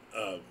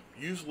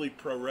usually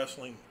pro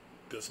wrestling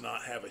does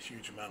not have a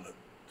huge amount of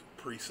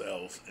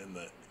pre-sales in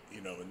the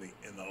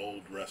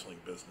old wrestling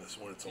business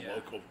when it's a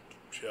local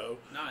show.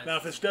 Now,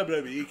 if it's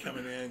WWE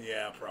coming in,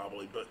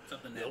 probably. But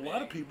a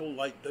lot of people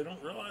they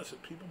don't realize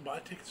that people buy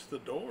tickets to the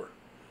door.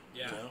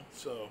 Yeah.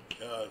 So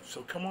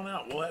come on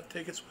out. We'll have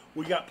tickets.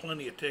 We got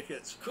plenty of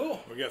tickets. Cool.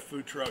 We got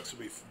food trucks.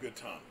 It'll be a good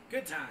time.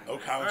 Good time.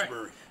 Oak Islands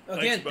Brewery.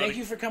 Again, thank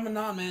you for coming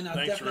on, man. I'll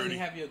definitely Rudy.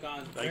 have you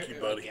gone. Thank you,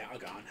 buddy.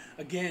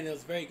 Again, it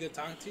was very good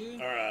talking to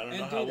you. All right. I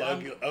don't know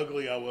how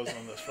ugly I was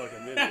on this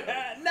fucking video.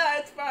 No,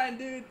 it's fine,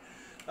 dude.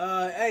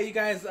 Hey, you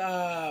guys,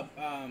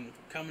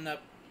 coming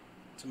up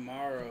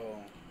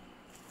tomorrow,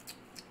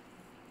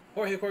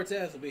 Jorge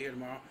Cortez will be here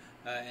tomorrow,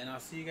 and I'll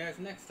see you guys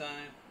next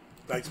time.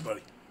 Thanks,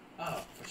 buddy. Oh, for